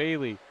 Again,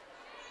 Bailey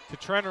to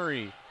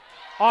Trenery.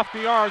 Off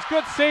the arms.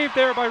 Good save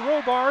there by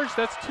Robarge.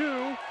 That's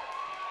 2.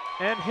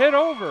 and hit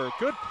over.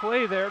 Good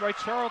play there by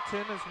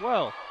Charlton as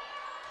well.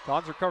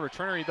 Dons recover.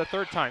 Trenery the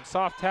third time.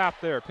 Soft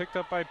tap there. Picked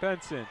up by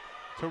Benson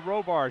to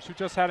Robarge, who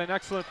just had an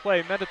excellent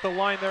play. Met at the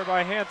line there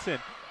by Hansen.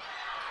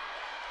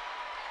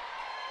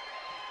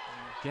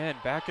 Again,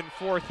 back and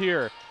forth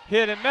here.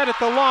 Hit and met at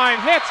the line.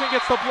 Hansen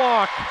gets the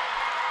block.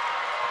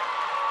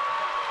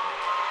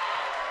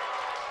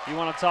 You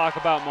want to talk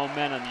about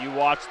momentum. You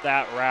watch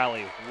that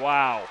rally.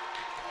 Wow.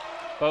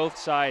 Both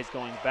sides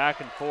going back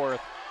and forth.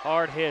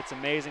 Hard hits,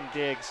 amazing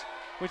digs.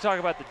 We talk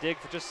about the dig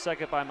for just a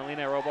second by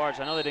Melina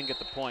Robarge. I know they didn't get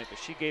the point, but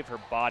she gave her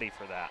body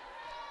for that.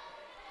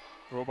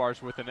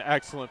 Robarge with an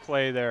excellent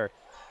play there.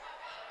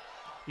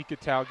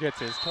 Ikitau gets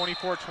his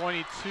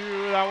 24-22.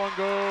 That one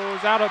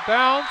goes out of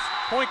bounds.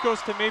 Point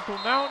goes to Maple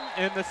Mountain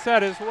and the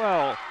set as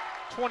well.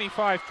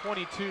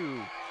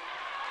 25-22.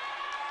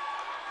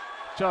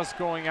 Just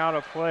going out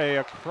of play.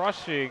 A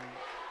crushing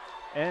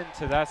end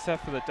to that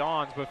set for the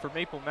Dons, but for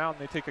Maple Mountain,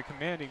 they take a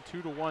commanding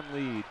 2-1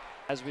 lead.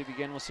 As we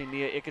begin, we'll see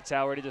Nia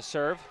Ikitau ready to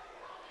serve.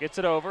 Gets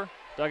it over.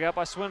 Dug out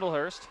by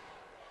Swindlehurst.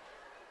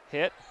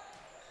 Hit.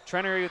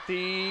 Trenery with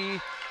the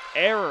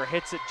error.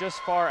 Hits it just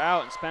far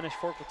out, and Spanish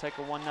Fork will take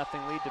a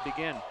 1-0 lead to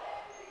begin.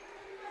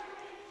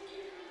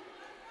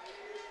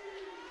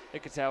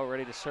 Ikitau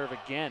ready to serve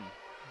again.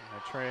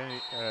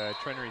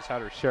 Trenery's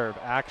had her share of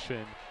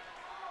action,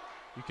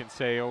 you can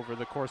say, over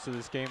the course of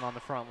this game on the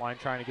front line,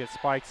 trying to get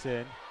spikes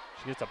in.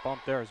 She gets a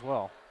bump there as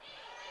well.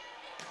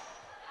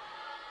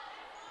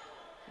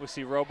 We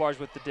see Robarge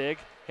with the dig.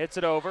 Hits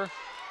it over.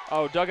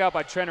 Oh, dug out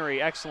by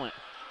Trenery. Excellent.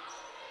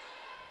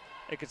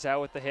 Ikitau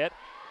with the hit.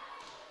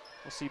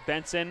 We'll see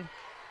Benson.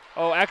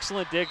 Oh,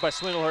 excellent dig by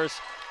Swindlehurst.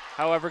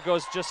 However,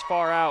 goes just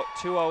far out.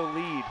 2-0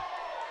 lead.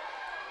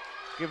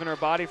 Giving her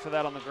body for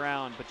that on the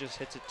ground, but just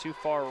hits it too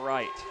far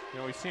right. You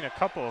know, we've seen a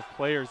couple of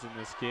players in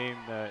this game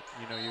that,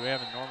 you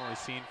haven't normally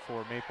seen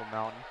for Maple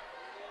Mountain.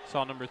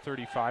 Saw number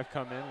 35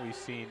 come in. We've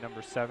seen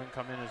number 7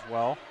 come in as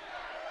well.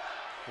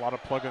 A lot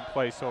of plug and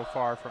play so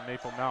far from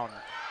Maple Mountain.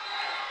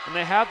 And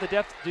they have the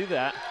depth to do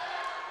that.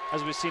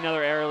 As we've seen,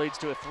 other error leads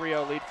to a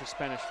 3-0 lead for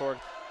Spanish Fork.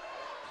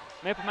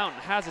 Maple Mountain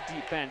has a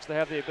deep bench. They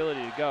have the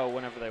ability to go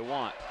whenever they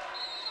want.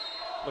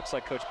 Looks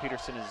like Coach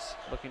Peterson is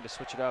looking to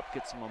switch it up,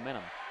 get some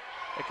momentum.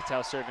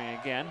 Ikitau serving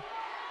again.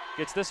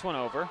 Gets this one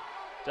over.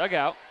 Dug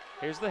out.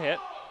 Here's the hit.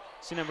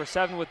 See number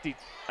 7 with the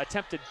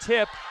attempted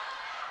tip.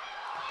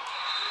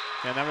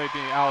 And that might be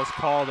Alice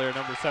Call there,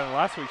 number 7.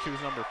 Last week she was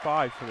number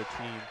 5 for the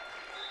team.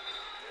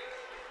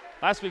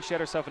 Last week she had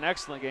herself an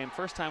excellent game.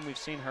 First time we've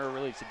seen her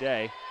really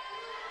today.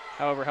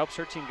 However, helps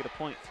her team get a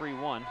point,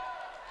 3-1.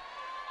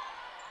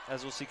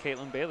 As we'll see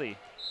Caitlin Bailey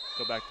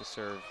go back to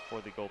serve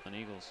for the Golden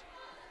Eagles.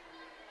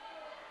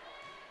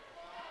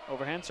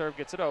 Overhand serve,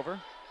 gets it over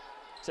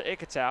to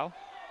Ikitau.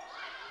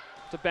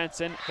 To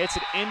Benson, hits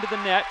it into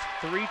the net,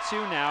 3-2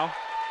 now.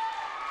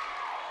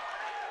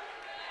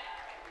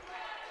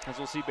 As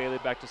we'll see Bailey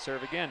back to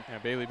serve again. Yeah,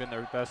 Bailey been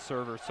their best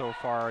server so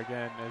far.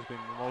 Again, has been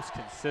the most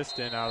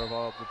consistent out of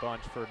all of the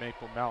bunch for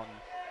Maple Mountain.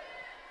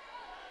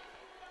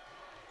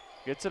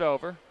 Gets it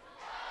over.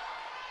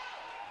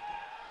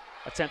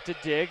 Attempted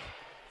dig.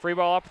 Free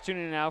ball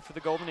opportunity now for the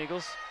Golden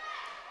Eagles.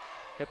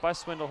 Hit by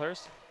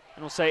Swindlehurst.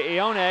 And we'll say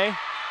Ione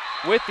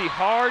with the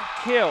hard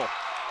kill.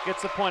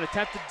 Gets the point.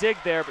 Attempted dig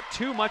there, but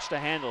too much to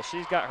handle.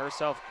 She's got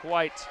herself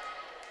quite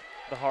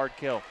the hard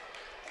kill.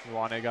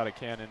 Ione got a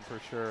cannon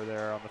for sure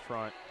there on the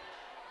front.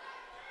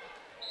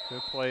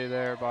 Good play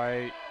there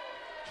by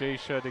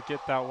Jasha to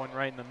get that one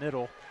right in the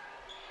middle.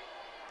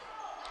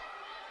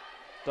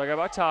 Dug out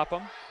by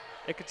Topham.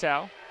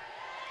 Ikitau.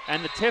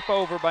 And the tip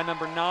over by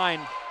number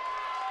 9,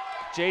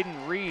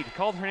 Jaden Reed.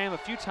 Called her name a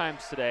few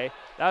times today.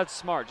 That's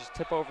smart. Just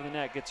tip over the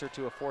net, gets her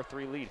to a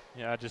 4-3 lead.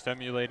 Yeah, just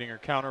emulating her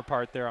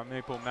counterpart there on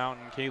Maple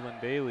Mountain. Caitlin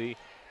Bailey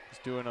is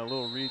doing a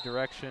little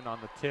redirection on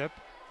the tip.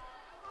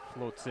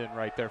 Floats in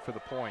right there for the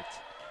point.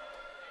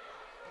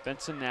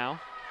 Benson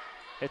now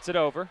hits it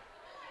over.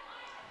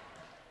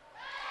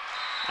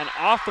 And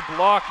off the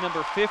block,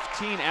 number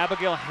 15,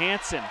 Abigail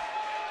Hansen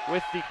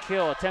with the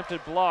kill.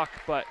 Attempted block,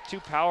 but too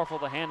powerful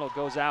to handle,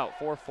 goes out,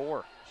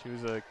 4-4. She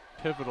was a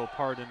pivotal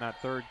part in that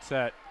third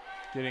set,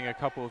 getting a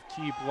couple of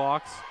key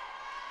blocks,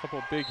 a couple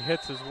of big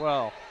hits as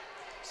well.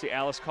 See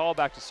Alice Call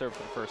back to serve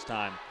for the first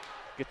time.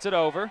 Gets it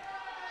over,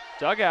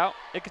 dug out,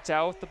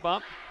 Ikitau with the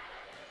bump.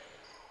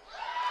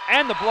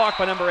 And the block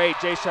by number 8,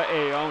 Jasha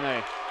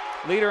Ione.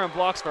 Leader in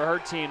blocks for her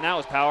team, that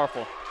was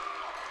powerful.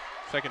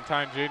 Second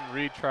time Jaden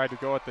Reed tried to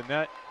go at the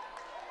net.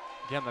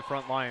 Again, the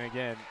front line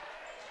again.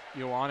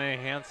 Ioane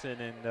Hansen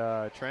and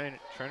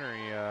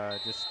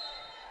Trenery just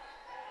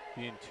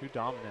being too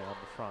dominant on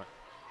the front.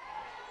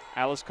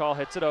 Alice Call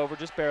hits it over,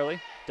 just barely.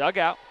 Dug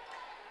out.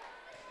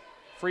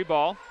 Free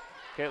ball.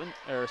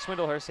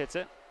 Swindlehurst hits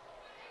it.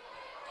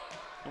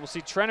 And we'll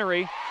see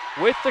Trenery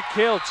with the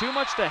kill. Too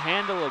much to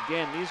handle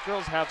again. These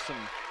girls have some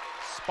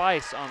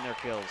spice on their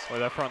kills. Well,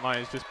 that front line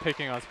is just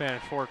picking on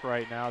Spanish Fork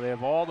right now. They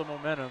have all the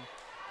momentum.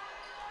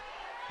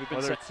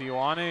 Whether it's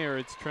Ioane or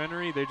it's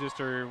Trenery, they just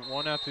are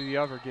one after the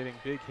other getting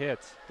big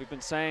hits. We've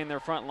been saying their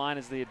front line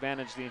is the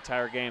advantage the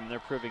entire game, and they're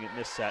proving it in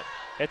this set.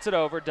 Hits it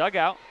over, dug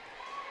out.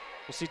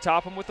 We'll see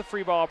Topham with the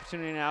free ball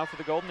opportunity now for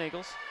the Golden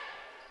Eagles.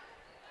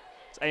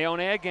 It's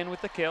Ioane again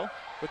with the kill,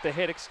 with the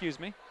hit, excuse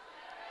me.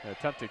 An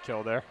attempted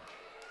kill there.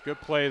 Good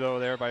play, though,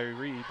 there by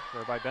Reed,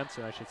 or by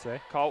Benson, I should say.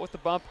 Call it with the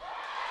bump.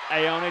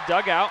 Ioane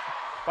dug out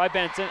by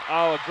Benson.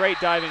 Oh, a great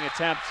diving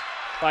attempt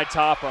by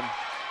Topham.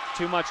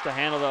 Too much to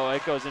handle, though.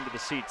 It goes into the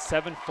seats.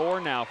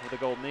 7-4 now for the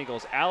Golden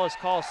Eagles. Alice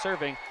Call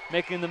serving,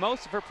 making the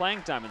most of her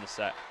playing time in the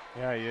set.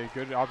 Yeah,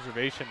 good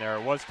observation there.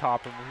 It was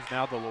Topham, who's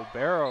now the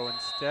libero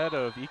instead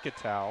of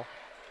Ikatau.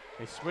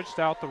 They switched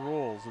out the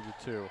roles of the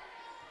two.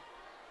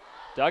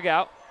 Dug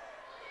out.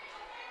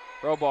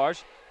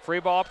 Robarge, free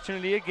ball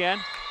opportunity again.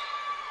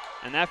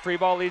 And that free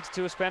ball leads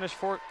to a Spanish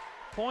Fort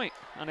point.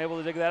 Unable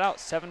to dig that out.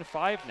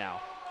 7-5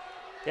 now.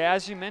 Yeah,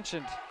 as you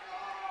mentioned,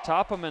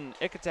 Topham and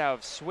Ikatau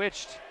have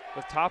switched,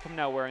 with Topham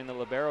now wearing the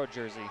libero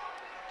jersey.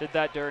 Did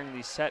that during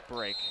the set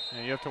break.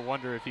 And you have to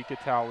wonder if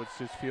Ikatau was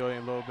just feeling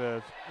a little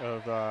bit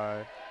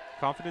of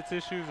confidence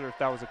issues, or if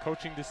that was a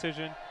coaching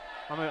decision.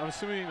 I'm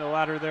assuming the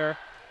latter there.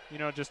 You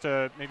know, just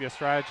maybe a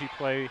strategy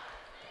play,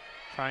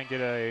 try and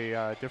get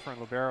a different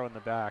libero in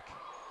the back.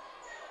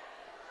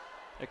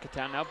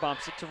 Ikatau now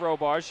bumps it to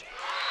Robarge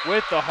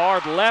with the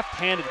hard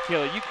left-handed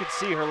kill. You could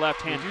see her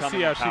left hand coming. Did you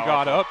see how she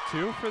got up,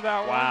 too, for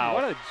that wow.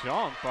 one? What a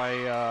jump by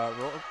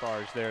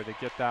Robarge there to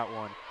get that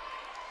one.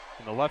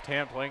 And the left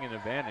hand playing an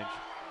advantage.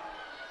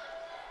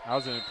 That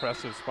was an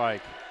impressive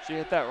spike. She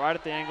hit that right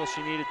at the angle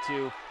she needed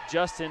to,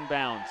 just in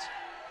bounds.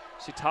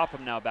 See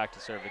Topham now back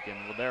to serve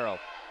again, libero.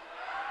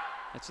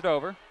 Hits it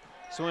over.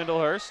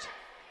 Swindlehurst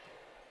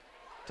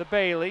to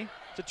Bailey,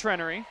 to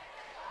Trenery.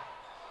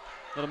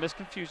 Little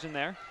misconfusion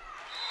there.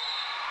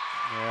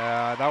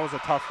 Yeah, that was a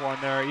tough one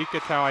there.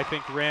 Ikatau, I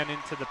think, ran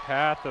into the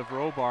path of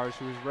Robarge,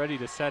 who was ready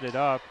to set it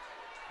up.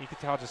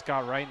 Ikatau just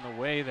got right in the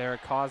way there.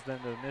 It caused them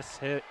to miss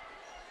hit.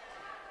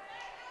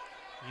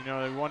 You know,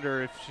 I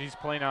wonder if she's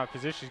playing out of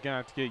position, she's going to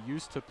have to get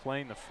used to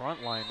playing the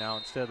front line now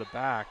instead of the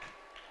back.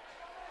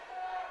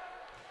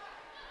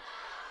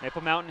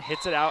 Maple Mountain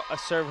hits it out, a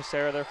service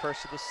error, their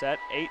first of the set.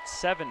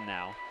 8-7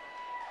 now,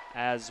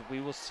 as we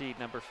will see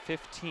number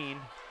 15,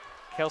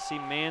 Kelsey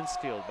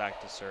Mansfield,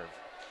 back to serve.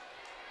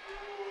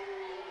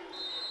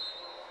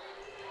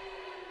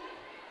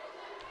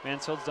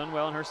 Mansfield's done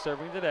well in her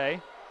serving today.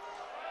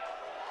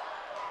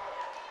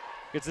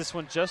 Gets this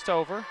one just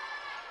over.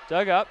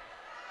 Dug up.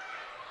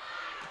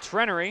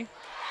 Trenery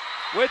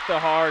with the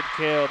hard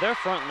kill. Their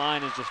front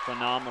line is just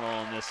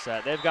phenomenal in this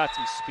set. They've got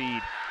some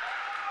speed.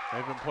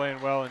 They've been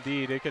playing well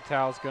indeed.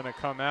 Ikatau's going to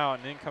come out,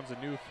 and in comes a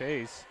new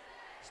face.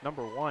 It's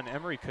number 1,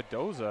 Emery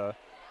Cardoza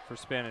for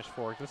Spanish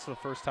Fork. This is the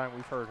first time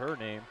we've heard her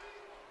name.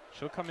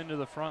 She'll come into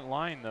the front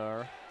line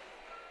there.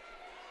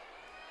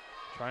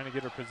 Trying to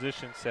get her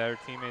position set. Her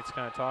teammates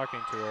kind of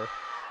talking to her.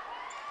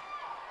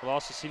 We'll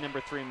also see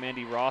number 3,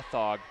 Mandy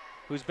Rothog,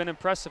 who's been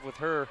impressive with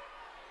her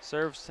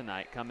serves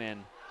tonight, come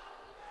in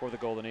for the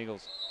Golden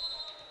Eagles.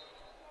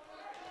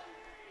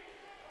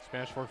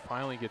 Spanish Fork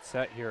finally gets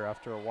set here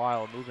after a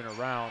while, moving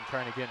around,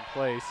 trying to get in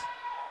place.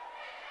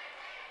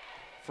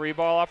 Free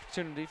ball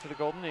opportunity for the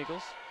Golden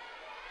Eagles.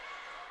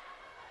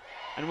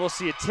 And we'll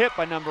see a tip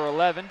by number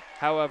 11.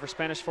 However,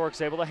 Spanish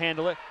Fork's able to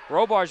handle it.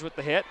 Robarge with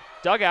the hit,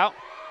 dug out.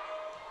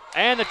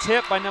 And the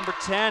tip by number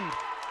 10.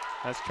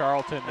 That's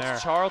Charlton there.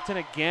 That's Charlton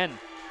again.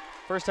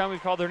 First time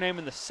we've called her name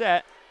in the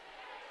set.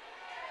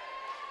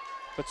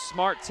 But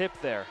smart tip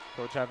there.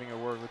 Coach having a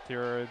word with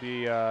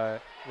the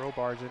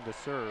Robarge into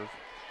serve.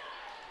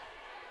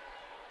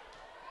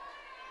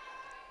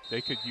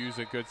 They could use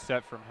a good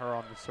set from her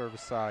on the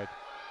service side.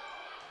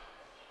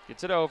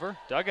 Gets it over,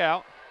 dug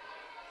out.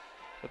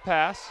 The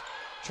pass,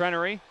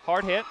 Trenery,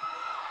 hard hit.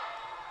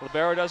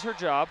 Libero does her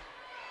job.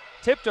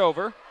 Tipped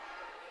over.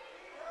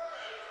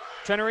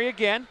 Trenery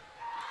again.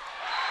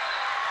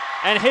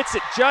 And hits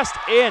it just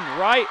in,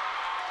 right?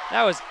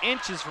 That was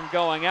inches from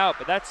going out,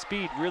 but that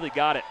speed really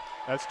got it.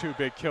 That's 2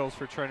 big kills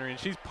for Trenery, and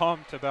she's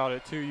pumped about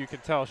it too. You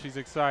can tell she's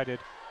excited.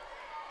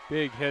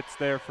 Big hits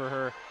there for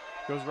her.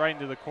 Goes right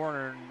into the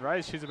corner, and right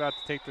as she's about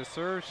to take the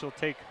serve, she'll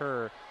take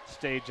her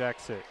stage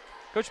exit.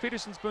 Coach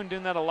Peterson's been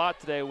doing that a lot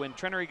today. When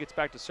Trenery gets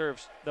back to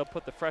serve, they'll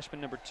put the freshman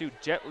number 2,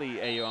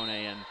 Jetly Ioane,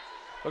 in.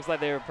 Looks like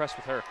they were impressed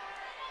with her.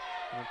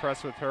 I'm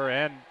impressed with her,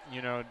 and,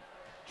 you know,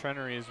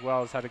 Trenery as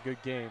well has had a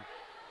good game.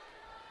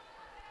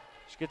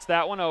 She gets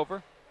that one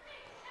over.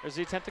 There's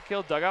the attempt to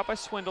kill, dug out by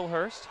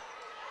Swindlehurst.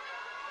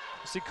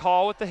 You see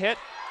Call with the hit.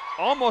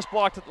 Almost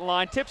blocked at the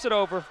line, tips it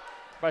over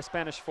by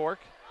Spanish Fork.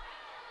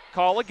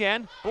 Call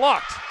again,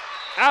 blocked.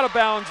 Out of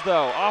bounds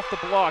though, off the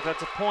block,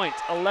 that's a point.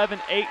 11-8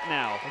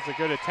 now. That's a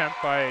good attempt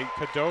by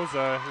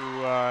Cardoza,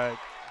 who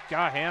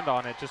got a hand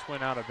on it, just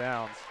went out of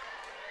bounds.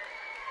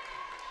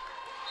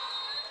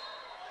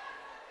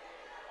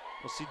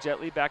 We'll see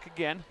Jet Li back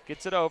again,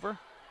 gets it over.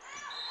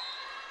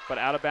 But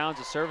out of bounds,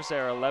 a service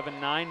error,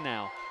 11-9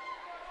 now.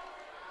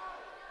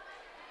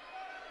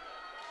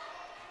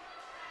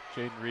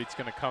 Jaden Reed's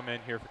gonna come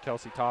in here for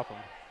Kelsey Topham.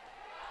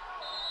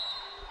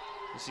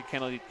 You see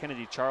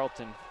Kennedy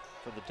Charlton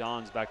for the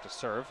Dons back to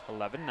serve,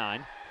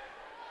 11-9.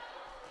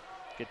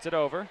 Gets it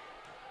over,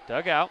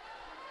 dug out,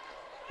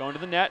 going to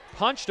the net,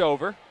 punched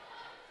over.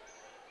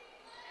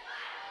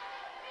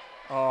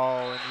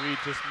 Oh, and Reed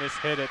just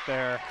mishit it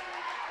there.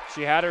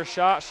 She had her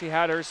shot, she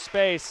had her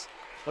space.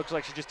 Looks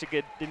like she just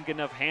didn't get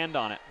enough hand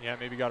on it. Yeah,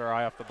 maybe got her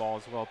eye off the ball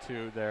as well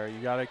too there.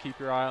 You gotta keep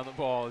your eye on the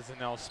ball as in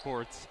L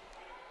Sports.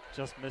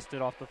 Just missed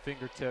it off the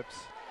fingertips.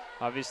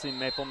 Obviously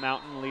Maple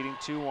Mountain leading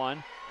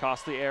 2-1.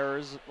 Costly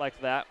errors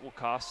like that will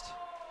cost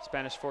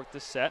Spanish Fork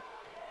this set.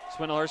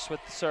 Swindlehurst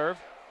with the serve.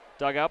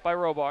 Dug out by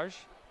Robarge.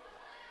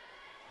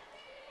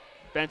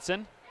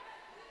 Benson.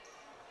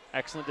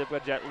 Excellent dip by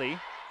Jet Li.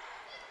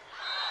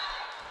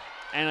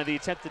 And the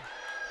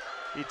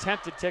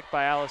attempted tick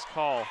by Alice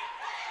Call.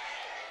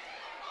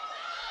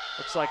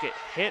 Looks like it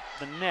hit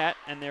the net,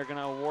 and they're going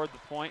to award the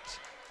point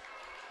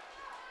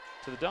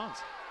to the Dons.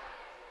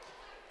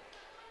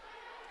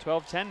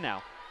 12-10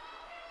 now.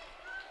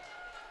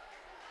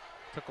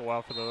 Took a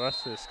while for the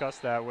rest to discuss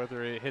that,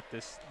 whether it hit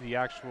the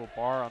actual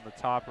bar on the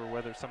top or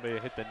whether somebody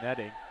hit the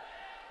netting.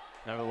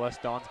 Nevertheless,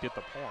 Dons get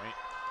the point.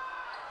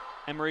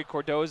 Emery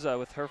Cordoza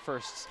with her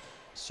first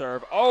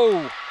serve.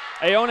 Oh!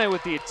 Aone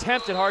with the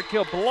attempted hard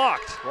kill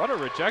blocked. What a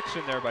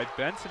rejection there by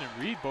Benson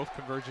and Reed, both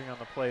converging on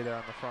the play there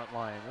on the front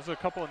line. There's a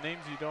couple of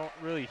names you don't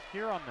really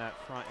hear on that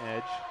front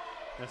edge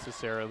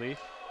necessarily.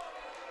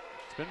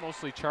 It's been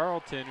mostly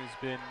Charlton who's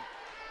been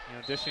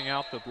dishing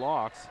out the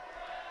blocks.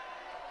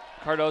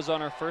 Cardozo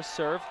on her first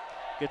serve,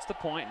 gets the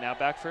point, now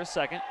back for a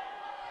second.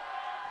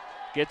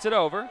 Gets it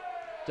over,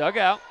 dug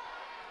out,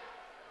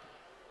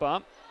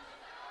 bump,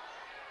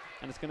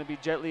 and it's going to be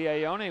Jet Li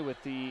Aone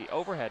with the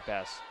overhead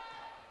pass.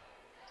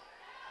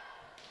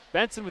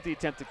 Benson with the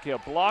attempted kill,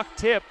 blocked,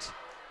 tipped.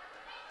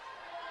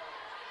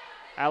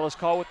 Alice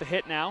Call with the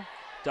hit now,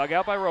 dug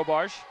out by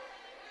Robarge.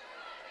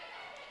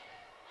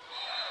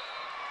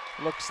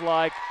 Looks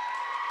like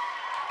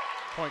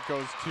point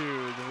goes to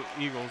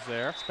the Eagles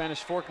there.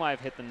 Spanish Fork might have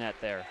hit the net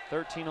there.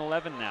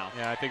 13-11 now.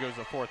 Yeah, I think it was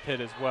a fourth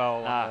hit as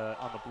well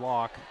on the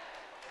block.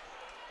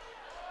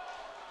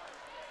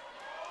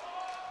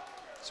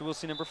 So we'll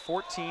see number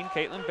 14,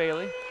 Caitlin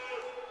Bailey.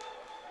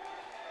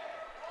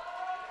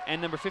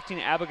 And number 15,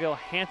 Abigail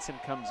Hansen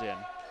comes in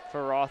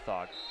for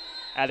Rothog,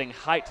 adding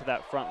height to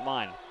that front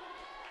line.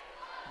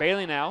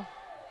 Bailey now.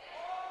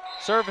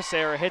 Service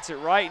error, hits it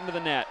right into the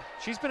net.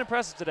 She's been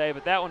impressive today,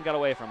 but that one got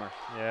away from her.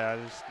 Yeah,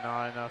 there's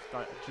not enough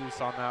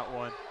juice on that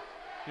one.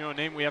 A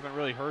name we haven't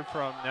really heard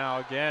from now.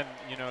 Again,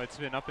 it's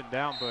been up and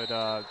down, but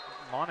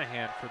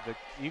Monahan for the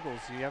Eagles,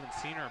 you haven't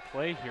seen her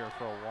play here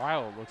for a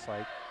while, it looks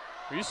like.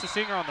 We're used to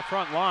seeing her on the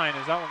front line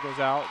as that one goes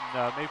out,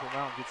 and Maple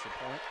Mountain gets the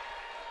point.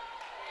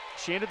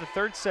 She ended the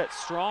third set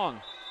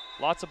strong.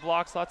 Lots of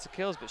blocks, lots of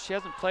kills, but she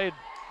hasn't played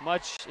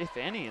much, if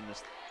any, in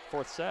this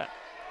fourth set.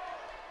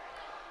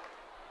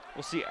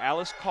 We'll see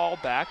Alice Call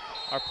back,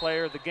 our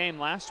player of the game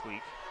last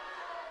week.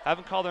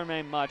 Haven't called her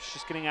name much,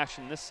 just getting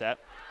action in this set.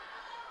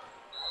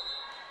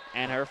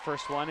 And her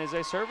first one is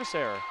a service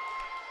error.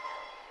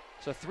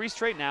 So 3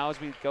 straight now as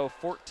we go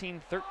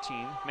 14-13,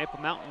 Maple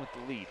Mountain with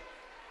the lead.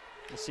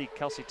 We'll see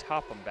Kelsey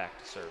Topham back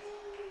to serve.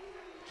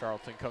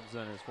 Charlton comes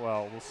in as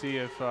well. We'll see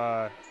if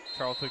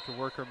Charlton can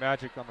work her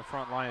magic on the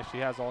front line as she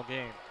has all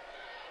game,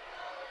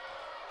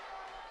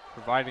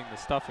 providing the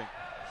stuffing.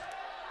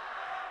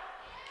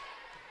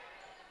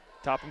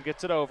 Topham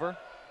gets it over.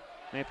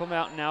 Maple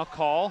Mountain now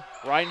call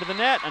right into the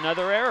net.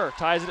 Another error,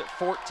 ties it at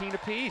 14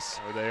 apiece.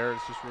 Oh, the error is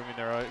just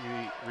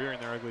rearing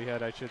their ugly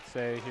head, I should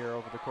say, here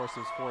over the course of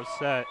this fourth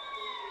set.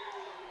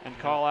 And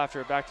call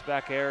after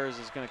back-to-back errors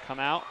is going to come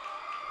out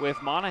with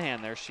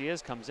Monahan. There she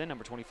is, comes in,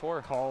 number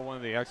 24. Call, one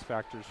of the X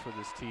factors for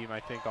this team, I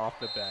think,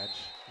 off the bench.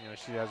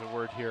 She has a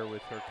word here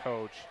with her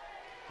coach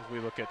as we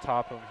look at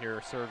Topham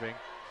here serving.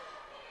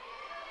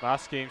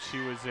 Last game she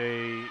was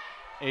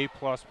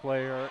A-plus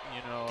player,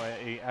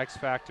 a X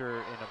factor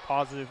in a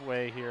positive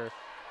way here.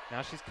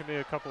 Now she's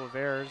committed a couple of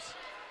errors.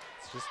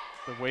 It's just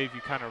the wave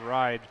you kind of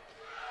ride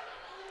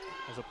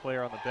as a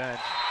player on the bench.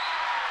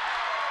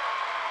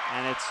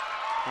 And it's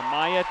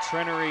Amaya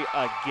Trenery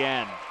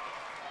again.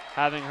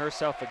 Having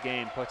herself a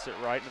game puts it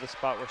right into the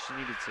spot where she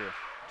needed to.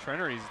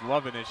 Trenery's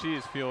loving it. She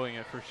is feeling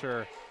it for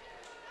sure.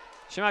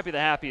 She might be the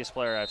happiest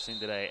player I've seen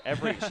today.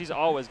 She's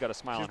always got a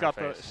smile on her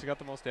face. She's got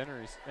the most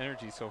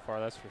energy so far,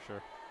 that's for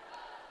sure.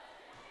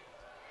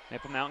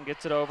 Maple Mountain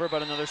gets it over,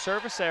 but another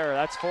service error.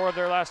 That's 4 of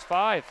their last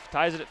 5.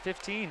 Ties it at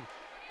 15.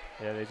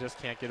 Yeah, they just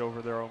can't get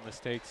over their own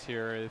mistakes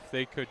here. If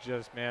they could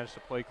just manage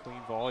to play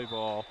clean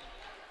volleyball,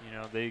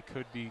 they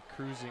could be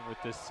cruising with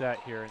this set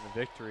here in the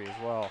victory as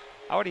well.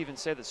 I would even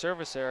say that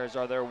service errors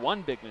are their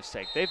one big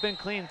mistake. They've been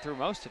clean through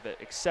most of it,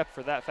 except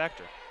for that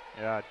factor.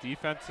 Yeah,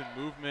 defense and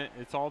movement,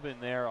 it's all been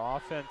there.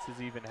 Offense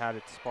has even had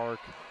its spark.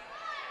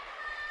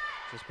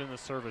 Just been the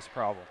service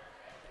problem.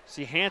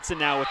 See Hansen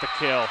now with the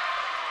kill.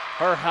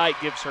 Her height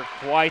gives her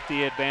quite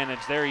the advantage.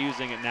 They're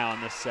using it now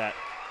in this set.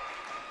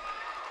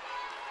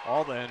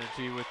 All the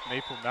energy with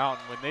Maple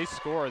Mountain. When they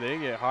score, they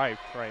get hyped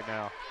right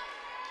now.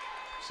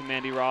 See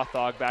Mandy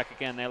Rothog back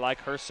again. They like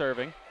her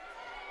serving.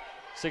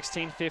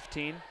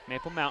 16-15,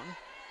 Maple Mountain.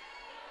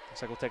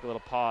 Looks like we'll take a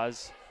little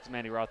pause as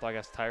Mandy Rothog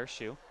has to tie her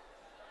shoe.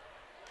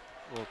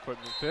 Little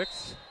equipment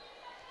fix.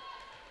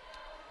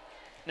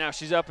 Now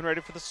she's up and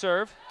ready for the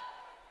serve.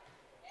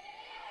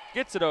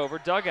 Gets it over,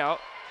 dug out.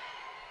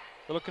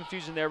 Little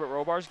confusion there, but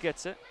Robars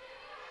gets it.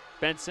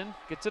 Benson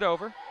gets it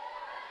over.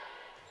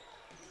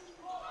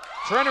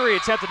 Trenery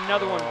attempted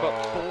another one,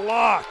 but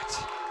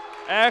blocked.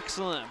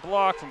 Excellent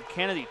block from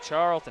Kennedy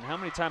Charlton. How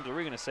many times are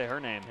we going to say her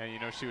name? Yeah, you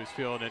know she was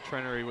feeling it.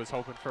 Trenery was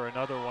hoping for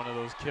another one of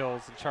those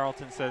kills, and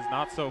Charlton says,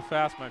 not so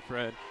fast, my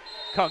friend.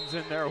 Comes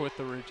in there with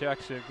the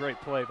rejection. Great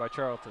play by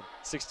Charlton.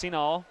 16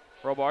 all.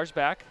 Robars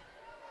back.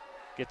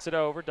 Gets it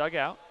over, dug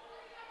out.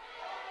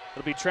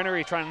 It'll be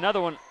Trenery trying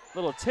another one.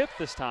 Little tip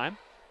this time.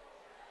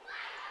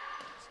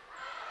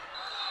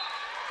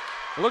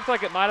 It looked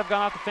like it might have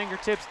gone off the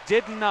fingertips.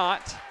 Did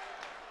not.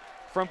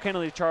 From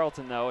Kennedy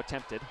Charlton, though,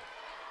 attempted.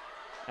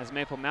 As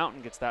Maple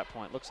Mountain gets that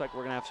point. Looks like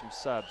we're going to have some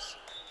subs.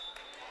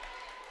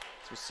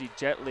 So we'll see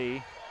Jet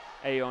Lee,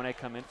 Aone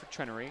come in for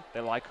Trenery.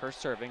 They like her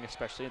serving,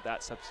 especially at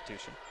that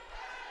substitution.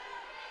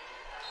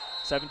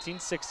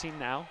 17-16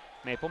 now,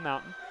 Maple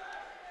Mountain.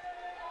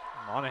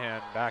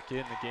 Monahan back in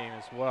the game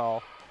as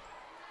well.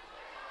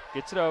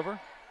 Gets it over,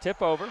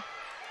 tip over.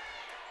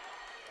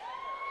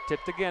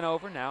 Tipped again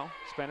over now,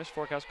 Spanish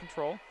Fork has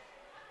control.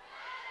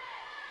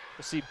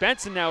 We'll see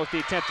Benson now with the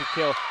attempted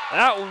kill.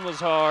 That one was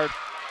hard.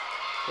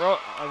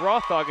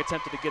 Rothog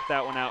attempted to get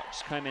that one out,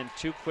 just came in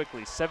too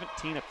quickly,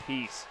 17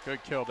 apiece.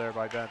 Good kill there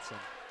by Benson.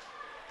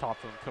 Top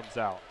one comes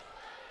out.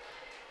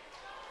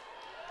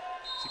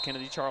 See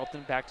Kennedy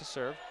Charlton back to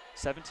serve,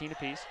 17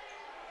 apiece.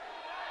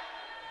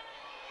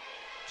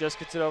 Just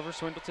gets it over,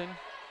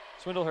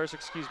 Swindlehurst,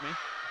 excuse me.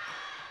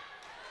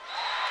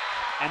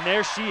 And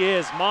there she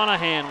is,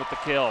 Monahan with the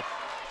kill.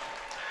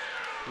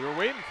 We were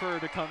waiting for her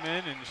to come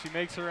in, and she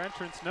makes her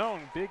entrance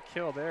known. Big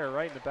kill there,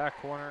 right in the back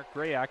corner.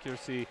 Great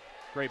accuracy,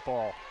 great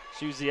ball.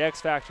 She was the X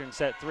factor in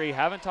set 3.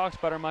 Haven't talked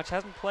about her much,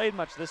 hasn't played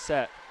much this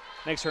set.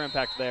 Makes her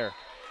impact there.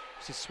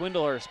 See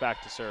Swindlehurst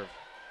back to serve.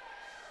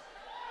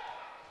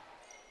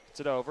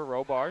 Gets it over,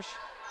 Robars.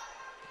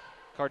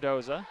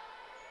 Cardoza.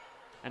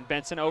 And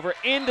Benson over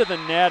into the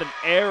net, an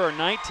error,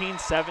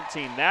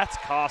 19-17. That's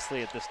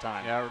costly at this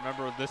time. Yeah, I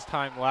remember this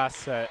time last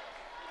set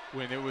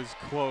when it was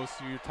close,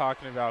 you were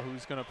talking about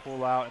who's going to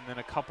pull out, and then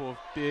a couple of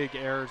big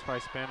errors by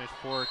Spanish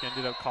Fork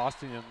ended up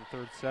costing them the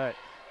third set.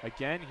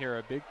 Again here,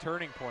 a big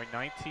turning point,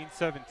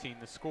 19-17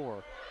 the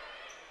score.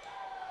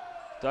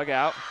 Dug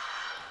out,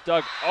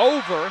 dug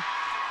over,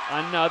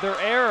 another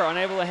error,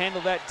 unable to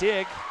handle that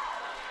dig.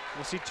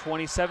 We'll see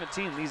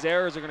 20-17. These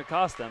errors are going to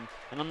cost them.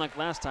 And unlike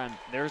last time,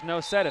 there's no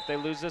set if they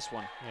lose this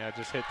one. Yeah,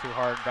 just hit too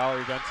hard.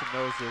 Valerie Benson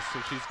knows this, so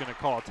she's going to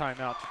call a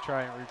timeout to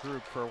try and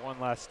regroup for one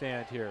last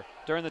stand here.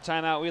 During the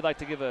timeout, we'd like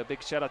to give a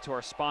big shout out to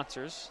our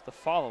sponsors, the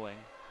following.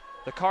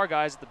 The car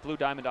guys at the Blue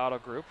Diamond Auto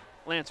Group,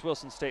 Lance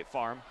Wilson State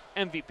Farm,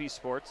 MVP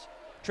Sports,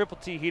 Triple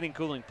T Heating,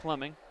 Cooling,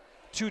 Plumbing,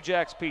 Two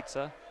Jacks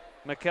Pizza,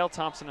 Mikkel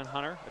Thompson and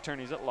Hunter,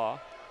 attorneys at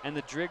law, and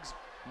the Driggs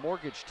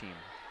Mortgage Team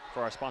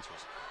for our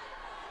sponsors.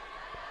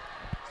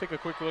 Take a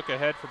quick look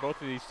ahead for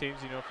both of these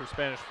teams. You know, for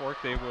Spanish Fork,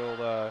 they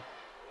will,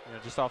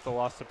 just off the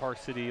loss to Park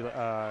City,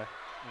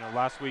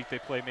 last week they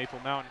played Maple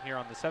Mountain here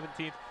on the 17th.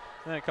 And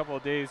then a couple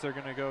of days they're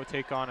going to go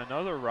take on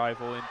another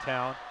rival in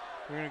town.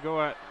 We're going to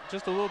go at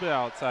just a little bit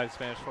outside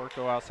Spanish Fork,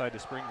 go outside to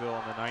Springville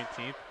on the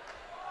 19th.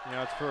 You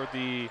know, it's for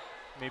the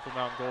Maple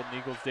Mountain Golden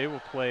Eagles. They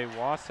will play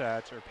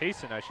Wasatch, or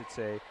Payson, I should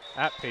say,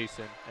 at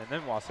Payson, and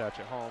then Wasatch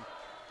at home,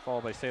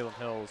 followed by Salem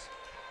Hills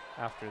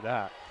after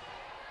that.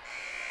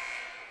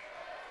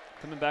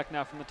 Coming back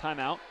now from the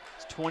timeout.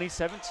 It's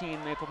 2017,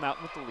 Maple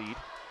Mountain with the lead.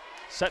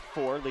 Set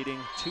 4, leading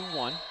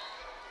 2-1.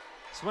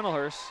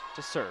 Swindlehurst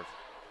to serve.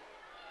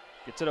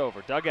 Gets it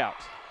over, dug out.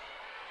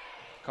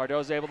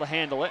 Cardoza able to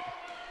handle it.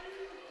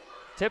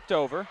 Tipped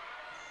over.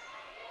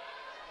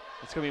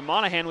 It's going to be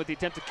Monahan with the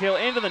attempted kill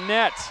into the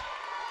net.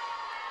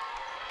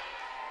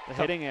 The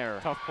hitting error.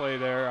 Tough play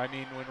there. I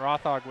mean, when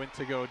Rothog went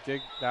to go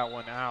dig that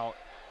one out,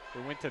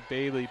 it went to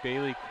Bailey.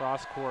 Bailey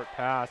cross-court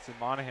pass, and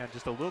Monahan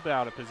just a little bit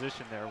out of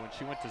position there. When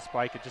she went to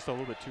spike it, just a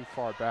little bit too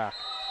far back.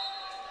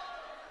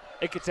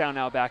 Iketow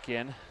now back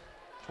in.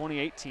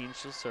 2018,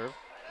 she'll serve.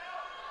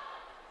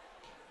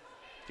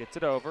 Gets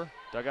it over.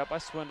 Dug out by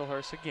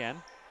Swindlehurst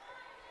again.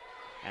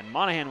 And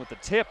Monahan with the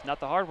tip, not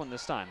the hard one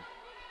this time.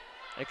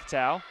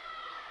 Iketow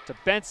to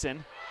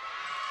Benson.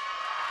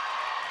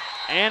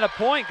 And a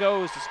point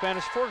goes to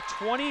Spanish Fork,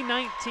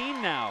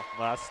 2019 now.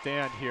 Last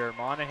stand here.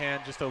 Monahan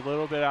just a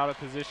little bit out of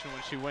position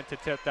when she went to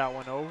tip that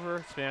one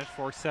over. Spanish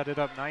Fork set it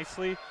up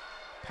nicely.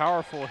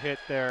 Powerful hit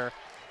there,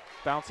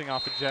 bouncing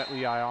off of Jet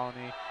Lee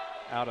Ione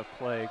out of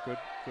play. Good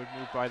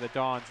move by the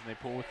Dons, and they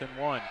pull within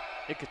one.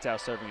 Iketow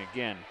serving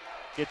again.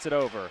 Gets it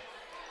over.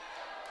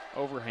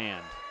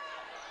 Overhand.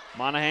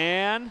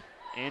 Monahan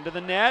into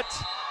the net.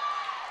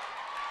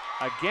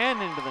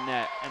 Again into the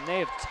net, and they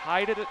have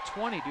tied it at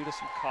 20 due to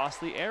some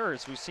costly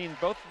errors. We've seen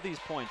both of these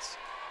points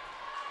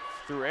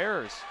through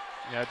errors.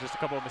 Yeah, just a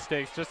couple of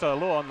mistakes. Just a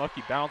little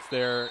unlucky bounce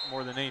there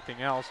more than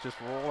anything else. Just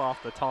roll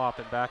off the top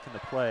and back into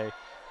play.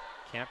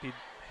 Can't be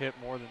hit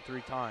more than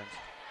 3 times.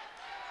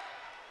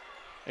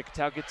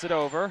 Ikitau gets it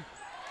over.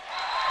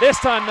 This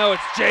time, though,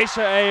 it's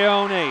Jaisha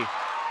Aone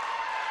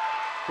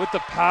with the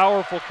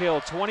powerful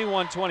kill,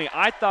 21-20.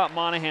 I thought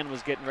Monahan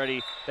was getting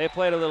ready. They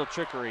played a little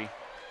trickery,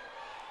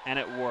 and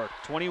it worked.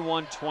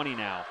 21-20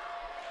 now.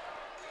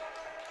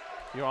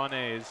 Aone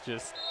is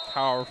just a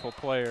powerful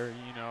player.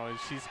 You know,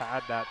 she's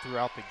had that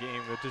throughout the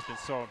game. They've just been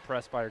so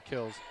impressed by her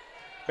kills.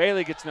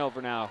 Bailey gets an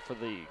over now for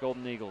the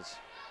Golden Eagles.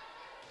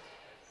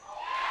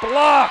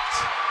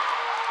 Blocked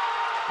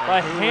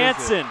by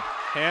Hansen.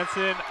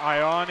 Hansen,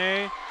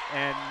 Ione,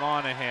 and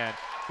Monahan.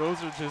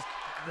 Those are just,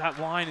 that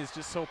line is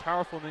just so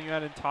powerful. And then you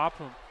add in top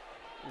of them.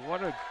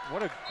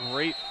 What a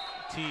great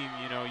team,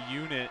 you know,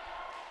 unit.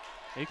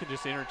 They can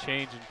just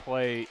interchange and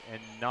play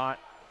and not,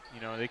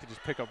 you know, they can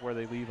just pick up where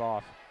they leave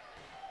off.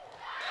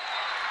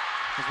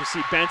 As we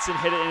see Benson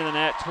hit it into the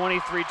net,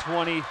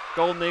 23-20.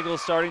 Golden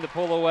Eagles starting to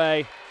pull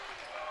away.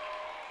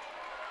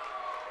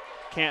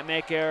 Can't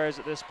make errors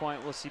at this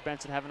point. We'll see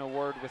Benson having a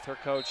word with her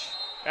coach,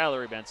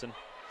 Valerie Benson.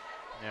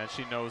 Yeah,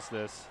 she knows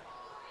this.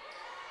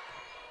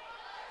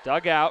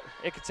 Dug out,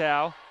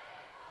 Ikitau.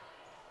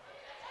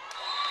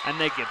 And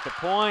they get the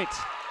point.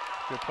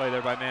 Good play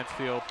there by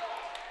Mansfield.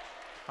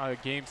 A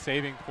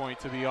game-saving point,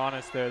 to be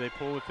honest there. They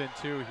pull within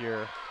 2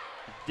 here.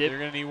 They're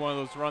going to need one of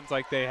those runs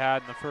like they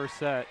had in the first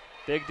set.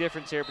 Big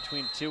difference here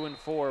between 2 and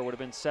 4 would have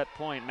been set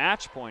point,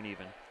 match point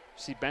even.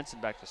 See Benson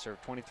back to serve,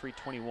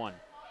 23-21.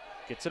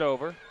 Gets it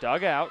over,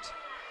 dug out.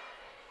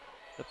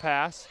 The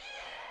pass.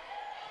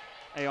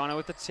 Aona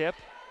with the tip.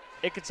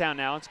 Ikitau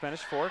now in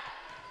Spanish Fork.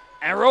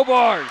 And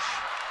Robarge.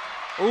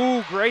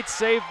 Ooh, great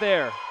save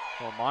there.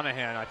 Well,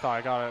 Monahan, I thought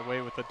I got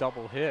away with the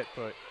double hit,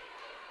 but.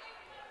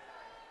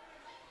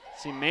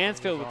 See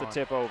Mansfield with the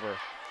tip over.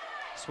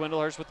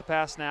 Swindlehurst with the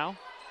pass now.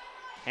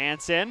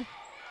 Hansen.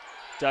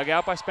 Dug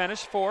out by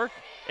Spanish Fork.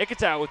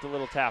 Ikitau with the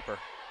little tapper.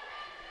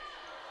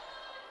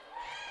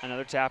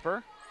 Another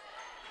tapper.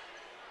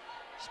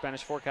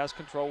 Spanish Fork has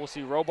control. We'll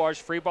see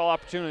Robarge free ball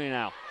opportunity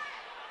now.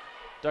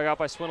 Dug out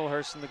by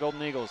Swindlehurst and the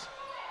Golden Eagles.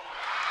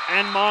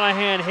 And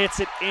Monahan hits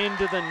it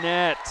into the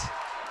net.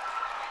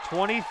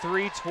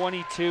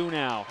 23-22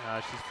 now.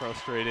 She's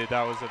frustrated.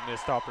 That was a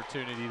missed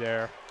opportunity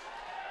there.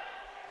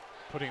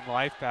 Putting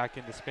life back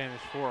into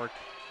Spanish Fork.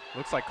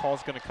 Looks like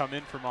call's going to come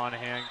in for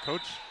Monahan.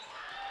 Coach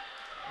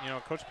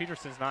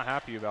Peterson's not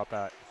happy about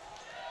that.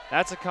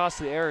 That's a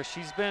costly error.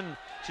 She's been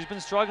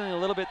struggling a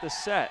little bit this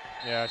set.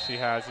 Yeah, she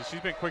has. And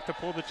she's been quick to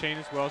pull the chain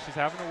as well. She's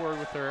having a word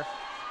with her.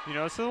 You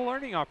know, it's a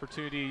learning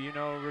opportunity, you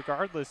know,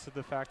 regardless of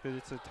the fact that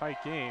it's a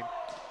tight game.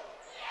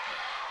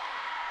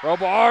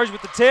 Robarge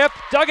with the tip.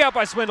 Dug out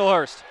by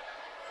Swindlehurst.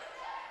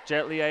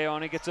 Jetly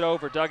Aone gets it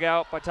over. Dug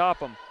out by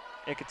Topham.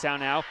 Ikitau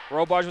now.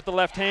 Robarge with the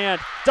left hand.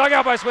 Dug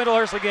out by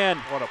Swindlehurst again.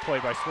 What a play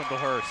by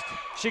Swindlehurst.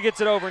 She gets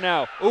it over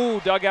now.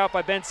 Ooh, dug out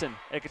by Benson.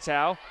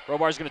 Ikitau.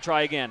 Robarge's going to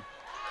try again.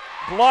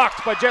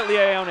 Blocked by Jetly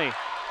Aone.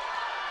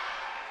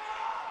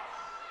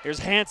 Here's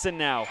Hansen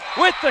now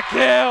with the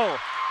kill.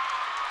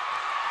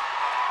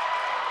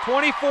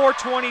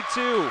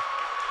 24-22.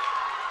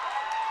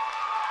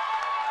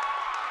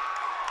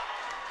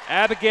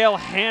 Abigail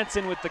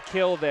Hansen with the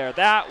kill there.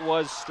 That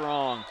was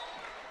strong.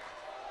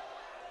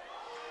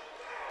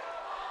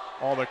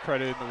 All the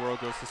credit in the world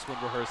goes to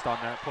Swindlehurst on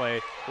that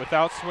play.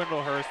 Without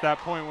Swindlehurst, that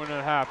point wouldn't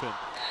have happened.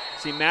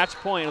 See, match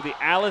point. It'll be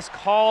Alice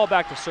Call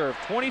back to serve.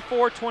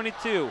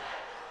 24-22.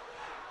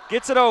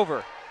 Gets it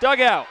over. Dug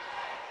out.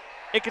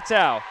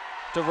 Ikitau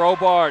to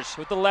Robarge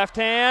with the left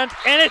hand,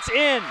 and it's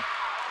in.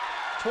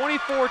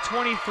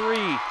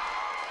 24-23.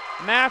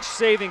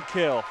 Match-saving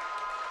kill.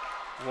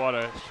 What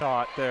a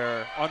shot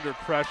there. Under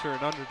pressure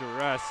and under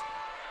duress.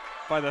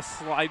 By the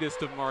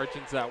slightest of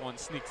margins, that one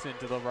sneaks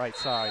into the right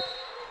side.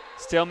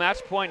 Still match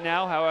point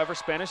now, however,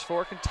 Spanish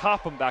Fork and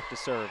Topham back to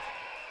serve.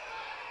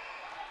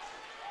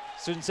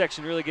 Student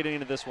section really getting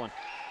into this one.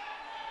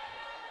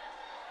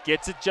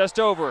 Gets it just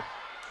over.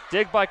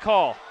 Dig by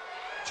Call.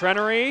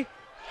 Trenery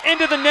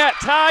into the net,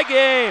 tie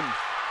game.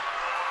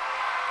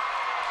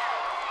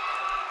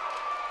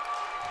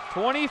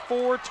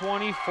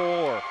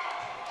 24-24.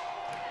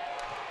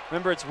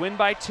 Remember, it's win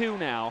by 2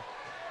 now.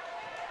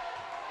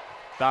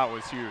 That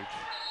was huge.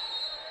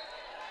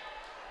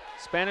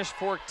 Spanish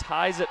Fork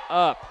ties it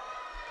up.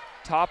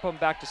 Topham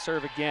back to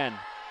serve again.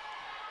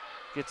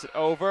 Gets it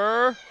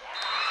over.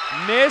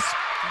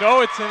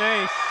 No, it's an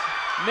ace.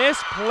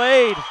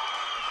 Misplayed.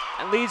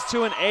 It leads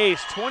to an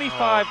ace,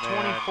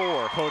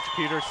 25-24. Coach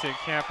Peterson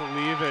can't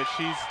believe it.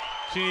 She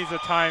needs a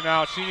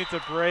timeout. She needs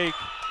a break.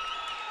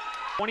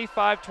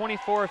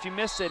 25-24. If you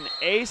missed it, an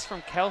ace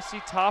from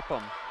Kelsey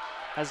Topham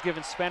has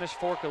given Spanish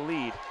Fork a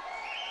lead.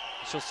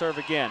 She'll serve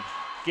again.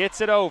 Gets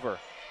it over.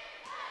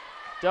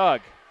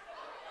 Doug.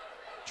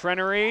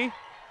 Trenery.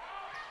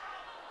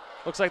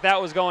 Looks like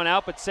that was going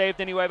out, but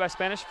saved anyway by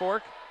Spanish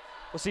Fork.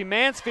 We'll see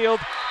Mansfield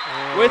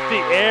with the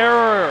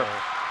error.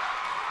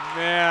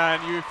 Man,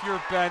 if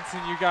you're Benson,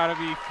 you got to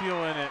be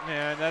feeling it,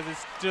 man. That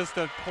is just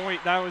a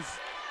point. That was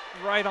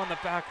right on the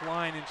back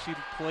line, and she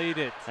played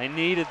it. They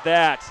needed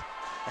that.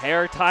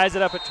 Hare ties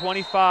it up at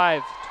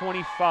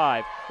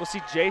 25-25. We'll see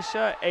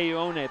Jaisha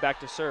Ayone back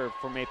to serve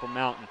for Maple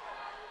Mountain.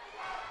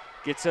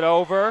 Gets it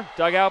over,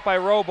 dug out by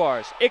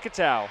Robars.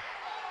 Ikatau.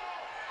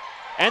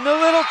 And the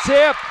little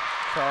tip.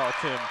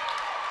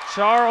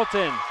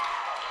 Charlton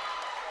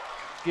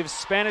gives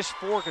Spanish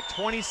Fork a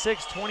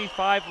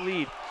 26-25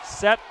 lead.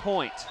 Set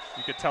point.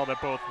 You could tell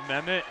that both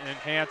Mehmet and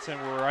Hansen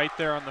were right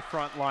there on the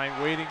front line,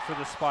 waiting for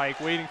the spike,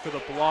 waiting for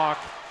the block.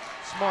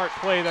 Smart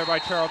play there by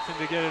Charlton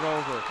to get it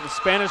over. The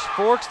Spanish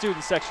Fork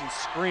student section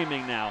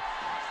screaming now.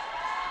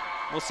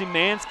 We'll see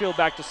Mansfield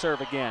back to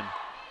serve again.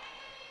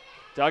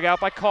 Dug out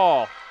by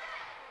Call.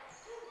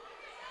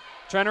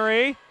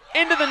 Trenery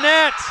into the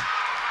net.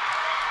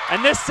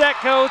 And this set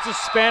goes to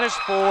Spanish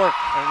Fork.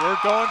 And we're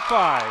going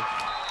 5.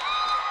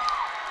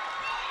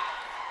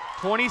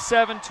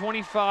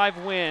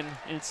 27-25 win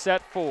in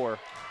set 4.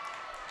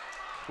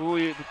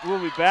 We'll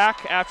be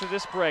back after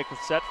this break with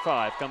set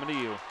 5 coming to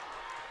you.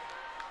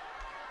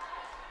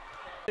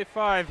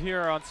 5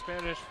 here on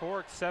Spanish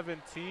Fork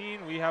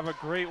 17. We have a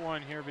great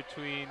one here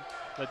between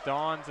the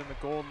Dons and the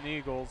Golden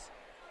Eagles.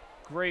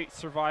 Great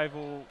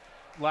survival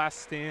last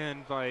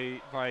stand by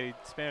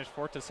Spanish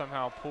Fork to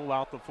somehow pull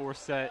out the 4th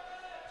set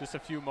just a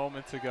few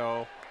moments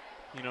ago.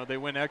 You know, they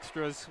win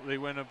extras. They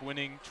end up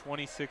winning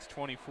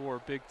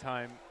 26-24, big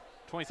time.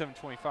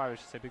 27-25, I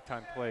should say, big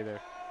time play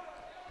there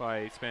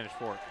by Spanish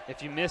Fork.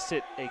 If you missed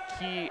it, a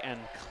key and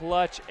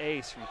clutch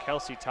ace from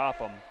Kelsey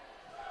Topham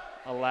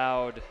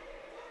allowed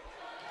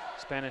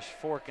Spanish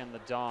Fork and the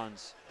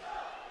Dons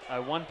a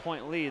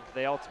 1-point lead that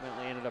they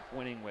ultimately ended up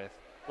winning with.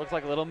 Looked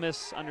like a little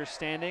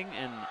misunderstanding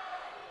and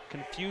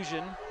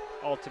confusion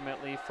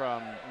ultimately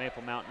from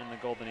Maple Mountain and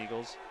the Golden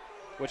Eagles,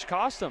 which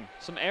cost them.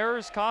 Some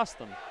errors cost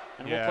them.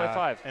 And we'll play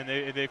 5. And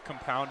they've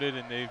compounded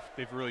and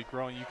they've really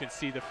grown. You can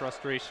see the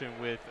frustration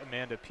with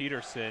Amanda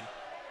Peterson,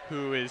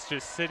 who is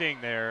just sitting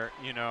there,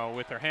 you know,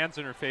 with her hands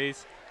in her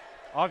face,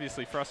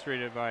 obviously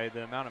frustrated by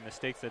the amount of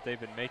mistakes that they've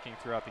been making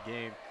throughout the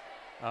game.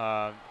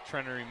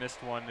 Trenery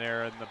missed one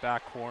there in the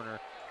back corner,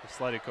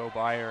 just let it go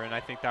by her, and I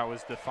think that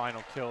was the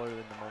final killer in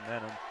the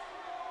momentum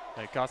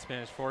that got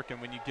Spanish Fork. And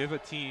when you give a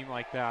team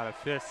like that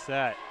a 5th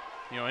set,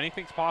 you know,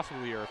 anything's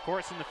possible here. Of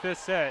course, in the 5th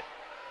set,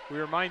 we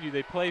remind you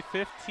they play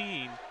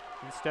 15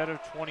 instead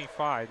of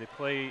 25. They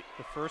play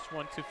the first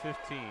one to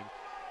 15.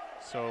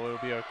 So it'll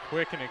be a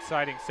quick and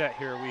exciting set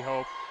here, we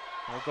hope.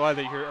 And we're glad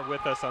that you're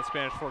with us on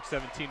Spanish Fork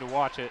 17 to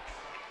watch it.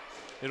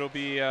 It'll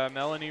be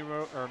Melanie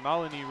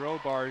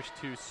Robars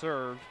to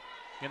serve.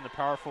 Again, the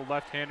powerful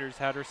left-handers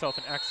had herself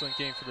an excellent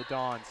game for the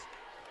Dons.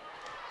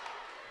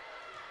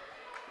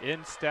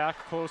 In stack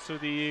close to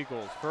the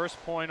Eagles. First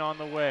point on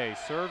the way.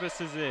 Service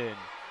is in.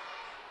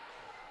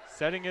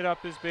 Setting it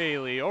up is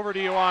Bailey. Over to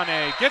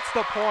Ioane. Gets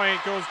the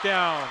point. Goes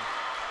down.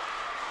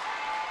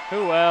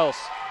 Who else?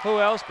 Who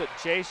else but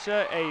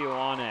Jaisha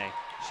Ioane?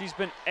 She's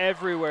been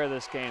everywhere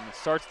this game and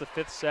starts the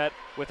 5th set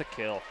with a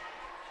kill.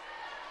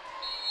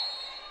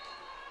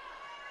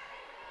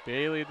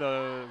 Bailey,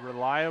 the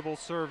reliable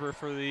server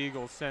for the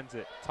Eagles, sends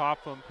it.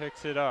 Topham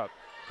picks it up.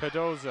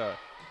 Cardoza.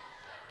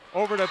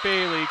 Over to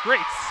Bailey. Great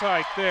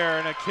strike there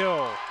and a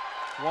kill.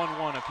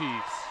 1-1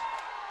 apiece.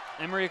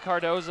 Emery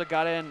Cardoza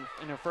got in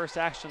her first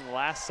action the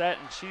last set,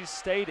 and she's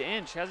stayed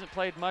in. She hasn't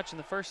played much in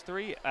the first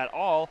 3 at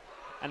all,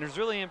 and has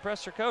really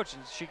impressed her coach,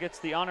 and she gets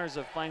the honors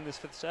of playing this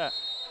 5th set.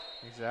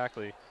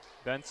 Exactly.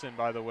 Benson,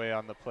 by the way,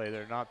 on the play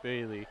there, not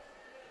Bailey.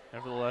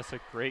 Nevertheless, a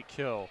great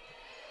kill.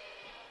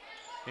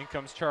 In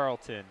comes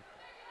Charlton.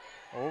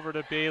 Over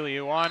to Bailey.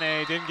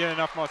 Ioane didn't get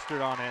enough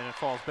mustard on it, and it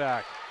falls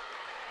back.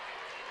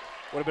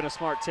 Would have been a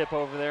smart tip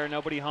over there.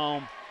 Nobody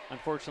home.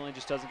 Unfortunately,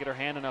 just doesn't get her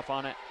hand enough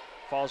on it.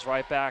 Falls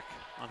right back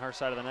on her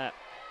side of the net.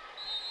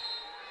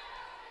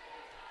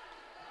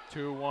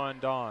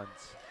 2-1 Dons.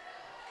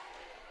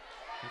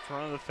 In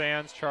front of the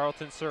fans,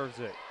 Charlton serves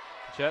it.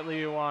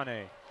 Jetli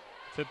Ioane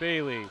to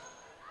Bailey,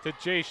 to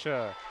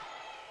Jaisha.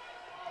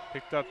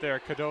 Picked up there,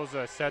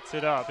 Cardoza sets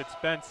it up. It's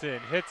Benson,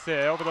 hits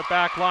it over the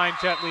back line.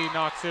 Jetli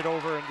knocks it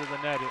over into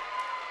the net.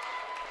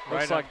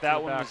 Looks like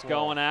that one was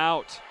going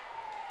out.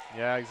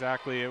 Yeah,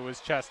 exactly. It was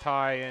chest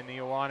high, and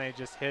Ioane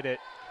just hit it.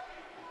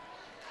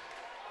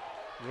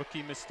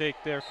 Rookie mistake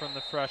there from the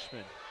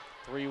freshman.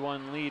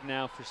 3-1 lead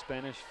now for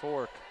Spanish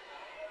Fork.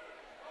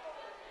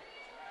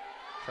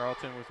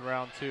 Charlton with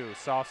round 2.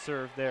 Soft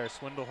serve there.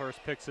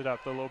 Swindlehurst picks it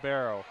up. The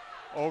Lobero.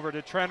 Over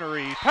to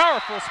Trenery.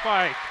 Powerful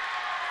spike.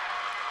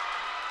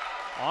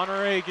 On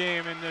her A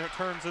game in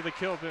terms of the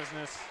kill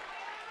business.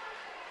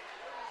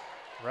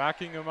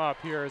 Racking them up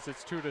here as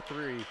it's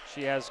 2-3.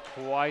 She has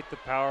quite the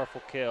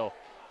powerful kill.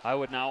 I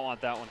would not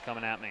want that one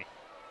coming at me.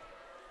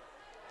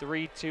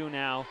 3-2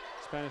 now.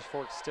 Spanish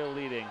Fork still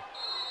leading.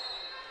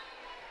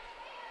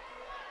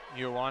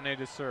 Ioane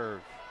to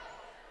serve.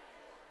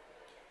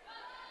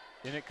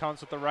 In it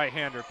comes with the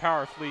right-hander.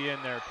 Powerfully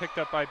in there. Picked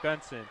up by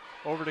Benson.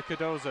 Over to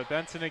Cardoza.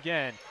 Benson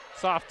again.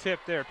 Soft tip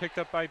there. Picked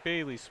up by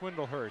Bailey.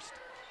 Swindlehurst.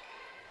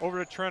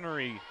 Over to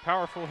Trenery.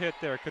 Powerful hit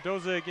there.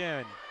 Cardoza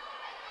again.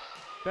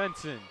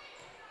 Benson.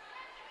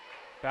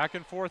 Back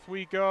and forth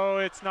we go.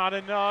 It's not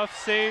enough.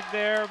 Saved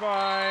there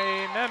by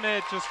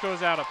Mehmet. Just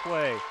goes out of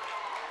play.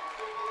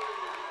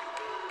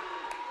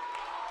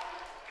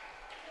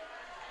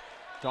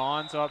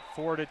 Dawn's up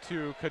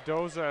 4-2.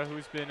 Cardoza,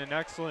 who's been an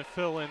excellent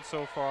fill-in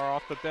so far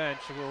off the bench,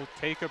 will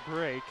take a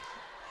break.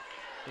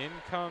 In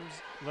comes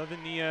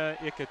Lavinia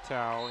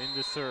Ikatau in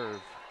to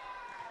serve.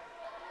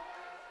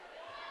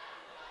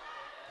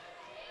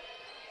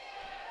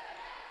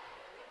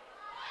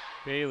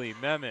 Bailey,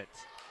 Mehmet,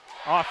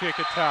 off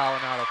Ikatau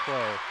and out of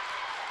play.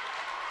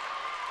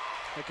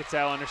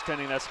 Ikatau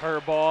understanding that's her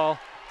ball,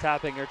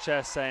 tapping her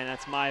chest saying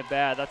that's my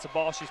bad. That's a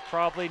ball she's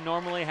probably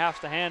normally has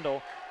to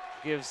handle.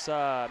 Gives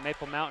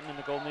Maple Mountain and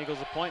the Golden Eagles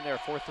a point there,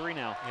 4-3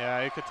 now.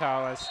 Yeah,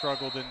 Ikatau has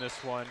struggled in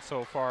this one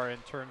so far in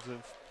terms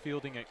of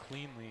fielding it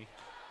cleanly.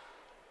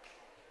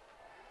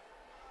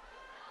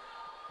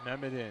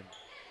 Mehmet in.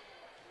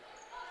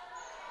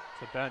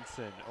 To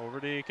Benson, over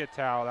to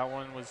Ikatau. That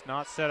one was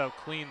not set up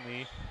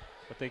cleanly,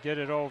 but they get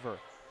it over.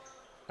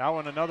 That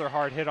one another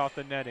hard hit off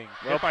the netting.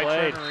 Well hit by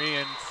played. Trenery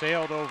and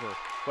sailed over.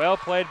 Well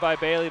played by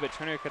Bailey, but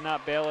Trenery could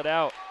not bail it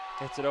out.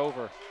 Hits it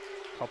over.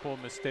 Couple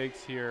of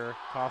mistakes here,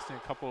 costing a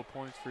couple of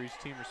points for each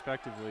team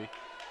respectively.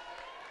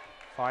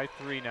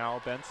 5-3 now.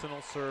 Benson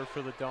will serve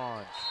for the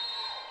Dons.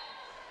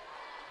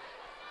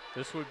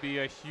 This would be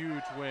a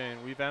huge win.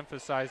 We've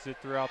emphasized it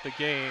throughout the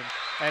game.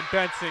 And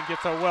Benson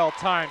gets a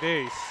well-timed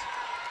ace.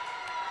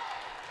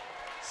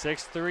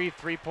 6-3,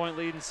 3-point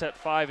lead in set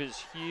 5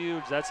 is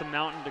huge. That's a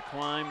mountain to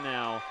climb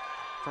now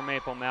for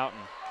Maple Mountain.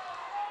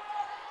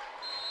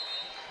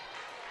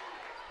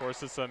 Of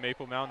course, it's a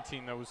Maple Mountain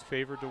team that was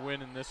favored to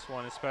win in this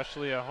one,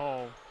 especially at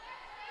home.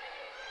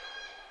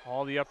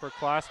 All the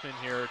upperclassmen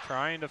here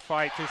trying to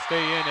fight to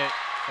stay in it,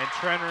 and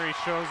Trenery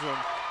shows them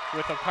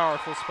with a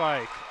powerful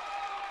spike.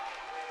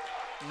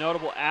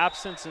 Notable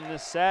absence in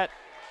this set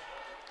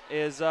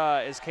is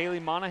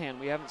Kaylee Monahan.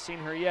 We haven't seen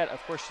her yet.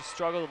 Of course, she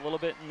struggled a little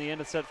bit in the end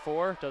of set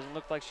 4. Doesn't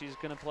look like she's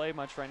going to play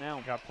much right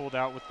now. Got pulled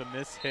out with the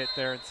miss hit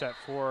there in set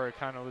 4. It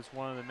kind of was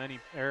one of the many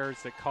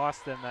errors that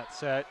cost them that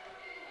set.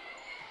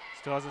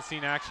 Still hasn't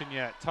seen action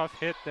yet. Tough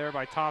hit there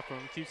by Topham.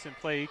 Keeps in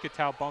play.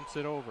 Ikatau bumps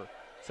it over.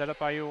 Set up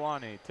by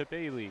Ioane to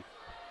Bailey.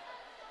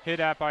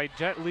 Hit at by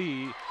Jet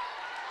Li.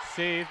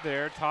 Saved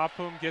there.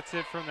 Topham gets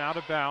it from out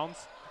of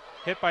bounds.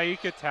 Hit by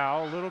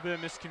Ikatau. A little bit of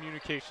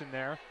miscommunication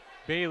there.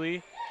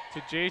 Bailey to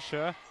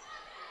Jasha.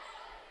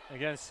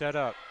 Again, set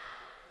up.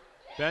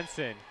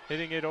 Benson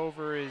hitting it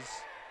over is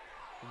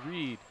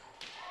Reed.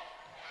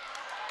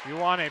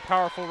 Ioane,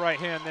 powerful right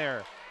hand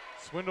there.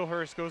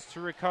 Swindlehurst goes to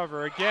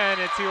recover. Again,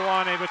 it's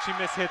Ioane, but she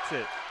mishits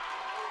it.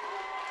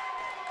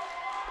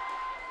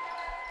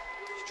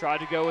 She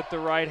tried to go with the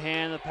right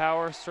hand, the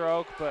power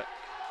stroke, but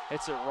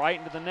hits it right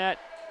into the net.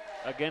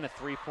 Again, a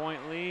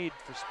 3-point lead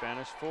for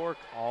Spanish Fork.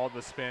 All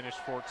the Spanish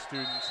Fork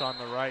students on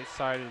the right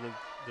side of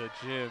the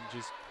gym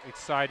just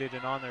excited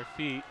and on their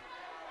feet.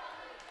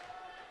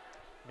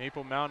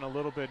 Maple Mountain a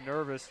little bit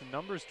nervous. The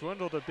numbers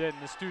dwindled a bit in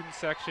the student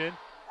section.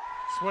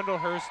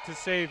 Swindlehurst to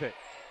save it.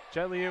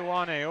 Jetli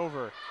Ioane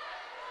over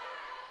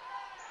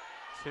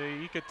to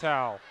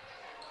Ikatau.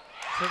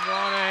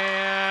 Ioane,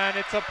 and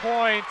it's a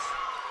point.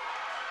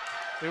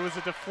 It was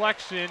a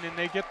deflection, and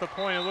they get the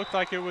point. It looked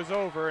like it was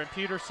over, and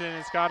Peterson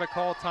has got to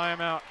call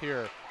timeout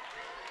here.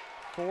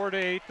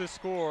 4-8 the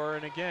score,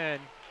 and again,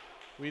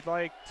 we'd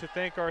like to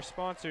thank our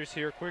sponsors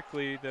here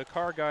quickly. The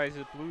car guys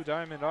at Blue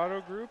Diamond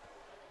Auto Group,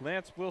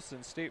 Lance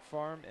Wilson, State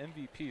Farm,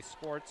 MVP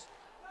Sports,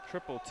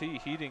 Triple T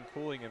Heating,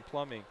 Cooling, and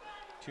Plumbing,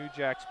 Two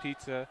Jacks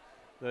Pizza,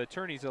 the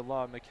attorneys at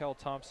law, Mikkel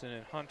Thompson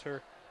and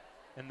Hunter,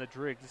 and the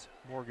Driggs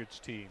Mortgage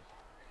Team.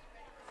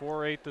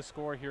 4-8 the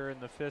score here in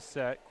the 5th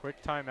set.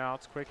 Quick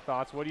timeouts, quick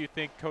thoughts. What do you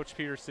think Coach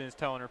Peterson is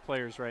telling her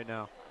players right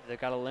now? They've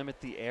got to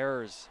limit the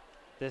errors.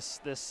 This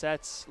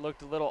set's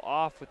looked a little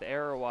off with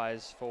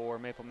error-wise for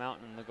Maple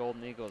Mountain and the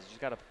Golden Eagles.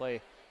 You've got to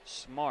play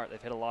smart.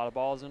 They've hit a lot of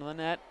balls into the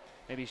net.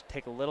 Maybe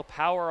take a little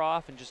power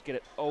off and just get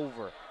it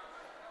over.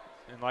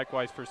 And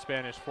likewise for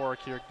Spanish Fork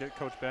here,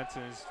 Coach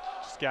Benson is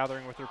just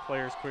gathering with her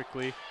players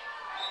quickly.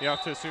 You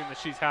have to assume that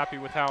she's happy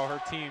with how her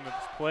team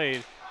has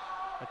played.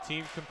 A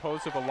team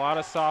composed of a lot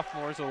of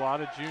sophomores, a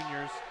lot of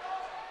juniors.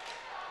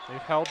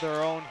 They've held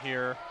their own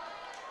here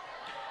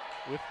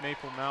with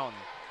Maple Mountain.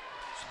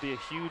 This would be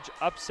a huge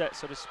upset,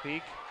 so to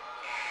speak.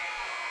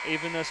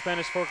 Even though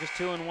Spanish Fork is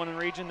 2-1 in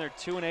region, they're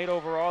 2-8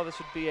 overall. This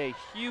would be a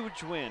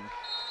huge win,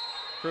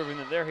 proving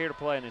that they're here to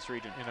play in this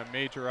region. In a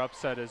major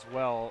upset as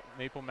well.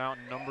 Maple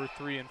Mountain number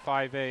 3 in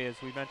 5A, as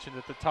we mentioned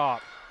at the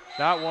top.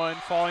 That one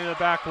falling to the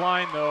back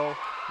line, though.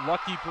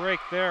 Lucky break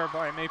there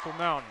by Maple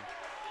Mountain.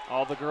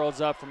 All the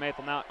girls up for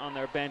Maple Mountain on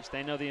their bench.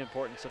 They know the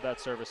importance of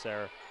that service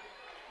error.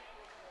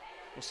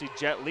 We'll see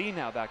Jet Li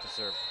now back to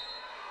serve.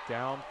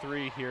 Down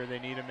 3 here. They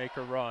need to make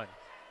a run.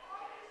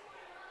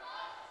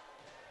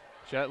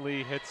 Jet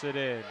Li hits it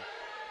in.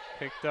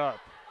 Picked up.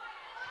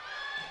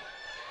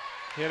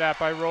 Hit at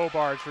by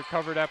Robards,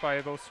 recovered at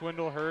by both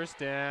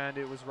Swindlehurst, and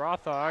it was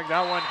Rothog.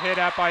 That one hit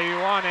at by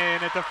Ioane,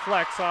 and it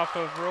deflects off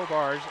of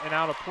Robards and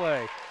out of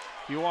play.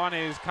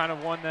 Ioane has kind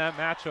of won that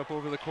matchup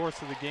over the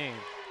course of the game.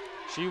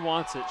 She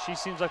wants it. She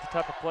seems like the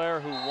type of player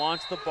who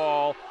wants the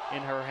ball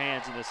in her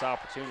hands in this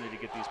opportunity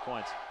to get these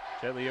points.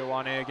 Jetli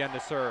Ioane again to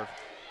serve.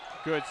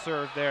 Good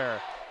serve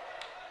there.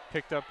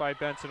 Picked up by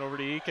Benson over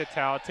to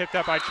Iketau. Tipped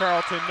up by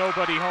Charlton.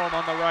 Nobody home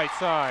on the right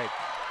side.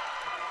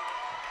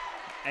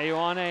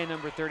 Ioane,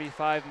 number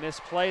 35,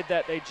 misplayed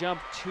that. They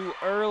jumped too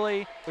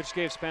early, which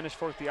gave Spanish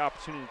Fork the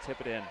opportunity to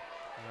tip it in.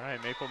 All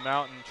right, Maple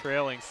Mountain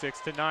trailing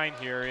 6-9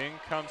 here. In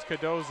comes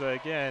Cardoza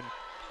again.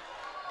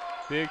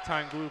 Big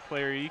time glue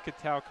player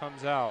Iketau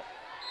comes out.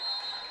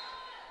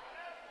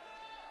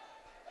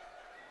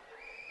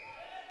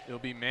 It'll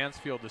be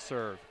Mansfield to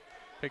serve.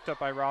 Picked up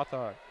by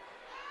Rothar.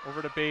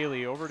 Over to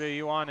Bailey, over to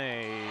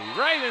Ioane.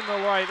 Right in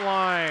the right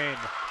line.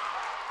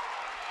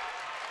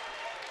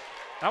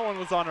 That one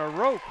was on a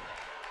rope.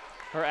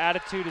 Her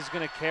attitude is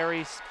going to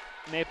carry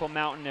Maple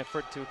Mountain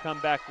to come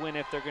back win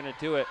if they're going to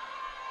do it.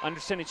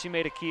 Understanding she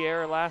made a key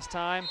error last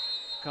time,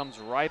 comes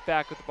right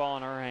back with the ball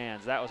in her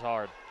hands. That was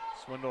hard.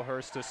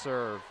 Swindlehurst to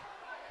serve.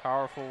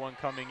 Powerful one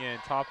coming in.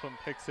 Topham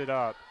picks it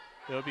up.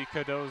 It'll be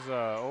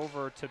Cardoza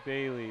over to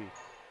Bailey.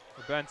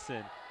 Or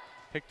Benson.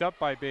 Picked up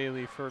by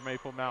Bailey for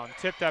Maple Mountain.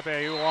 Tipped up by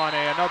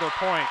Ioane. Another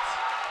point.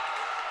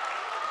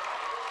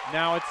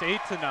 Now it's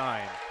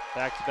 8-9.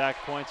 Back-to-back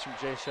points from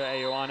Jaysha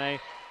Ioane.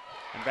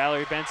 And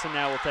Valerie Benson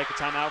now will take a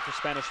timeout for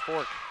Spanish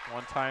Fork.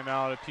 One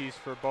timeout apiece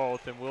for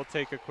both, and we'll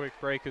take a quick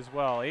break as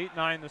well.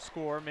 8-9 the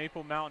score.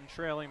 Maple Mountain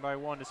trailing by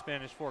 1 to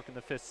Spanish Fork in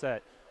the 5th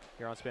set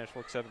here on Spanish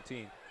Fork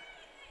 17.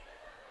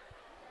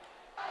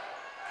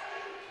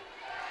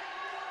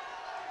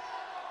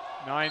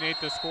 (9-8)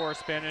 the score.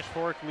 Spanish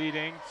Fork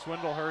leading.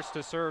 Swindlehurst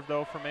to serve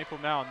though for Maple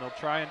Mountain. They'll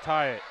try and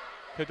tie it.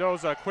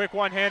 Cardoza, quick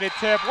one-handed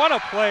tip. What a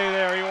play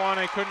there.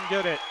 Ioane couldn't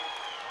get it.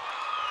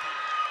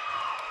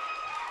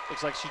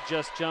 Looks like she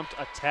just jumped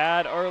a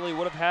tad early.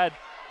 Would have had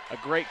a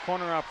great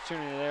corner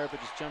opportunity there, but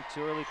just jumped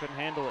too early, couldn't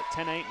handle it.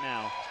 10-8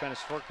 now, Spanish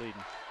Fork leading.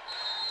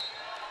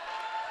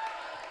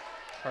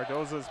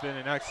 Cardoza's been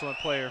an excellent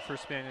player for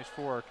Spanish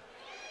Fork.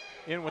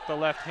 In with the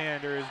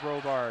left-hander is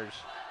Robarge.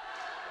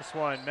 This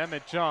one,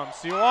 Mehmet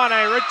jumps.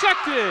 Ioane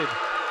rejected!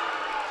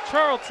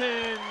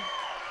 Charlton,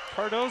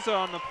 Cardoza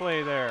on the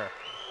play there.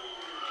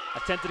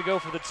 Attempted to go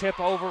for the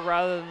tip over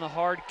rather than the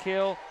hard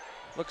kill.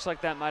 Looks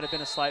like that might have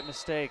been a slight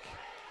mistake.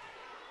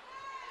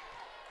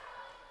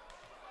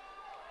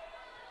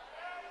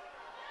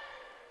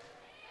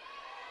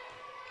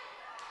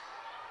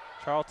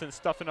 Charlton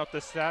stuffing up the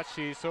stat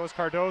sheet, so is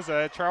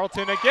Cardoza.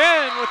 Charlton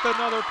again with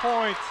another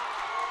point.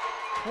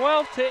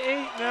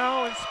 12-8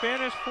 now, and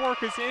Spanish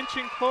Fork is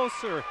inching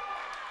closer.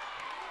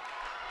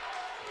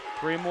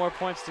 3 more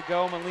points to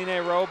go.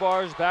 Maline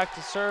Robarge back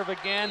to serve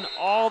again.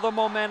 All the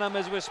momentum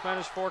is with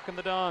Spanish Fork and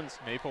the Dons.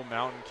 Maple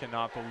Mountain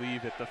cannot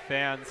believe it. The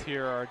fans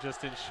here are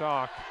just in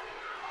shock.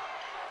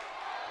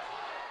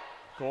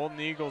 Golden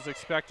Eagles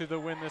expected to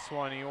win this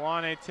one.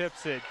 Ioane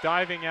tips it.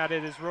 Diving at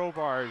it is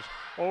Robarge.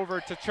 Over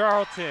to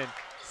Charlton.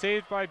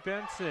 Saved by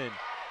Benson.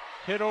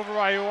 Hit over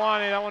by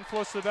Ioane. That one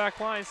floats to the back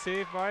line.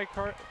 Saved by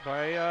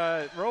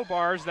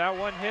Robarge. That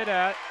one hit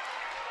at.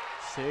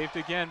 Saved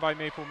again by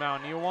Maple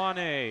Mountain.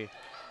 Ioane.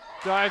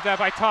 Dived that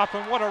by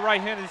Topham. What a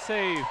right-handed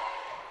save.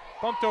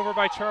 Bumped over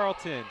by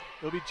Charlton.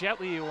 It'll be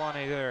Jetli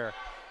Ioane there.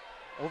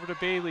 Over to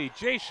Bailey.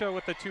 Jaysha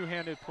with the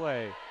two-handed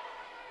play.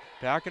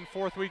 Back and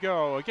forth we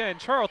go. Again,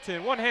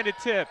 Charlton, one-handed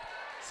tip.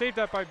 Saved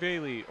that by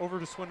Bailey. Over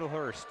to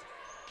Swindlehurst.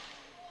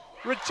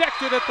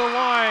 Rejected at the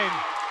line.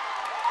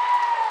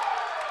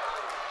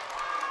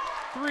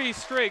 3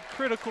 straight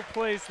critical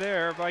plays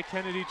there by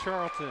Kennedy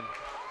Charlton.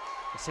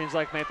 It seems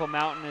like Maple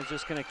Mountain is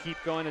just going to keep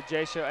going to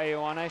Jaysha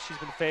Ioane. She's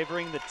been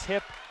favoring the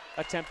tip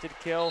attempted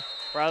kill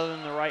rather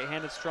than the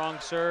right-handed strong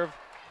serve.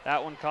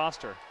 That one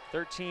cost her.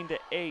 13-8.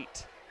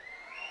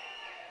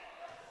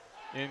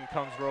 In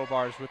comes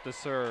Robarge with the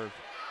serve.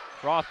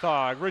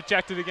 Rothog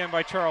rejected again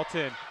by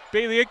Charlton.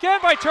 Bailey again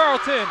by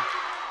Charlton.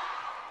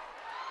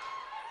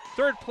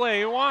 Third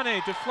play,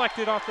 Ioane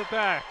deflected off the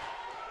back.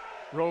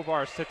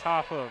 Robarge to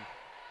Topham.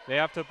 They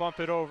have to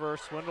bump it over.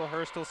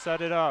 Swindlehurst will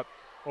set it up.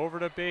 Over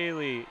to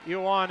Bailey.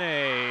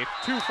 Ioane,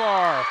 too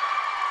far.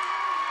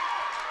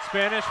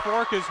 Spanish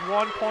Fork is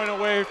 1 point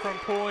away from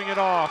pulling it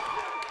off.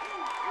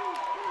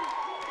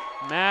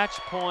 Match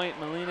point,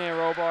 Maline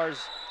Robarge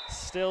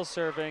still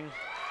serving.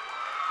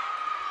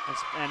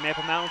 And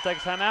Maple Mountain will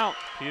take a timeout.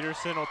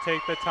 Peterson will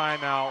take the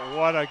timeout.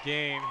 What a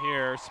game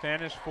here.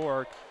 Spanish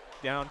Fork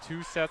down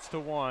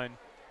 2-1.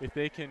 If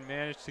they can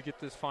manage to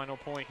get this final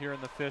point here in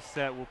the 5th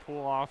set, we'll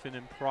pull off an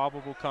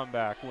improbable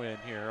comeback win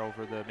here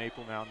over the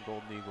Maple Mountain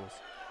Golden Eagles.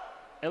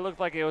 It looked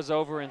like it was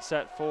over in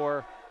set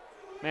 4.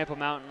 Maple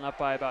Mountain up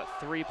by about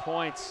 3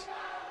 points.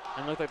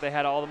 And looked like they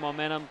had all the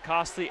momentum.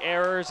 Costly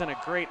errors and a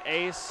great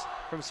ace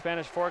from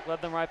Spanish Fork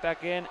led them right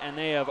back in, and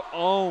they have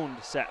owned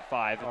set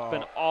 5. It's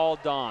been all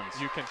Dons.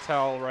 You can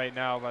tell right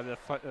now by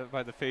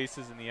the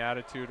faces and the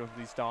attitude of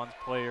these Dons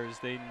players.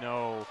 They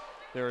know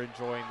they're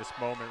enjoying this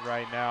moment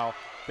right now.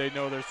 They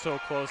know they're so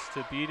close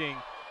to beating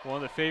one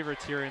of the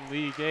favorites here in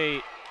League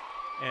 8.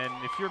 And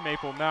if you're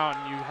Maple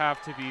Mountain, you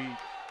have to be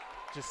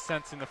just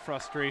sensing the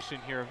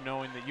frustration here of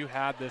knowing that you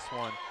had this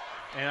one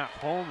and at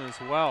home as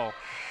well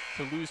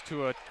to lose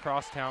to a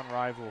crosstown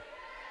rival.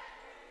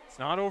 It's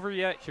not over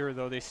yet here,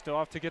 though. They still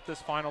have to get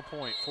this final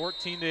point,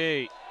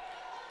 14-8.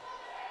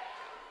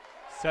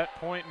 Set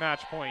point,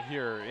 match point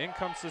here. In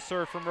comes the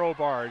serve from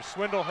Robarge.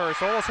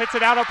 Swindlehurst almost hits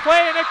it out of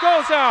play, and it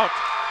goes out.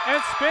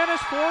 And Spanish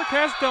Fork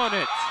has done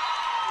it.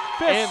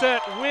 Fifth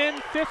set win,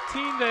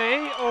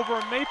 15-8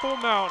 over Maple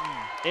Mountain.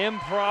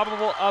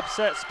 Improbable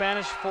upset.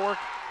 Spanish Fork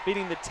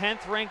beating the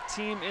 10th ranked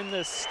team in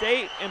the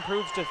state,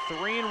 improves to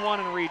 3-1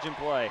 in region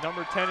play.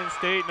 Number 10 in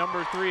state,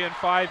 number 3 in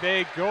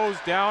 5A goes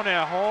down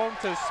at home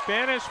to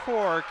Spanish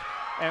Fork,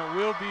 and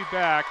we'll be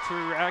back to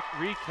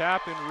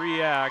recap and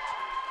react.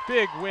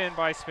 Big win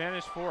by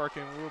Spanish Fork,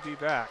 and we'll be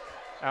back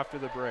after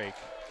the break.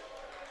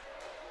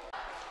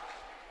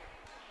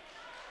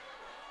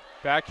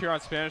 Back here on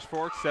Spanish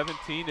Fork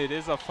 17, it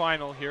is a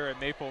final here at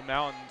Maple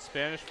Mountain.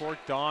 Spanish Fork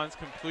Dons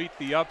complete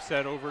the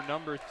upset over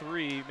number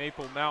 3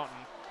 Maple Mountain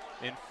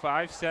in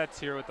 5 sets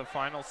here with the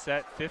final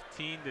set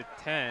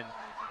 15-10.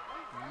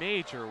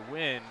 Major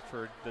win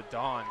for the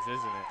Dons, isn't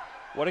it?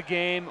 What a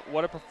game,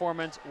 what a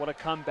performance, what a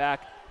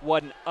comeback,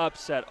 what an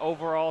upset.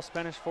 Overall,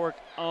 Spanish Fork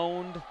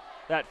owned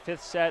that 5th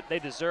set. They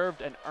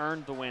deserved and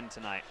earned the win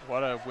tonight.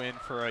 What a win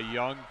for a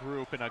young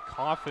group and a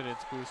confidence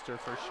booster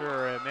for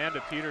sure.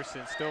 Amanda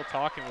Peterson still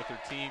talking with her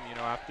team, you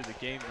know, after the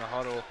game in the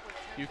huddle.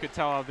 You could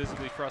tell how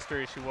visibly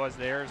frustrated she was.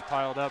 The errors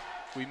piled up.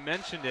 We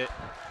mentioned it.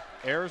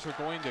 Errors were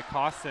going to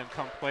cost them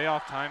come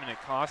playoff time, and it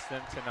cost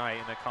them tonight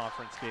in the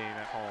conference game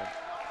at home.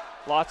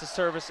 Lots of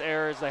service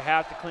errors. They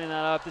have to clean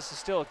that up. This is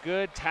still a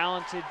good,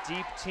 talented,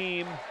 deep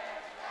team,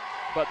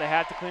 but they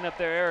have to clean up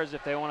their errors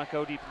if they want to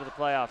go deep into the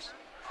playoffs.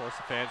 Of course,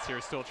 the fans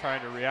here still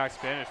trying to react.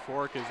 Spanish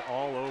Fork is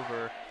all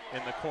over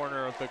in the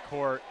corner of the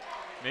court.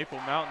 Maple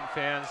Mountain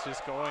fans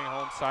just going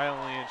home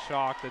silently in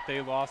shock that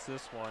they lost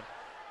this one.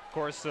 Of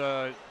course,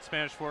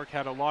 Spanish Fork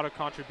had a lot of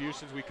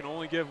contributions. We can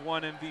only give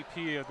one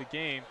MVP of the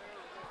game.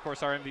 Of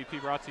course, our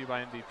MVP brought to you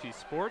by MVP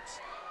Sports.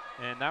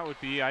 And that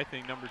would be, I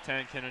think, number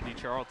 10, Kennedy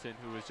Charlton,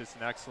 who was just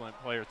an excellent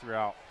player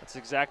throughout. That's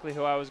exactly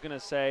who I was going to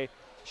say.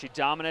 She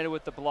dominated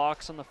with the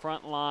blocks on the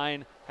front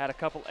line, had a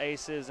couple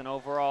aces, and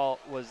overall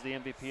was the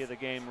MVP of the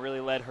game, really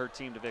led her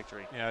team to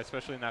victory. Yeah,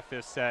 especially in that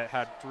 5th set,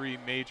 had 3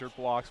 major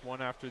blocks, one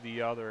after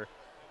the other,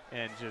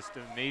 and just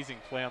an amazing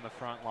play on the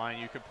front line.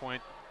 You could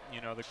point,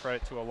 you know, the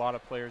credit to a lot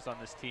of players on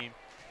this team.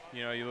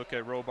 You know, you look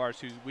at Robarge,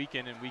 who's week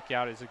in and week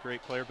out is a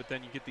great player, but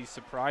then you get these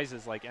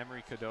surprises like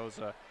Emery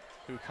Cardoza,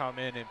 who come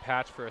in and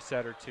patch for a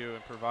set or two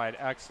and provide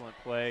excellent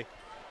play.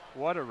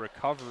 What a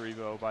recovery,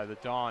 though, by the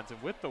Dons.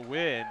 And with the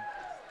win,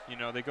 you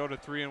know, they go to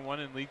 3-1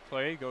 in league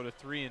play, go to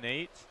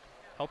 3-8,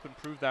 help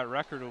improve that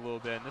record a little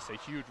bit, and this is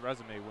a huge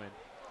resume win.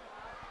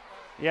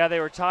 Yeah, they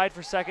were tied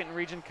for second in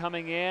region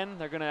coming in.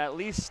 They're going to at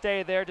least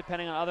stay there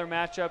depending on other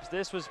matchups.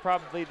 This was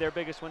probably their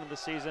biggest win of the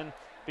season,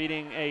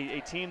 beating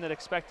a team that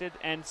expected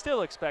and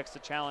still expects the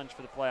challenge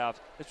for the playoffs.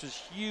 This was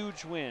a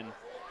huge win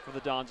for the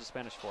Dons of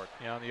Spanish Fork.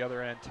 Yeah, on the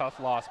other end, tough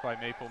loss by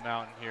Maple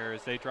Mountain here.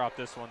 As they drop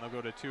this one, they'll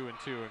go to 2-2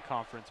 in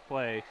conference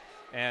play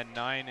and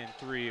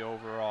 9-3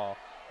 overall.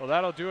 Well,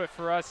 that'll do it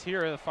for us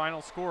here. The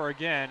final score,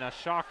 again, a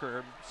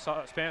shocker.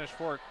 Spanish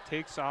Fork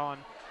takes on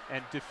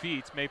and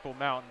defeats Maple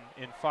Mountain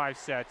in 5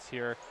 sets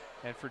here.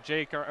 And for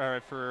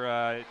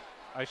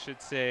I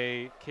should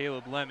say,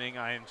 Caleb Lemming,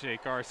 I am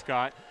Jake R.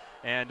 Scott.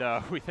 And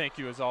we thank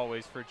you, as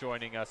always, for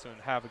joining us, and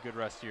have a good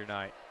rest of your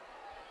night.